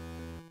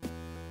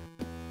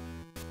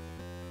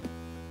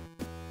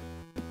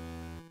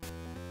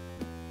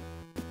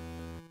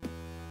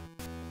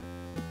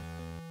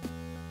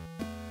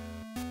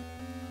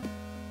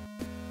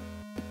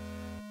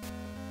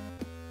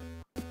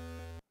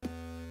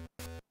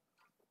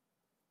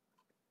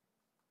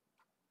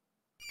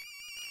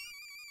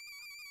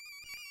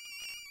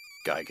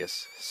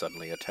 Gygas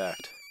suddenly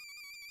attacked.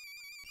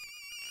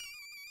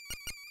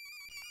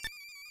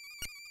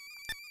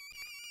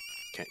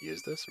 Can't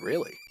use this?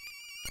 Really?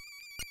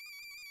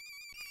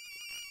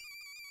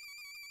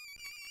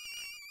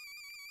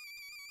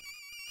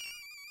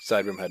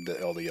 Side room had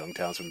all the young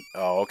towns from...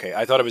 Oh, okay.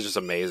 I thought it was just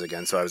a maze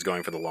again, so I was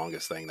going for the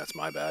longest thing. That's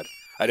my bad.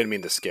 I didn't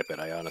mean to skip it.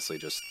 I honestly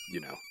just,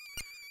 you know...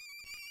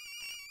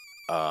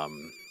 I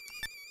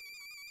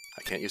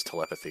can't use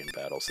telepathy in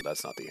battle, so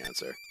that's not the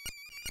answer.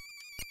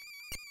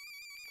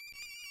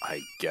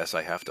 I guess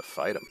I have to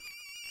fight him.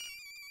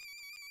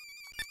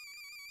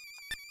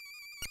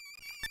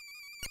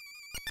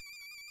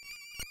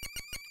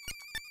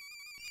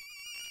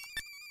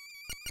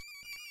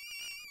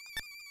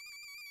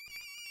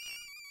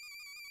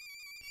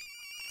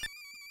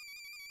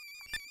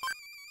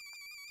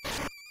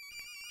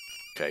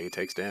 Okay, he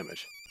takes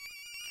damage.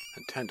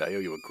 Nintendo, I owe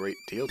you a great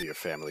deal to your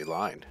family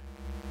line.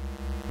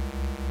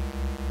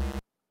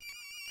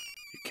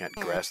 You can't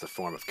grasp the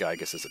form of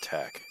Gygas'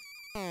 attack.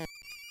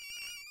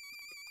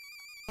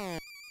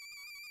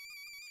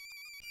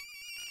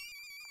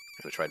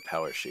 I tried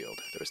Power Shield.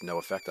 There was no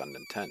effect on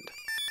Nintendo.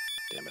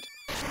 Damn it.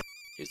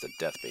 Use the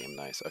Death Beam.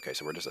 Nice. Okay,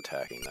 so we're just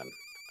attacking then.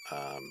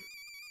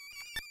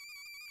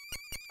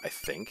 I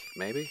think,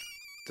 maybe?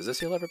 Does this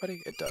heal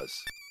everybody? It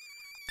does.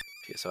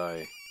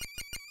 PSI...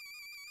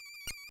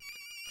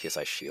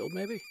 PSI Shield,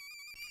 maybe?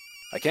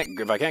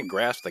 If I can't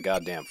grasp the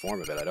goddamn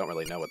form of it, I don't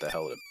really know what the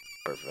hell to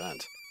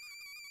prevent.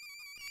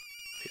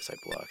 PSI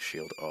Block,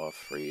 Shield off,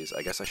 Freeze.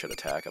 I guess I should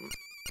attack him.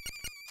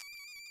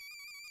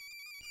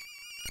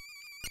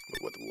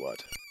 With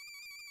what?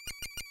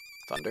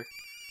 Thunder?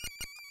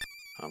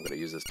 I'm gonna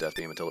use this death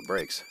beam until it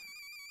breaks.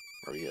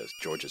 Maria,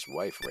 George's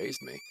wife,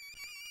 raised me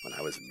when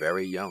I was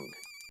very young.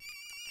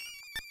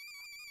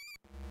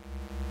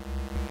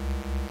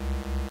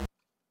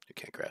 You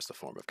can't grasp the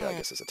form of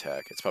Gygas's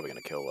attack. It's probably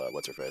gonna kill,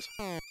 what's-her-face.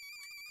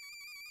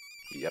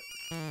 Yep.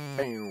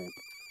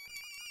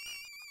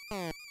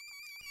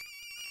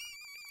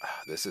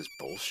 This is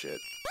bullshit.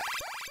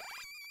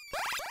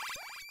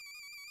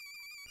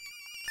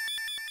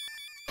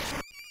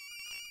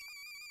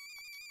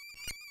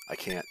 I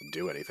can't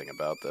do anything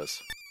about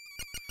this.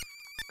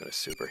 I'm gonna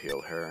super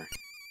heal her.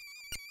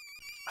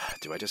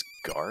 Do I just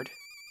guard?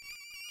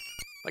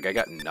 Like, I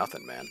got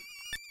nothing, man.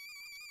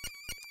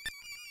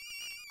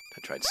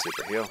 I tried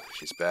super heal.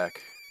 She's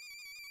back.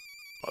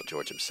 While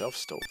George himself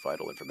stole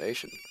vital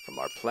information from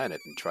our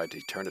planet and tried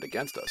to turn it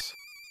against us.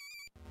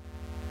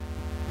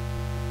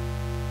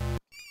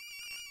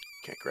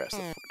 Can't grasp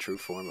the true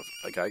form of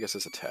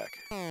Gygas's attack.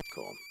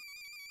 Cool.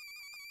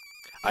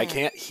 I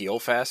can't heal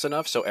fast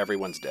enough, so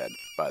everyone's dead,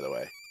 by the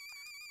way.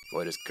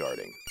 Lloyd is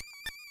guarding.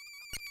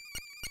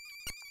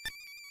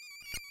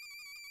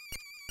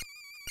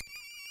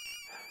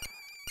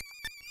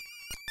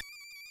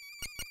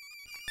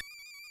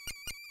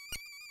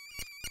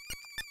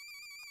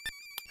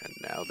 And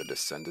now the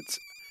Descendants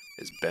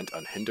is bent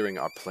on hindering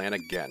our plan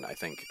again. I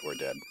think we're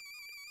dead.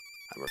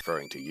 I'm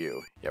referring to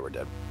you. Yeah, we're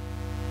dead.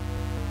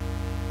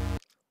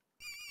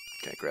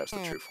 Can't grasp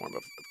the true form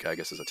of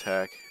Gygas's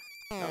attack.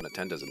 No,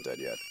 Nintendo isn't dead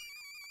yet.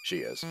 She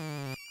is.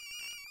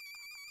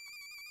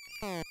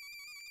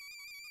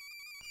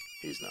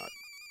 He's not.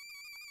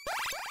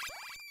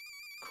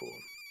 Cool.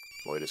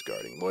 Lloyd is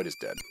guarding. Lloyd is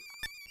dead.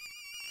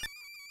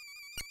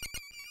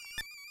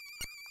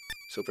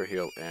 Super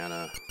heal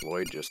Anna.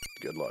 Lloyd, just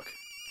good luck.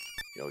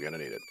 You're gonna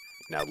need it.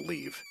 Now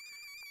leave.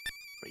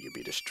 May you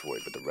be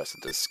destroyed with the rest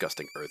of the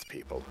disgusting Earth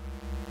people.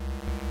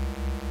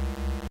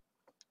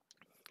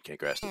 Can't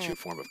grasp the true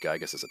form of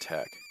Gygas's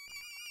attack.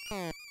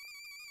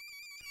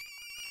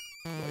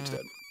 Lloyd's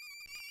dead.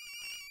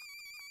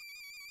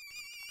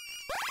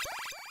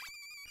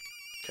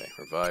 Okay,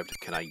 revived.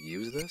 Can I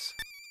use this?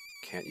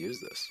 Can't use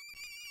this.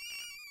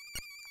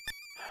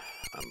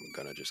 I'm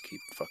gonna just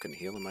keep fucking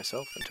healing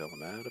myself until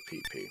I'm out of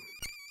PP.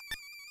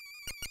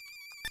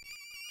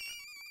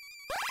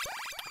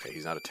 Okay,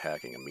 he's not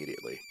attacking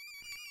immediately.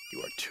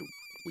 You are too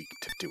weak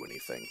to do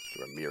anything.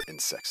 You are mere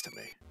insects to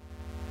me.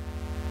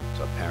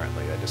 So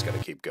apparently I just gotta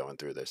keep going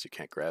through this. You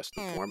can't grasp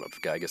the form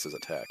of Gygas's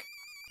attack.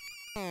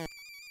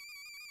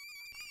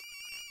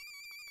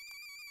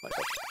 Life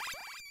up.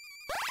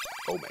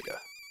 Omega.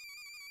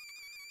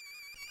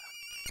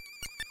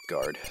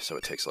 Guard, so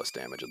it takes less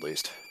damage at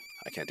least.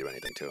 I can't do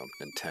anything to him.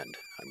 Nintendo,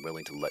 I'm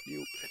willing to let you,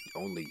 and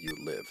only you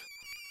live.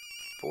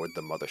 Board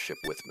the mothership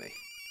with me.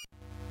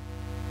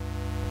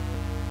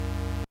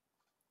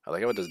 I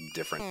like how it does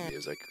different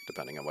music,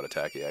 depending on what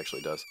attack he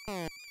actually does.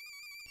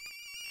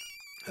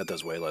 That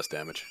does way less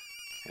damage.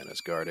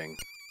 Anna's guarding.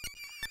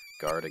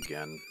 Guard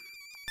again.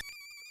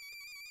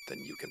 Then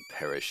you can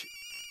perish.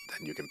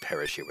 Then you can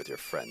perish here with your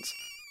friends.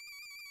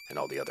 And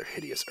all the other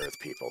hideous Earth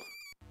people.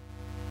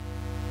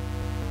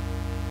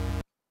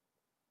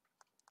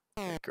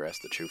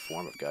 Grasp the true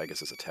form of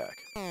Gygas's attack.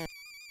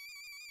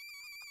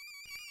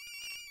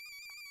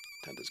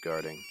 Tenda's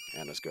guarding.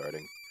 Anna's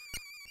guarding.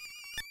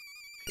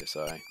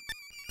 PSI.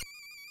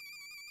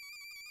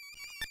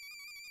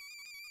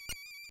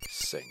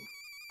 Sing.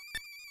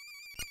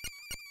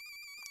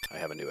 I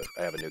have a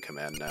new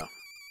command now.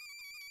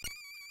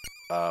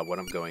 What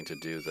I'm going to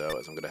do though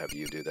is I'm going to have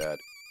you do that.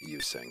 You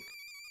sing.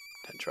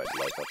 And try to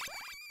life up.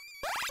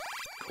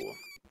 Cool.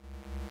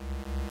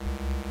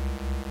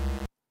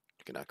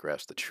 You cannot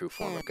grasp the true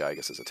form of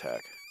Gygas's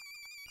attack.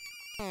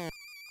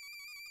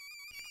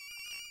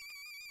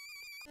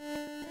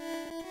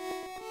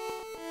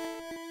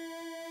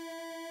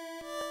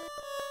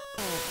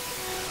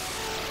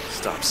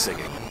 Stop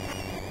singing.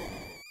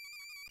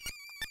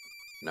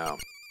 No.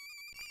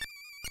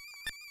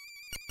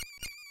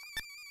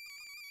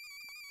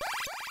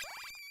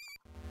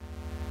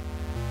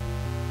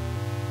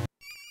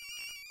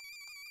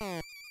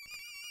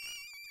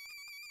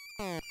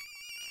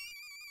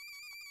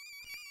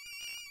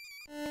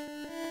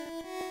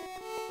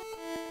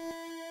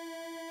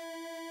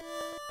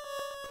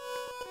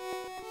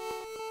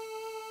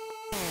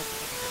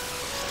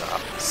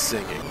 Stop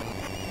singing.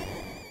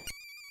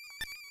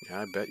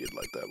 Yeah, I bet you'd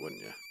like that,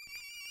 wouldn't you?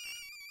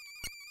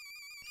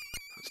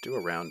 Let's do a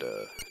round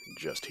of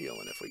just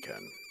healing if we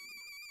can.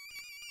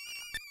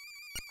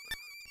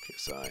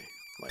 PSI,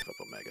 life up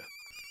Omega.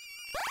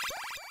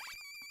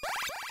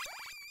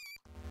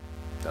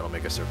 That'll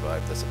make us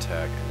survive this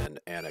attack, and then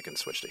Anna can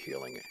switch to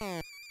healing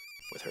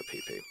with her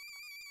PP.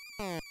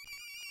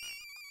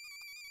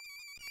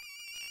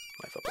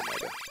 Life up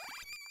Omega.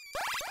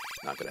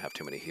 Not gonna have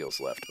too many heals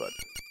left, but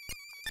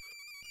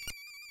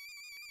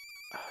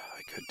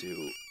I could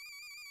do.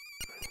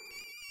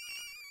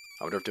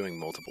 I wonder if doing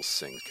multiple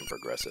sings can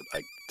progress it.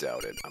 I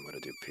doubt it. I'm gonna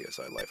do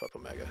PSI life up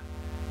Omega.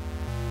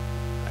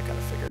 I kind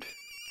of figured.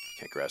 You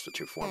Can't grasp the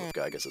true form of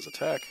Gygas's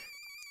attack.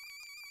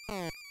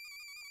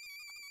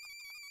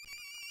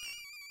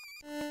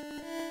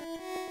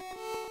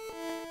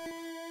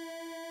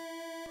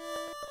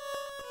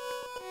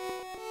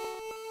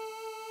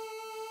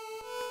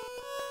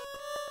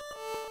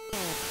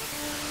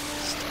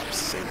 Stop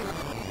singing.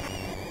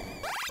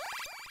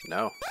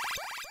 No.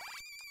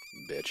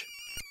 Bitch.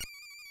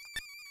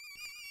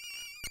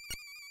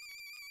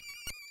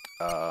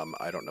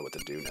 I don't know what to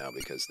do now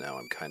because now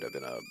I'm kind of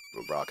in a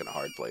rock and a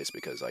hard place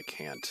because I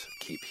can't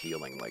keep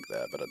healing like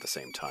that, but at the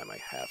same time I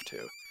have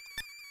to.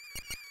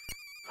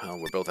 Well,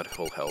 we're both at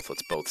full health,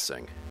 let's both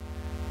sing.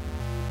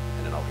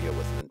 And then I'll heal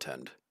with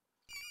Nintendo.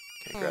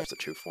 Can't grasp the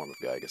true form of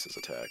Gygas's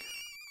attack.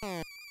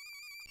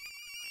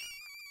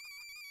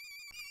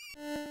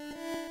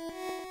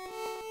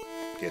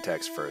 He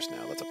attacks first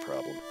now, that's a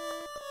problem.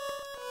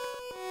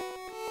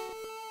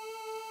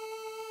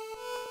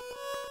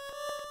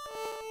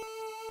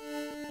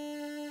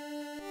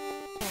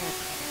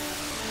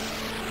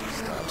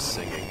 Stop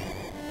singing.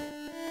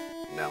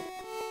 No.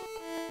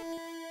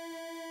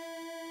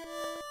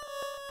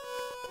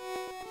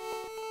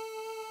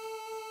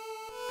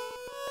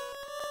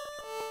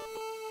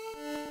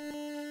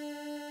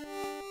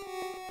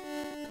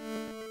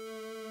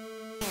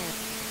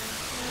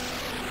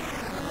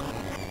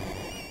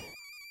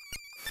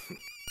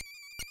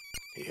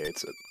 He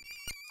hates it.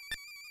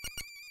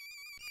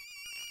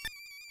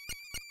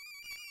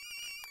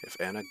 If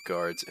Anna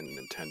guards and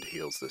Nintendo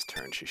heals this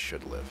turn, she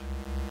should live.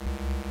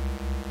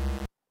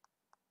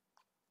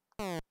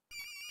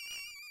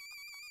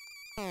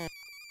 I'm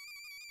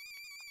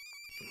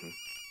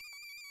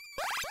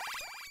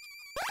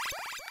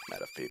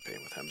out of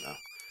PP with him now.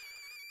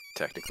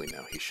 Technically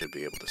now he should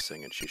be able to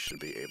sing and she should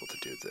be able to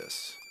do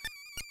this.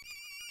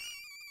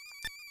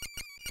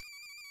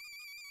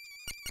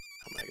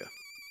 Omega.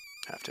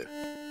 Have to.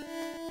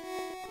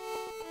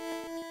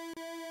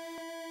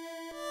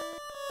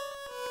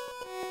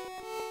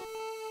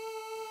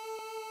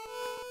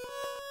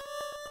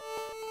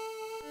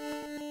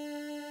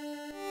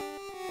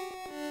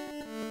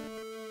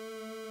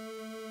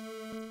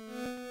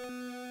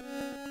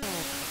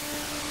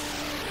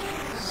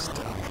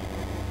 Stop.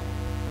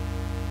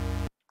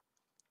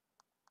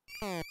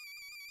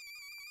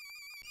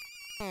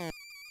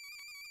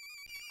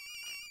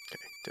 Okay,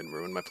 didn't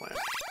ruin my plan.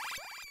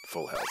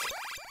 Full health.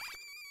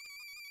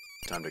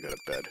 Time to go to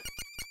bed.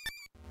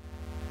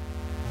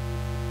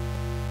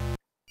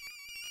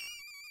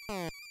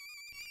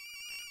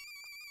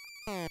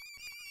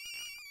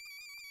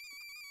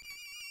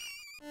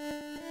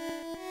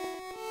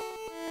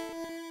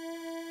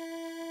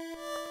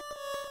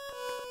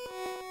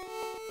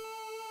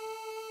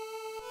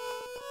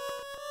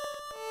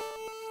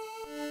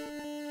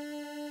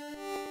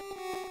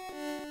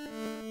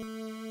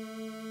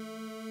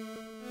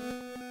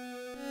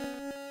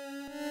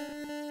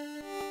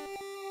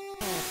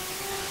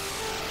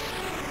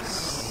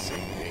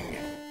 Singing.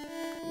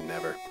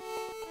 Never.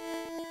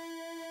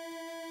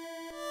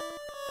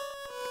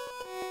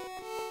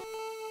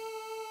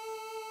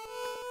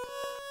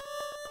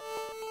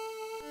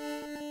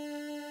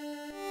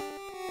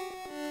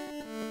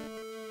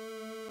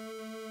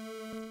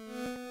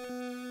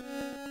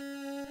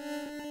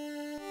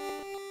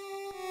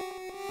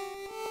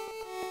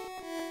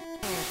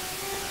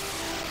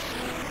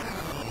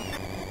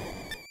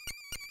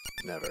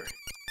 Never.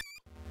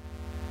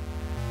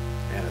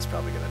 Anna's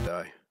probably gonna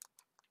die.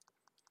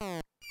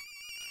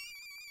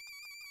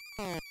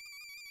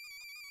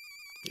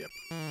 Yep.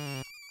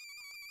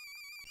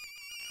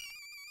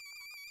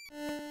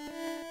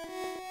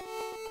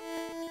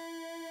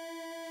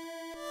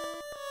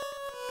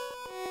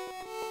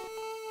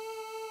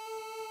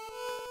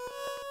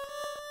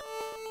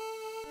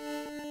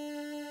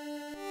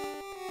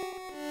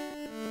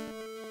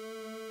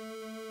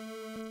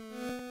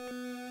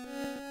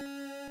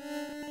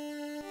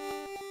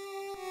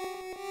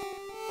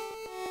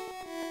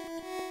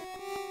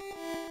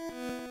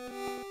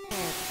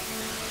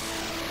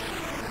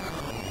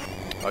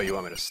 Oh, you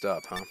want me to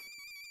stop, huh?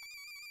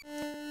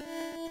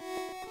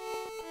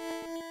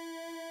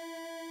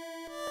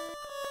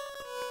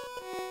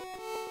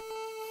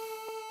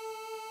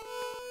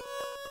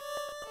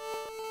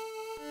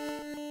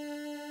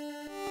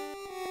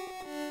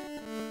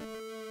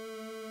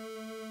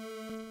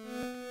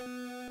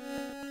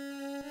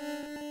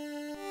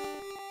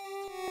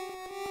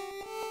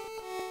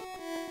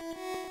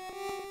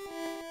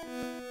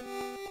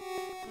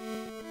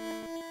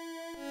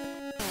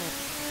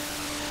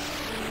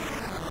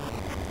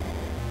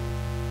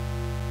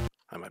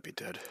 I might be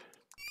dead.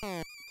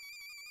 It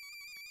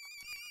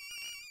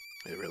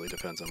really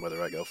depends on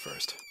whether I go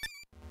first.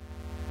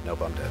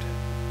 Nope, I'm dead.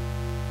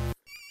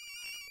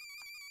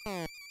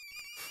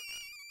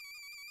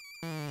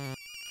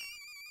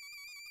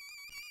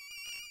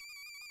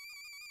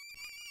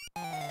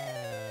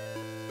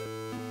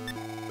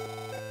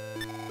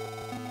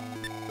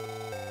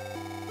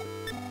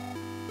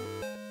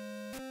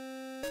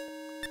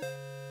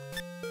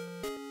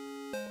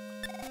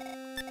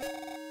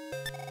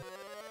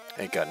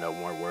 Ain't got no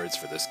more words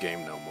for this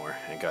game no more.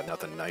 Ain't got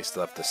nothing nice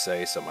left to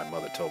say, so my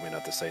mother told me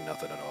not to say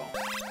nothing at all.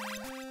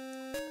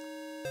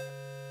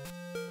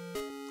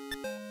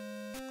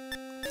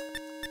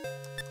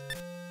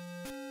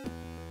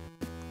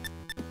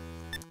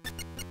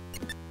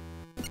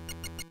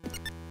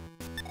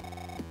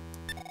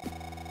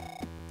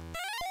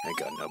 Ain't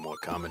got no more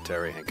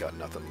commentary, ain't got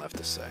nothing left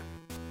to say.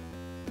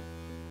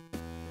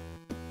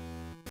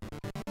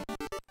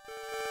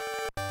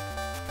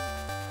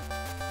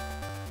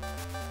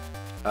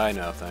 I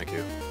know, thank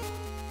you.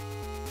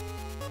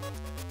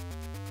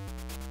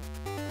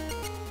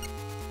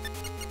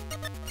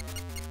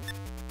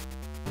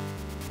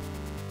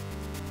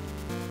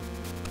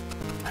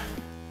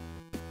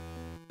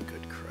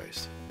 Good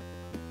Christ.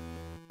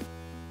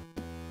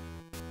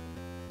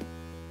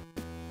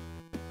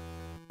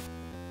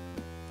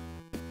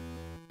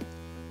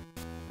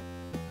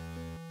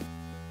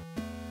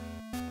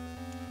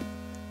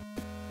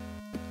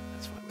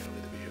 That's fine, we don't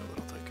need to be healed, I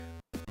don't think.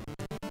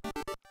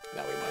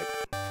 Now we might.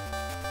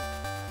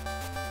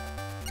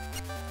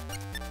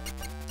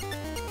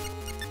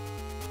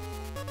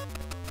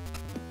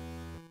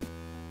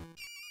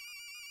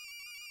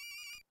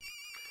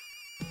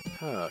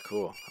 Ah,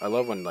 cool. I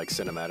love when, like,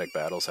 cinematic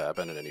battles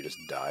happen and then you just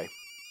die.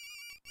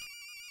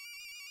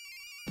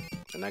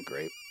 Isn't that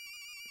great?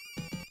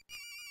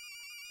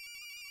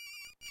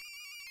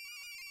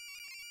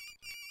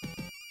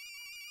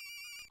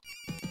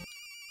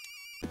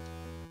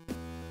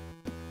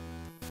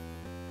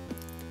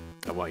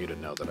 I want you to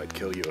know that I'd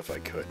kill you if I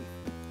could.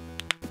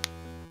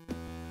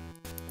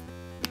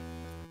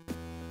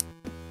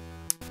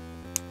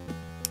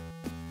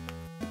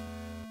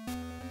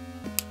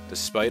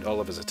 Despite all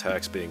of his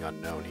attacks being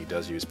unknown, he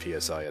does use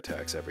PSI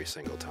attacks every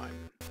single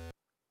time.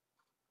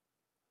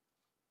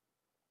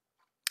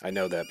 I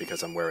know that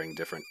because I'm wearing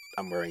different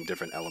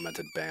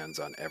elemented bands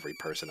on every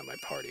person in my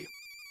party.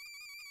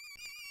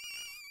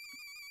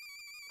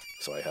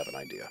 So I have an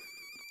idea.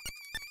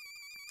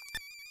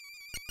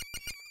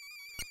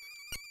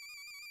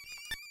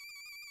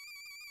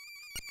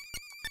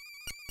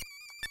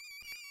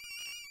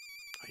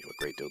 Owe you a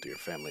great deal to your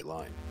family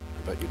line.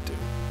 I bet you do.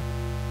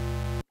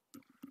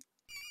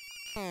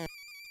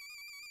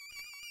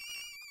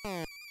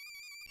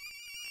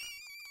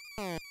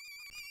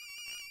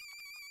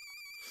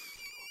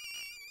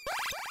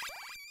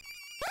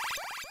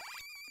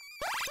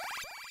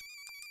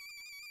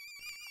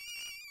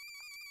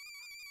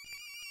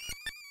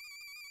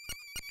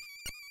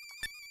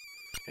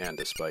 And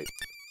despite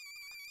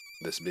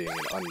this being an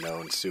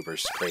unknown, super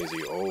crazy,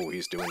 oh,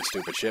 he's doing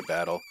stupid shit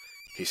battle,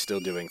 he's still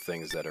doing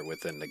things that are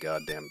within the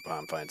goddamn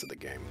confines of the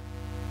game.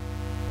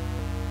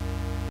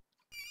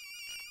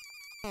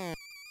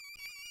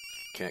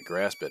 Can't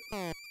grasp it,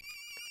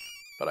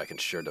 but I can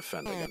sure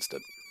defend against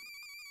it.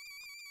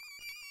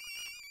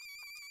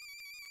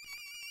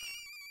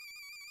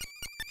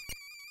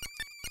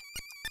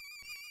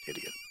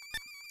 Idiot.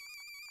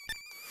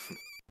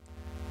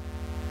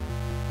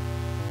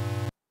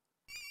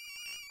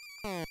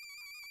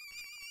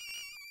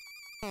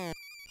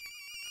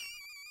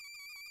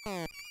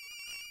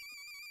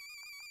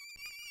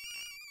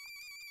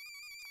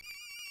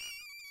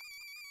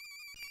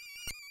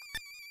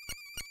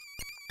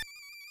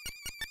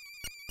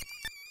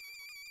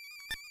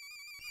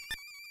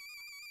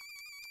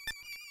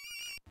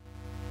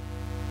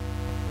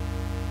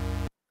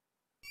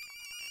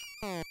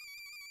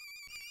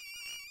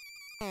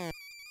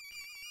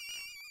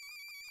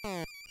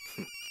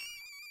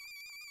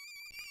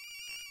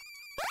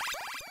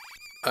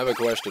 I have a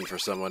question for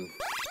someone,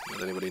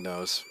 if anybody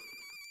knows.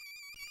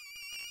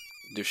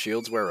 Do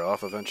shields wear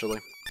off eventually?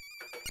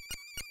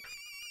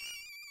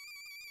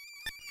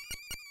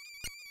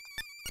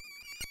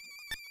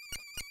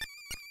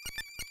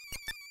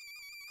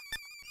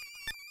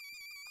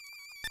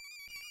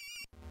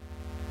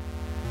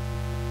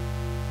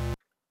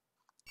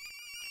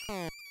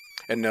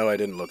 And no, I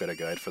didn't look at a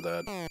guide for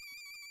that.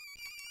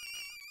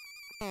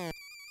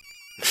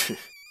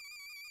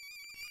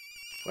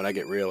 When I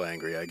get real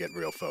angry, I get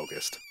real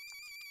focused.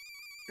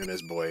 And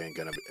this boy ain't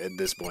gonna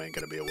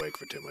be awake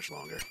for too much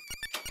longer.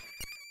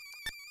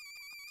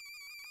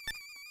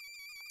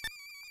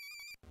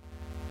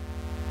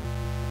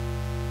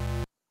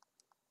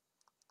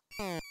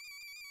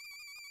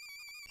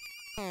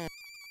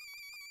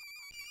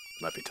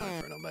 Might be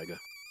time for an Omega.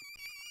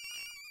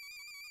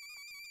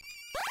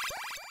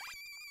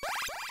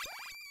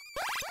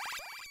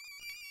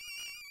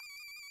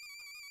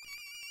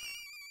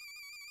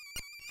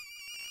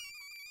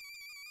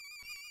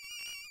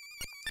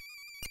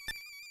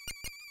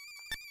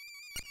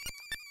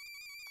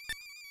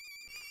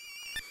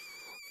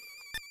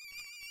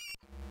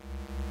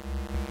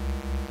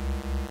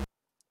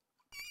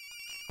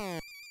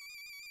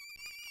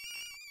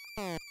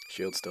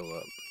 Shield's still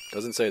up.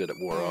 Doesn't say that it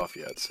wore off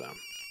yet, so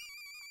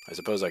I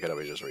suppose I could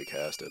always just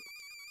recast it.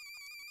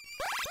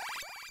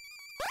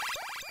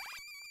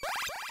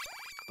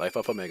 Life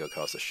off Omega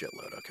costs a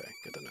shitload. Okay,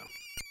 good to know.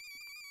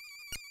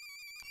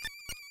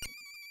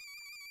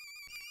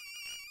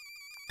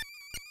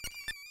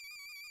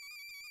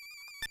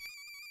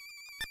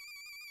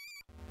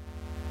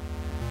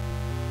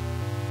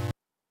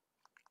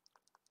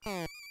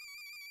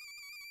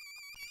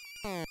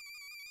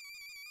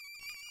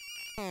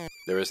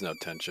 There is no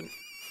tension.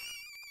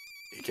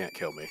 He can't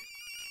kill me.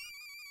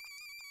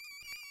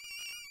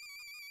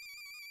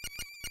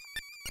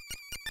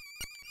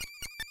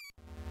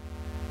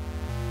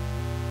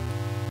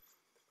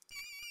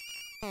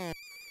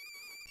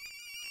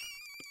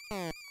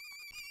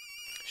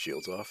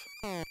 Shields off?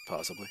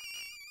 Possibly.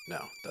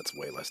 No, that's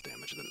way less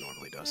damage than it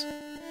normally does.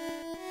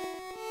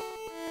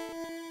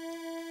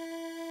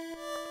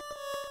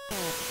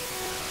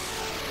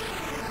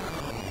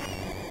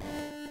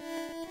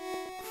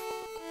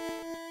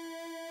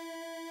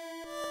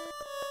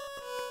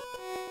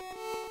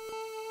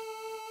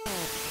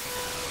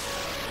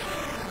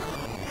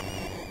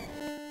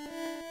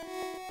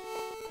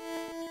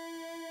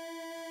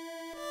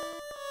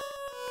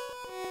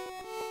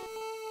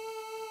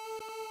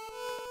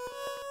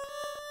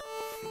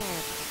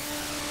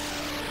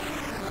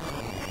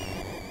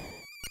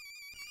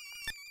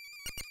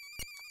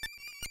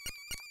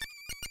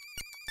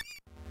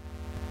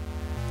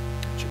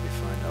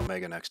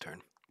 Omega next turn.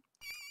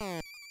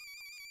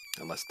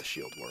 Unless the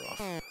shield wore off,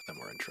 then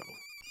we're in trouble.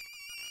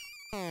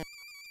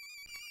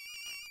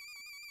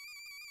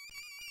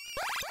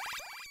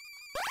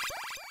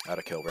 Out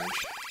of kill range.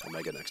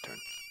 Omega next turn.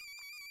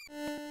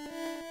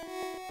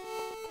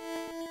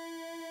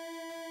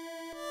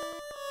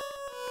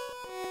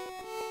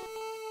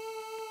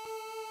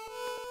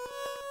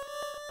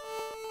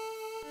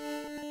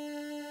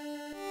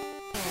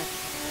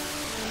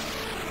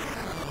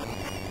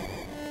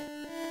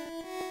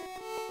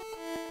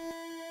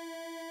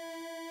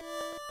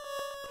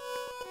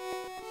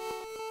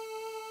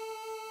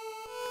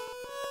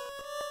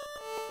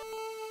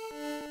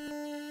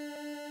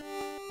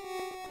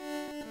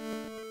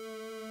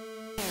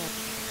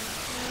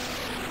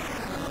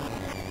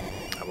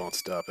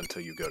 Stop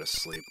until you go to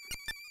sleep.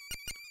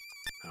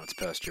 Now it's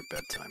past your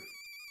bedtime.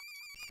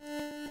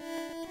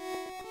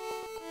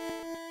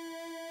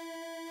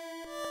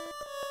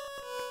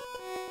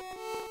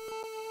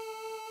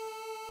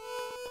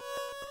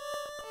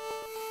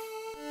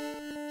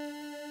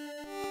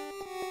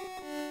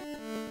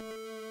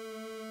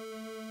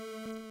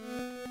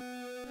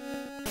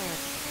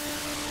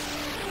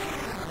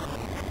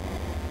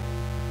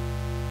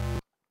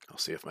 I'll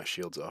see if my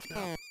shield's off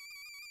now.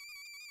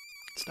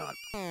 It's not.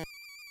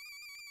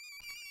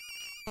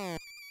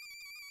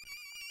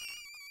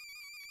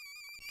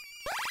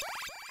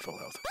 Full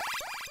health.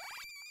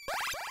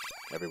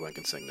 Everyone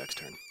can sing next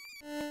turn.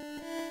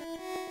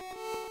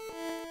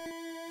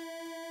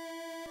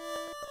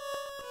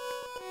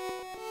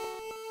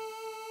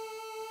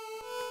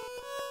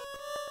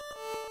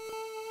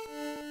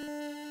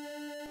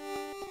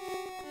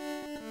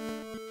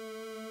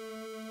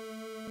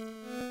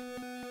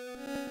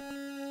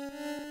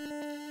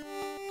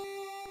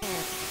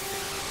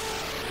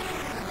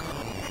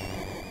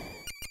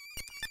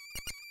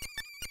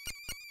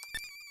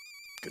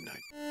 Good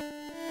night.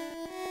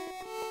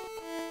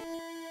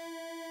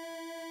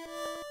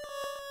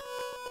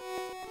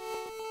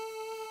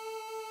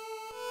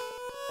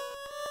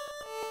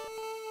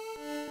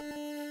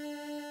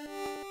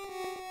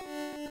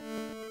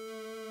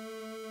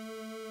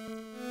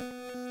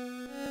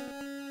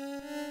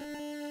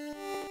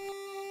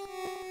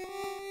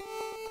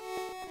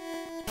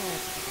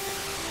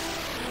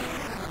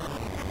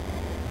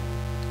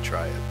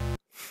 Try it.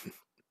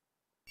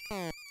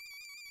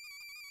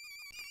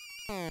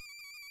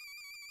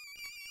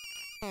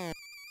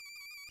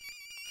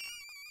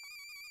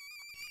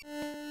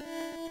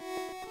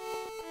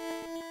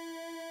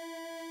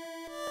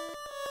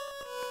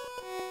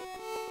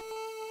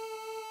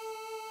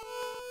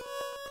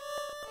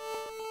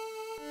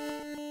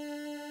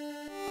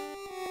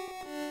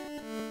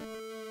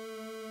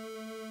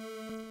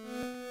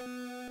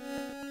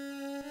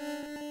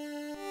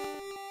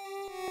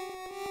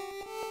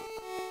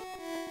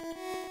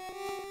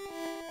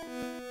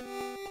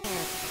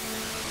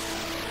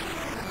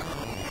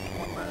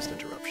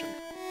 Interruption.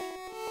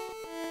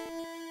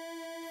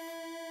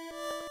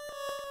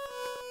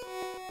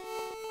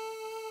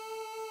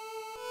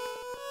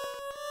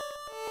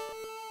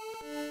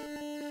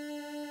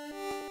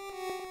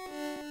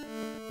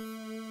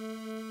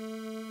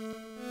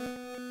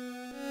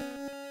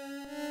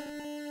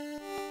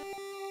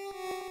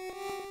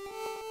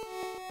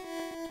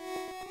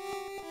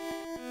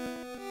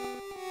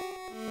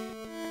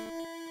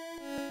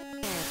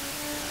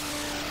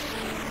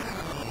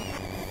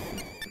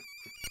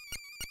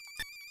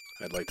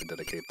 I'd like to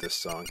dedicate this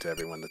song to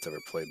everyone that's ever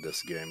played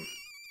this game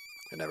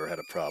and never had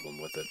a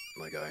problem with it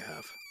like I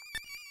have.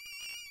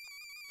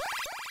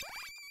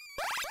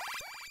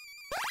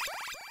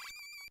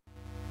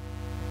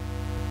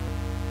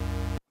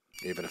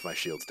 Even if my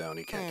shield's down,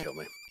 he can't kill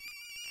me.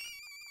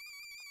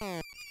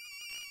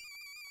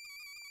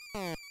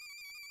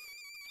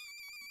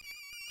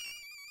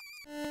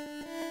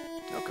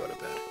 I'll go to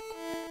bed.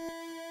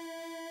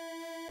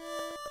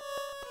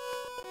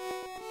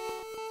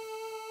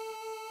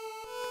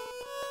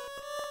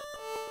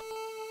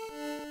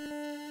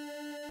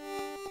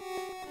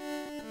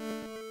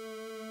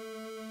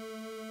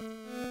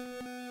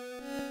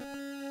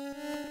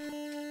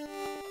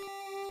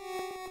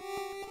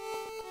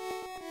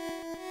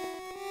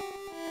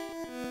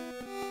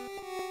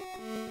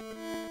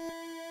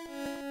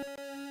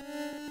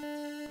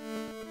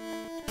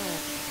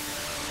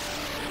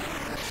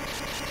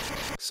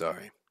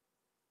 sorry.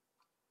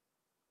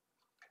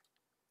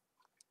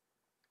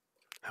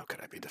 How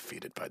could I be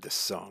defeated by this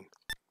song?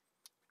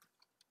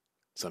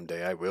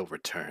 Someday I will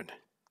return.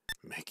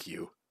 Make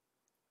you.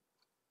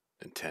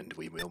 Intend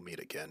we will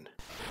meet again.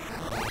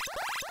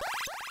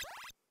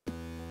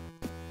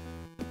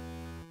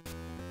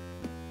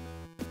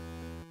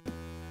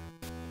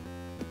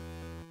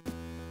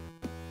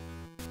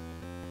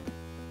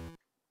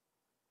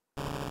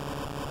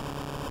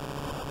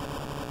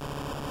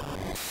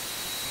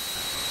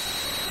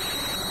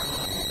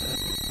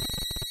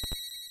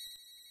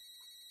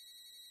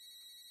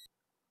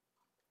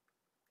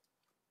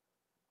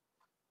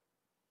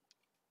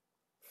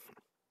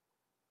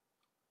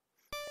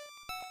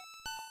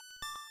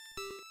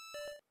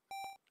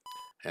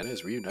 Anna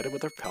is reunited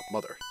with her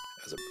mother,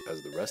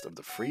 as the rest of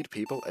the freed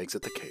people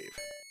exit the cave.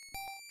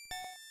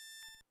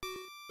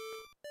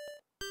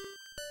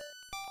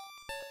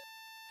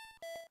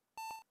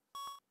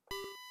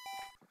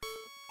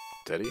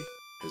 Teddy,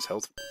 his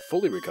health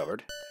fully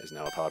recovered, is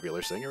now a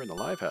popular singer in the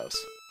live house.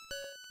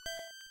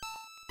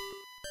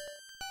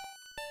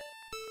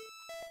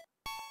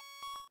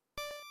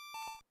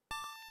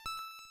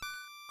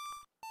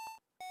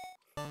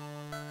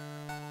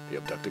 The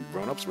abducted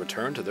grown-ups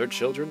return to their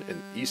children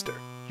in Easter.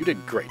 You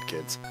did great,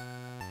 kids.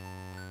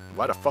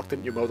 Why the fuck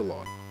didn't you mow the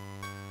lawn?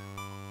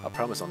 I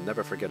promise I'll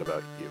never forget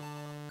about you,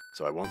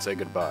 so I won't say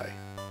goodbye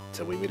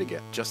till we meet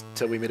again. Just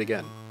till we meet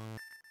again.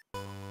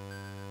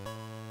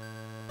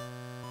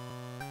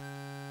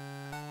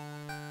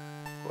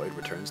 Lloyd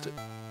returns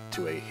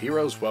to a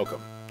hero's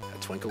welcome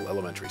at Twinkle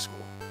Elementary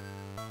School.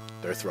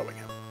 They're throwing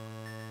him.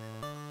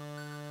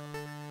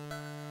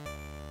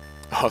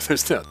 Oh,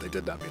 there's no. They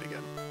did not meet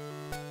again.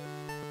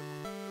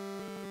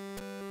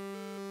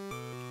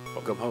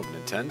 Welcome home,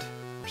 Nintendo.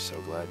 We're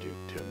so glad you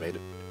to have made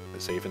it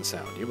safe and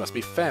sound. You must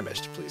be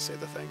famished. Please say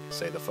the thing.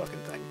 Say the fucking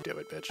thing. Do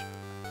it, bitch.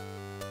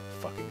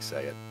 Fucking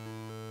say it.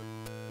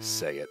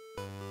 Say it.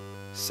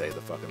 Say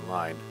the fucking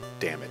line.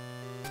 Damn it.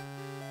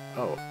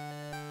 Oh.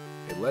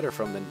 A letter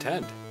from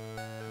Nintendo.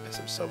 I miss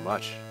him so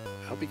much.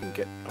 I hope we can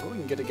get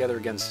together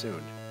again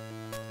soon.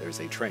 There's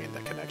a train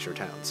that connects your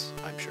towns.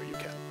 I'm sure you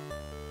can.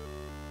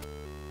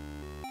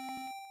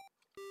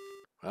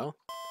 Well,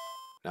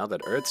 now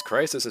that Earth's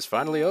crisis is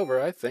finally over,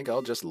 I think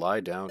I'll just lie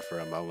down for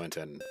a moment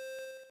and...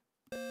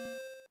 Do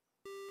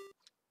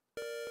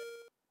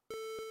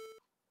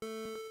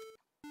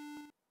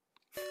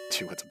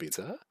you want some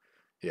pizza?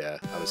 Yeah,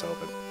 I was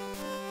hoping.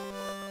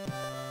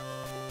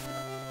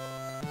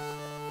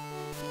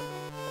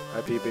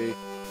 Hi, PP.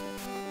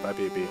 Bye,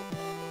 PP.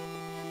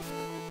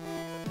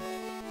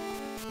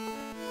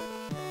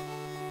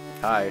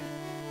 Hi.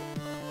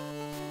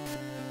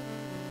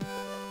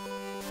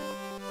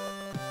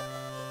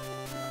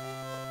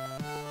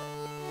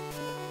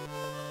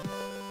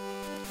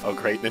 Oh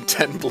great,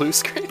 Nintendo blue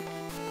screen.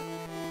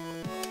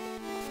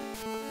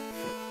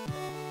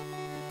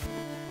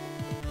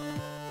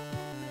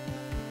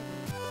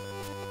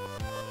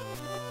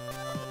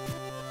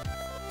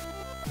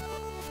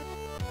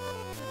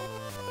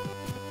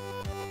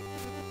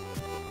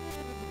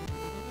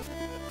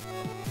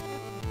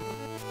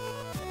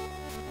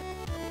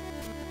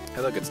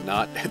 Hey look, it's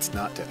not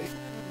Teddy.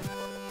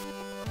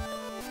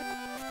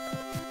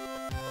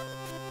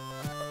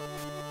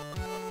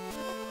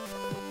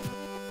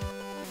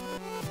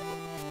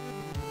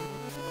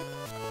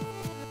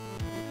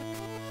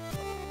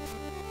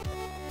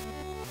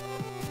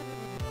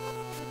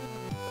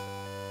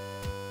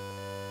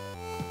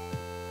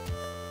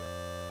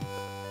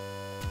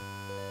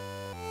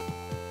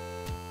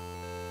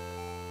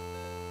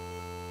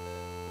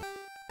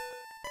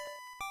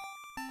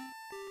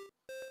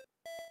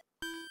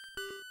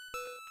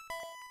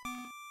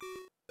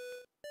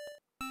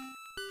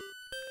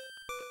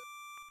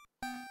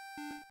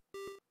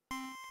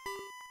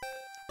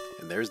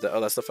 And there's the... Oh,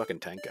 that's the fucking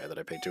tank guy that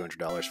I paid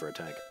 $200 for a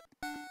tank.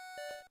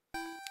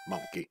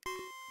 Monkey.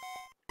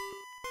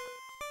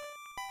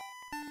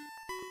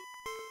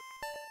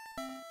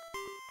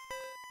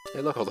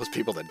 Hey, look, all those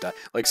people that die.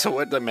 Like, so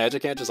what, the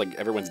Magic Hand, just like,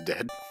 everyone's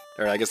dead?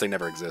 Or I guess they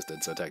never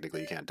existed, so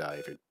technically you can't die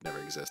if you never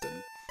existed.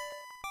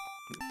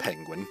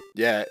 Penguin.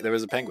 Yeah, there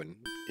was a penguin.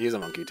 He's a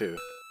monkey, too.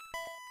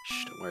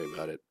 Shh, don't worry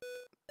about it.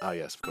 Oh,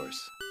 yes, of course.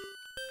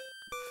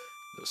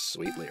 Those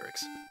sweet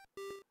lyrics.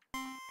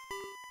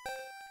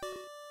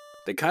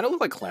 They kind of look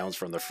like clowns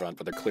from the front,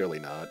 but they're clearly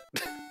not.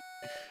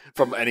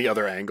 From any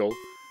other angle.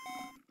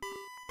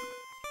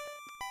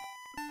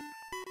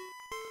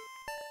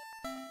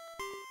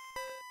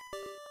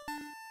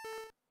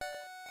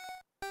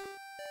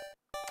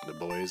 The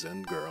boys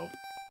and girl.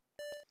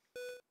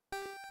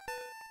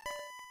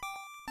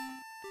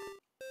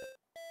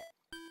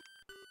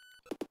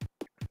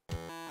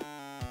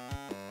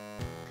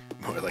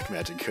 More like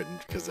Magic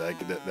couldn't, because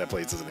that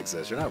place doesn't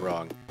exist. You're not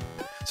wrong.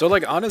 So,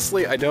 like,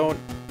 honestly, I don't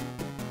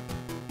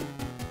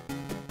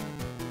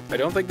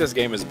think this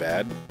game is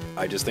bad.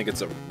 I just think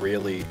it's a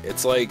really...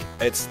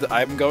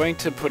 I'm going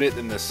to put it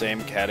in the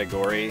same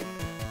category.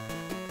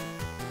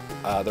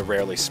 The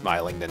rarely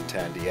smiling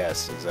Nintendo.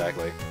 Yes,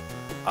 exactly.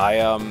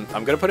 I'm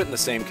gonna put it in the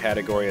same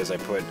category as I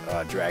put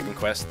Dragon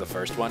Quest, the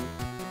first one,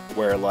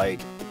 where like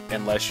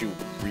unless you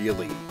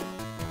really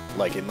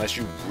like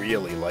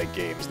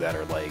games that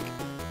are like,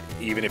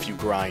 even if you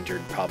grind, you're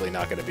probably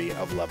not gonna be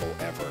of level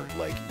ever.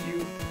 Like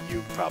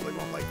you probably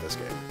won't like this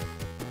game.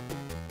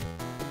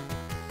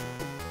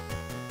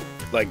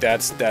 Like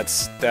that's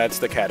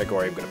the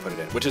category I'm gonna put it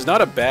in, which is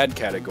not a bad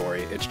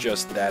category. It's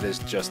just that is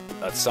just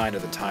a sign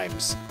of the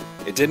times.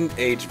 It didn't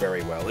age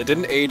very well. It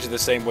didn't age the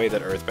same way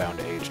that Earthbound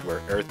aged,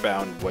 where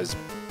Earthbound was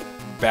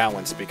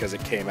balanced because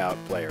it came out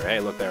player. Hey,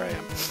 look, there I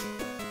am.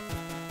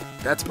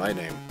 That's my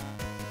name.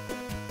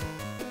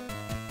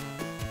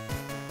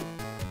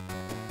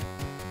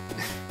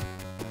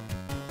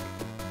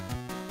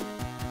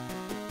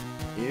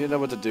 You need to know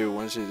what to do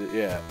once you do,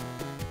 yeah.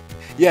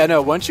 Yeah,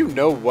 no, once you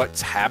know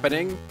what's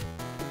happening,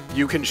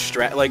 you can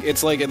like,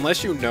 it's like,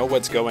 unless you know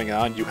what's going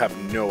on, you have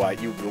no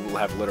idea, you will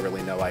have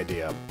literally no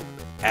idea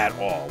at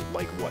all,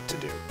 like, what to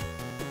do.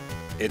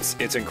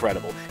 It's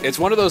incredible. It's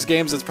one of those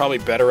games that's probably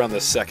better on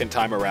the second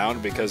time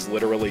around because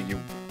literally you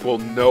will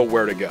know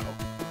where to go.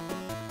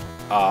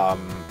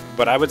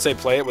 But I would say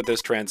play it with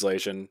this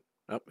translation.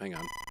 Oh, hang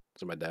on.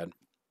 Is it my dad?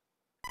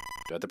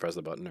 Do I have to press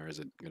the button or is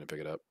it going to pick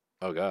it up?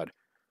 Oh, God.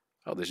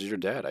 Oh, this is your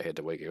dad. I hate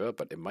to wake you up,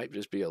 but it might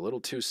just be a little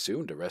too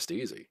soon to rest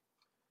easy.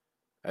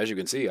 As you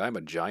can see, I'm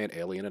a giant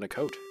alien in a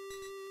coat.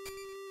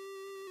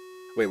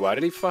 Wait, why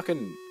did he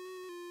fucking...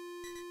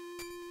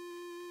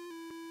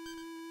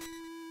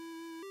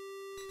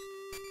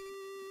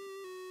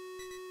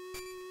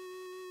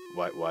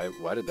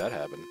 Why did that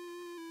happen?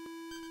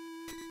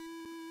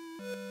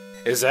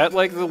 Is that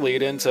like the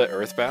lead into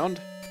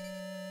Earthbound?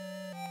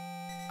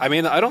 I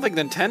mean, I don't think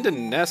Nintendo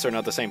and Ness are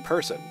not the same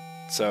person,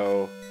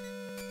 so...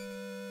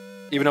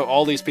 Even though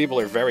all these people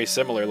are very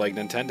similar, like,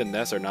 Nintendo and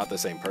Ness are not the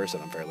same person,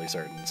 I'm fairly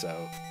certain,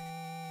 so...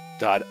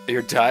 Dad,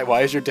 your dad,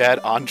 why is your dad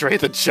Andre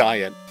the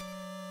Giant?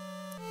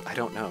 I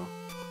don't know.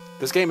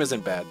 This game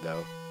isn't bad,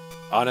 though.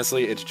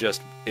 Honestly, it's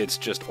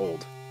just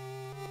old.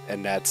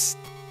 And that's,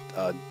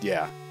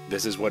 yeah,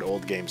 this is what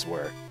old games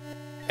were.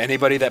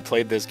 Anybody that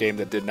played this game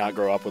that did not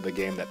grow up with a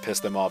game that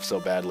pissed them off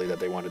so badly that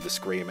they wanted to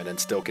scream and then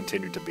still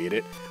continued to beat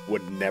it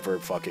would never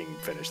fucking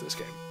finish this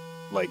game.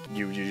 Like,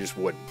 you just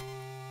wouldn't.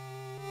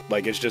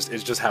 Like, it's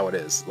just how it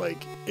is.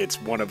 Like,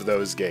 it's one of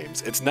those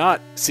games. It's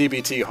not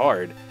CBT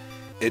hard.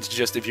 It's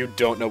just if you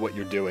don't know what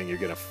you're doing, you're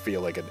gonna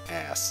feel like an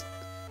ass.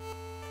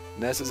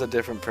 Ness is a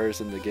different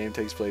person. The game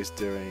takes place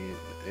during...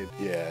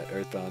 yeah,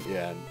 Earthbound,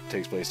 yeah,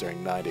 takes place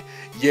during 90.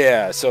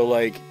 Yeah, so,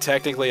 like,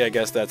 technically, I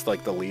guess that's,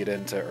 like, the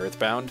lead-in to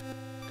Earthbound.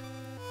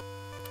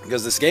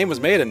 Because this game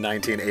was made in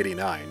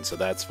 1989, so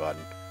that's fun.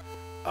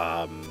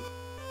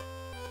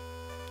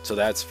 So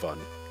that's fun.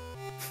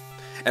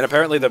 And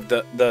apparently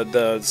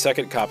the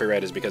second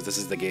copyright is because this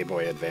is the Game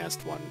Boy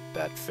Advanced one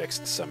that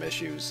fixed some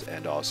issues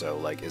and also,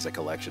 like, is a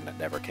collection that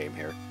never came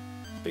here.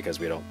 Because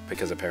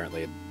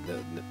apparently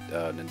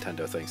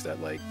Nintendo thinks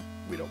that, like,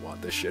 we don't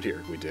want this shit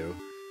here. We do.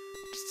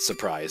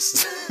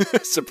 Surprise.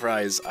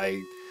 Surprise,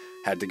 I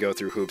had to go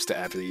through hoops to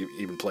actually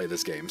even play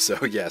this game.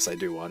 So yes, I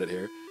do want it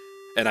here.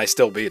 And I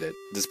still beat it,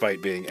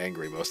 despite being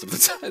angry most of the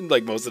time,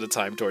 like, most of the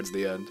time towards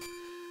the end.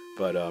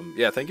 But,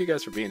 yeah, thank you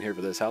guys for being here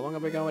for this. How long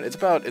have I going?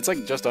 It's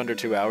like just under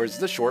 2 hours.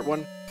 It's a short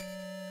one,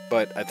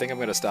 but I think I'm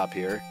gonna stop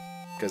here,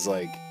 because,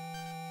 like,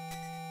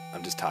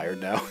 I'm just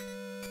tired now.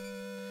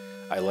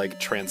 I, like,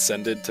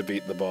 transcended to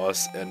beat the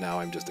boss, and now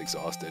I'm just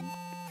exhausted.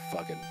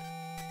 Fucking...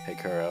 Hey,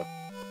 Kuro.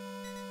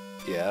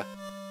 Yeah?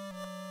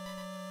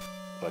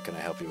 What can I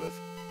help you with?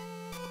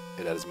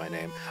 That is my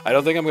name. I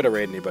don't think I'm gonna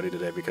raid anybody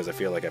today, because I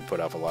feel like I put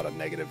off a lot of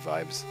negative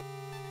vibes.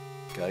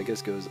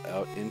 Gygas goes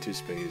out into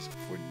space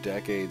for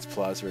decades,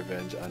 plots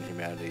revenge on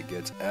humanity,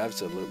 gets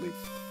absolutely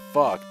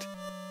fucked,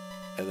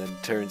 and then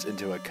turns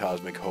into a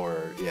cosmic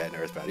horror. Yeah, in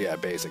Earthbound. Yeah,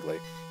 basically.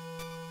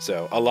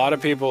 So, a lot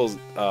of people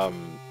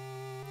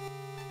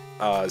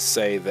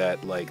say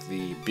that, like,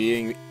 the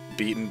being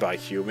beaten by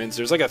humans,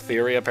 there's, like, a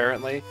theory,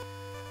 apparently,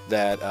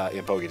 that,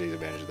 and Poke takes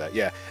advantage of that.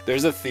 Yeah,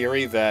 there's a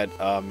theory that,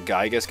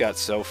 Gygas got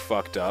so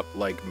fucked up,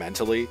 like,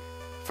 mentally,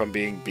 from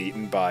being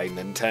beaten by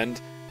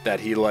Nintendo, that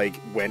he, like,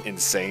 went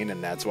insane,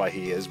 and that's why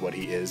he is what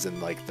he is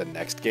in, like, the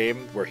next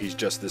game, where he's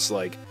just this,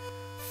 like,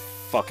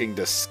 fucking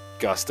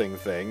disgusting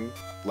thing.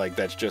 Like,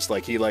 that's just,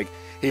 like, he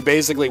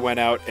basically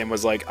went out and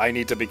was like, I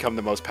need to become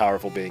the most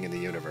powerful being in the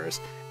universe,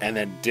 and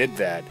then did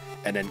that,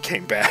 and then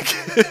came back.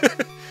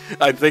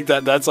 I think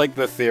that's, like,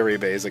 the theory,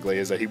 basically,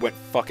 is that he went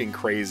fucking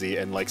crazy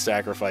and, like,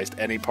 sacrificed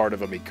any part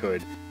of him he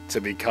could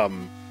to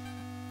become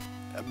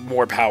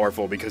more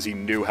powerful, because he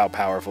knew how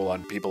powerful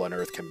people on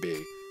Earth can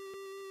be.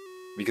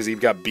 Because he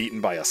got beaten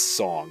by a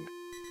song.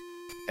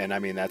 And, I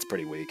mean, that's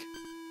pretty weak.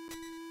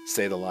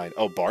 Say the line.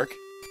 Oh, bark?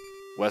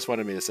 Wes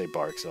wanted me to say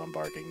bark, so I'm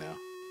barking now.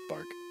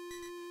 Bark.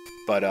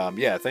 But,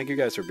 yeah, thank you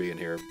guys for being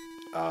here.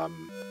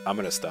 I'm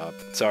gonna stop.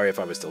 Sorry if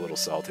I was a little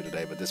salty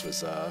today, but this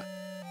was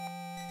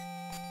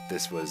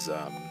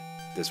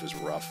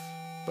rough.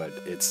 But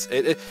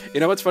you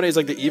know what's funny is,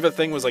 like, the Eva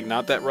thing was, like,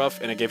 not that rough,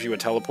 and it gives you a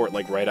teleport,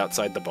 like, right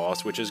outside the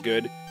boss, which is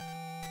good.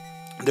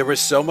 there was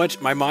so much,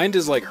 my mind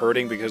is like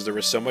hurting because there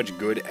was so much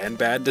good and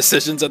bad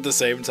decisions at the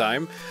same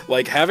time.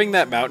 Like having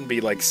that mountain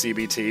be like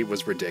CBT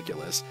was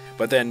ridiculous,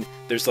 but then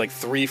there's like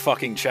 3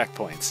 fucking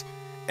checkpoints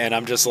and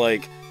I'm just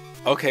like,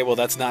 okay, well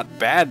that's not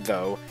bad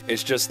though.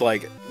 It's just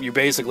like you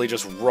basically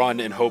just run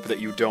and hope that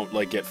you don't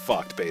like get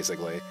fucked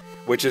basically,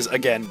 which is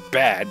again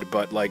bad,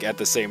 but like at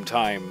the same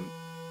time,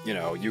 you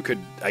know, you could,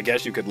 I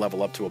guess you could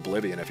level up to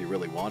Oblivion if you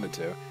really wanted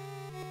to.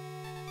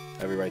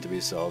 Every right to be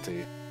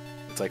salty.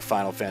 It's like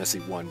Final Fantasy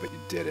 1, but you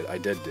did it. I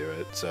did do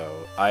it,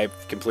 so I've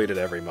completed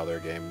every Mother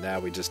game. Now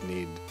we just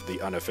need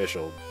the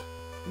unofficial,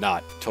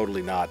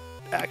 totally not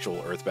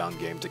actual Earthbound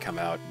game to come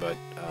out, but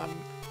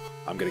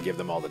I'm going to give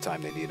them all the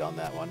time they need on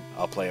that one.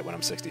 I'll play it when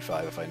I'm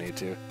 65 if I need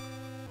to.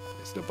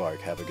 It's no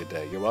bark. Have a good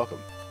day. You're welcome.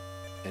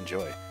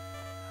 Enjoy.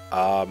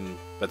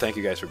 But thank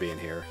you guys for being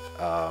here.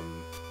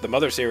 The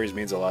Mother series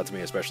means a lot to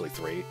me, especially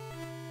 3,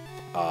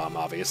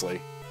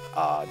 obviously.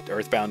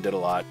 Earthbound did a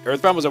lot.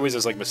 Earthbound was always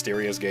this like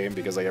mysterious game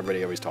because like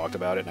everybody always talked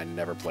about it and I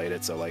never played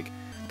it, so like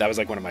that was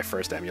like one of my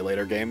first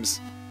emulator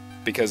games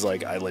because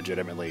like I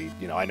legitimately,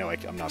 you know, I know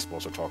I'm not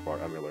supposed to talk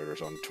about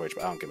emulators on Twitch,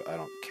 but I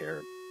don't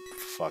care.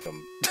 Fuck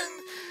them.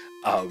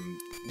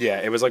 Yeah,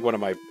 it was like one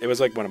of my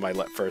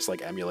first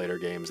like emulator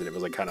games, and it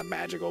was like kind of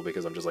magical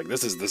because I'm just like,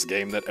 this is this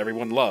game that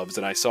everyone loves,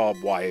 and I saw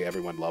why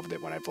everyone loved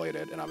it when I played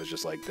it, and I was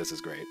just like, this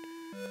is great.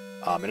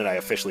 And then I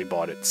officially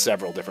bought it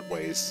several different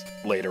ways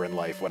later in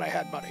life when I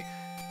had money.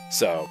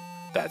 So,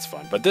 that's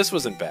fun. But this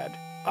wasn't bad.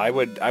 I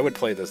would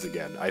play this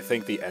again. I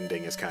think the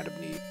ending is kind of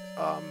neat.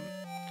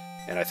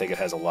 And I think it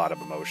has a lot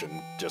of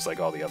emotion, just like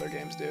all the other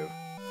games do.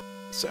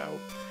 So,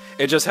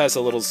 it just has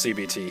a little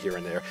CBT here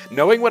and there.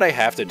 Knowing what I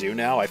have to do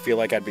now, I feel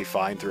like I'd be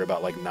fine through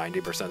about like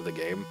 90% of the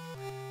game.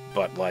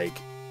 But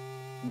like,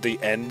 the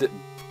end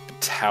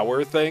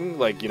tower thing,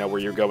 like, you know,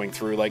 where you're going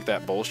through like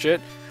that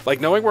bullshit, like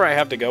knowing where I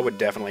have to go would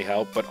definitely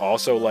help, but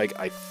also like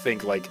I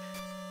think like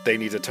they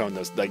need to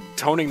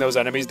toning those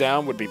enemies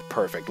down would be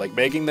perfect. Like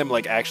making them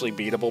like actually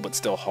beatable but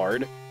still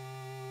hard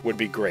would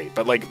be great.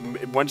 But like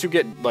once you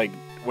get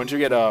what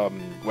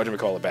do we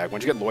call it back?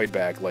 Once you get Lloyd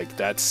back, like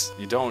that's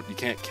you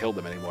can't kill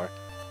them anymore.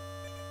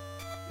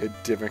 A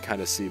different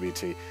kind of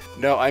CBT.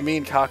 No, I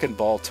mean cock and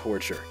ball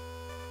torture.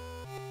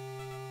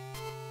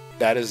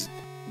 That is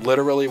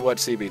literally what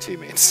CBT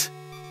means.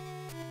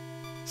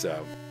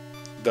 So,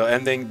 the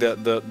ending,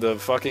 the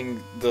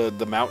fucking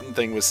the mountain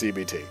thing was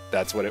CBT.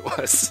 That's what it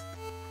was.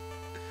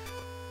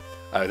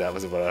 That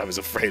was what I was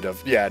afraid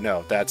of. Yeah,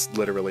 no, that's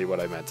literally what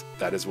I meant.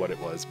 That is what it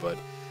was. But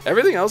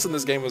everything else in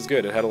this game was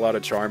good. It had a lot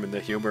of charm, and the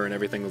humor and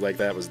everything like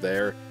that was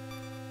there.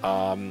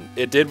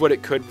 It did what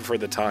it could for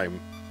the time,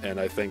 and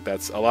I think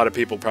that's a lot of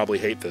people probably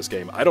hate this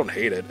game. I don't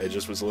hate it. It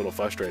just was a little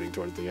frustrating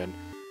towards the end.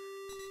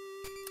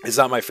 It's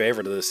not my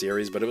favorite of the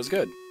series, but it was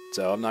good.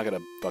 So I'm not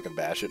gonna fucking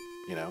bash it.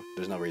 You know,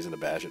 there's no reason to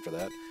bash it for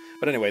that.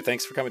 But anyway,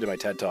 thanks for coming to my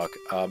TED Talk.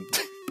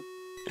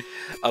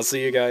 I'll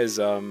see you guys.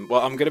 Well,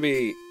 I'm gonna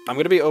be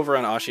over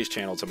on Ashi's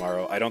channel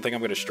tomorrow. I don't think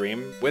I'm gonna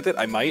stream with it.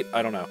 I might.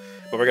 I don't know.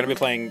 But we're gonna be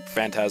playing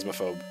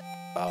Phantasmaphobe.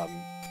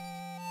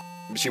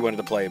 She wanted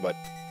to play, but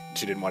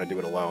she didn't want to do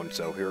it alone.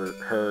 So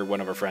one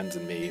of her friends,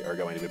 and me are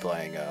going to be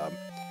playing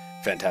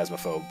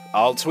Phantasmaphobe.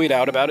 I'll tweet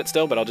out about it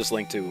still, but I'll just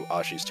link to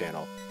Ashi's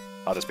channel.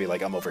 I'll just be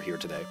like, I'm over here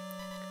today.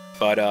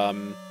 But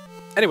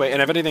anyway,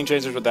 and if anything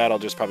changes with that, I'll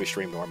just probably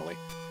stream normally.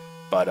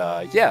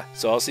 But yeah,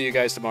 so I'll see you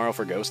guys tomorrow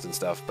for Ghost and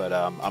stuff. But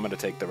I'm gonna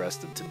take the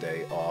rest of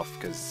today off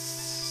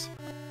because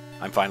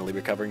I'm finally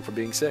recovering from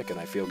being sick and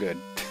I feel good.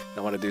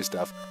 I want to do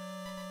stuff.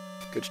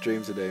 Good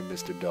stream today,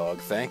 Mr. Dog.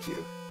 Thank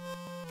you.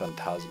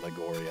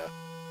 Phantasmagoria.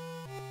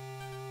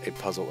 A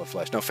puzzle of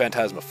flesh. No,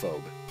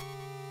 Phantasmaphobe.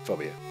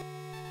 Phobia.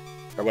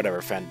 Or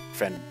whatever,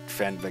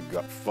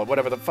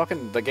 whatever,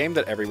 the game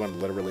that everyone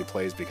literally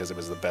plays because it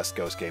was the best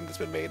Ghost game that's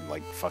been made in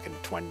like fucking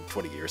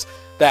 20 years.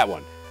 That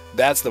one.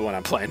 That's the one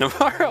I'm playing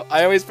tomorrow.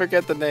 I always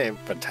forget the name.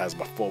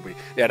 Phantasmaphobia.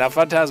 Yeah, now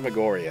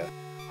Phantasmagoria.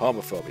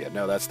 Homophobia.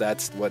 No,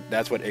 that's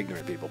what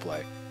ignorant people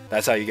play.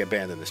 That's how you get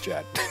banned in this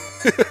chat.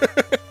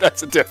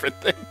 That's a different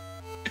thing.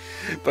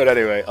 But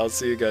anyway, I'll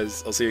see you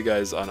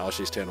guys on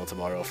Ashi's channel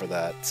tomorrow for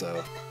that.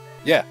 So,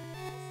 yeah.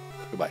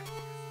 Goodbye.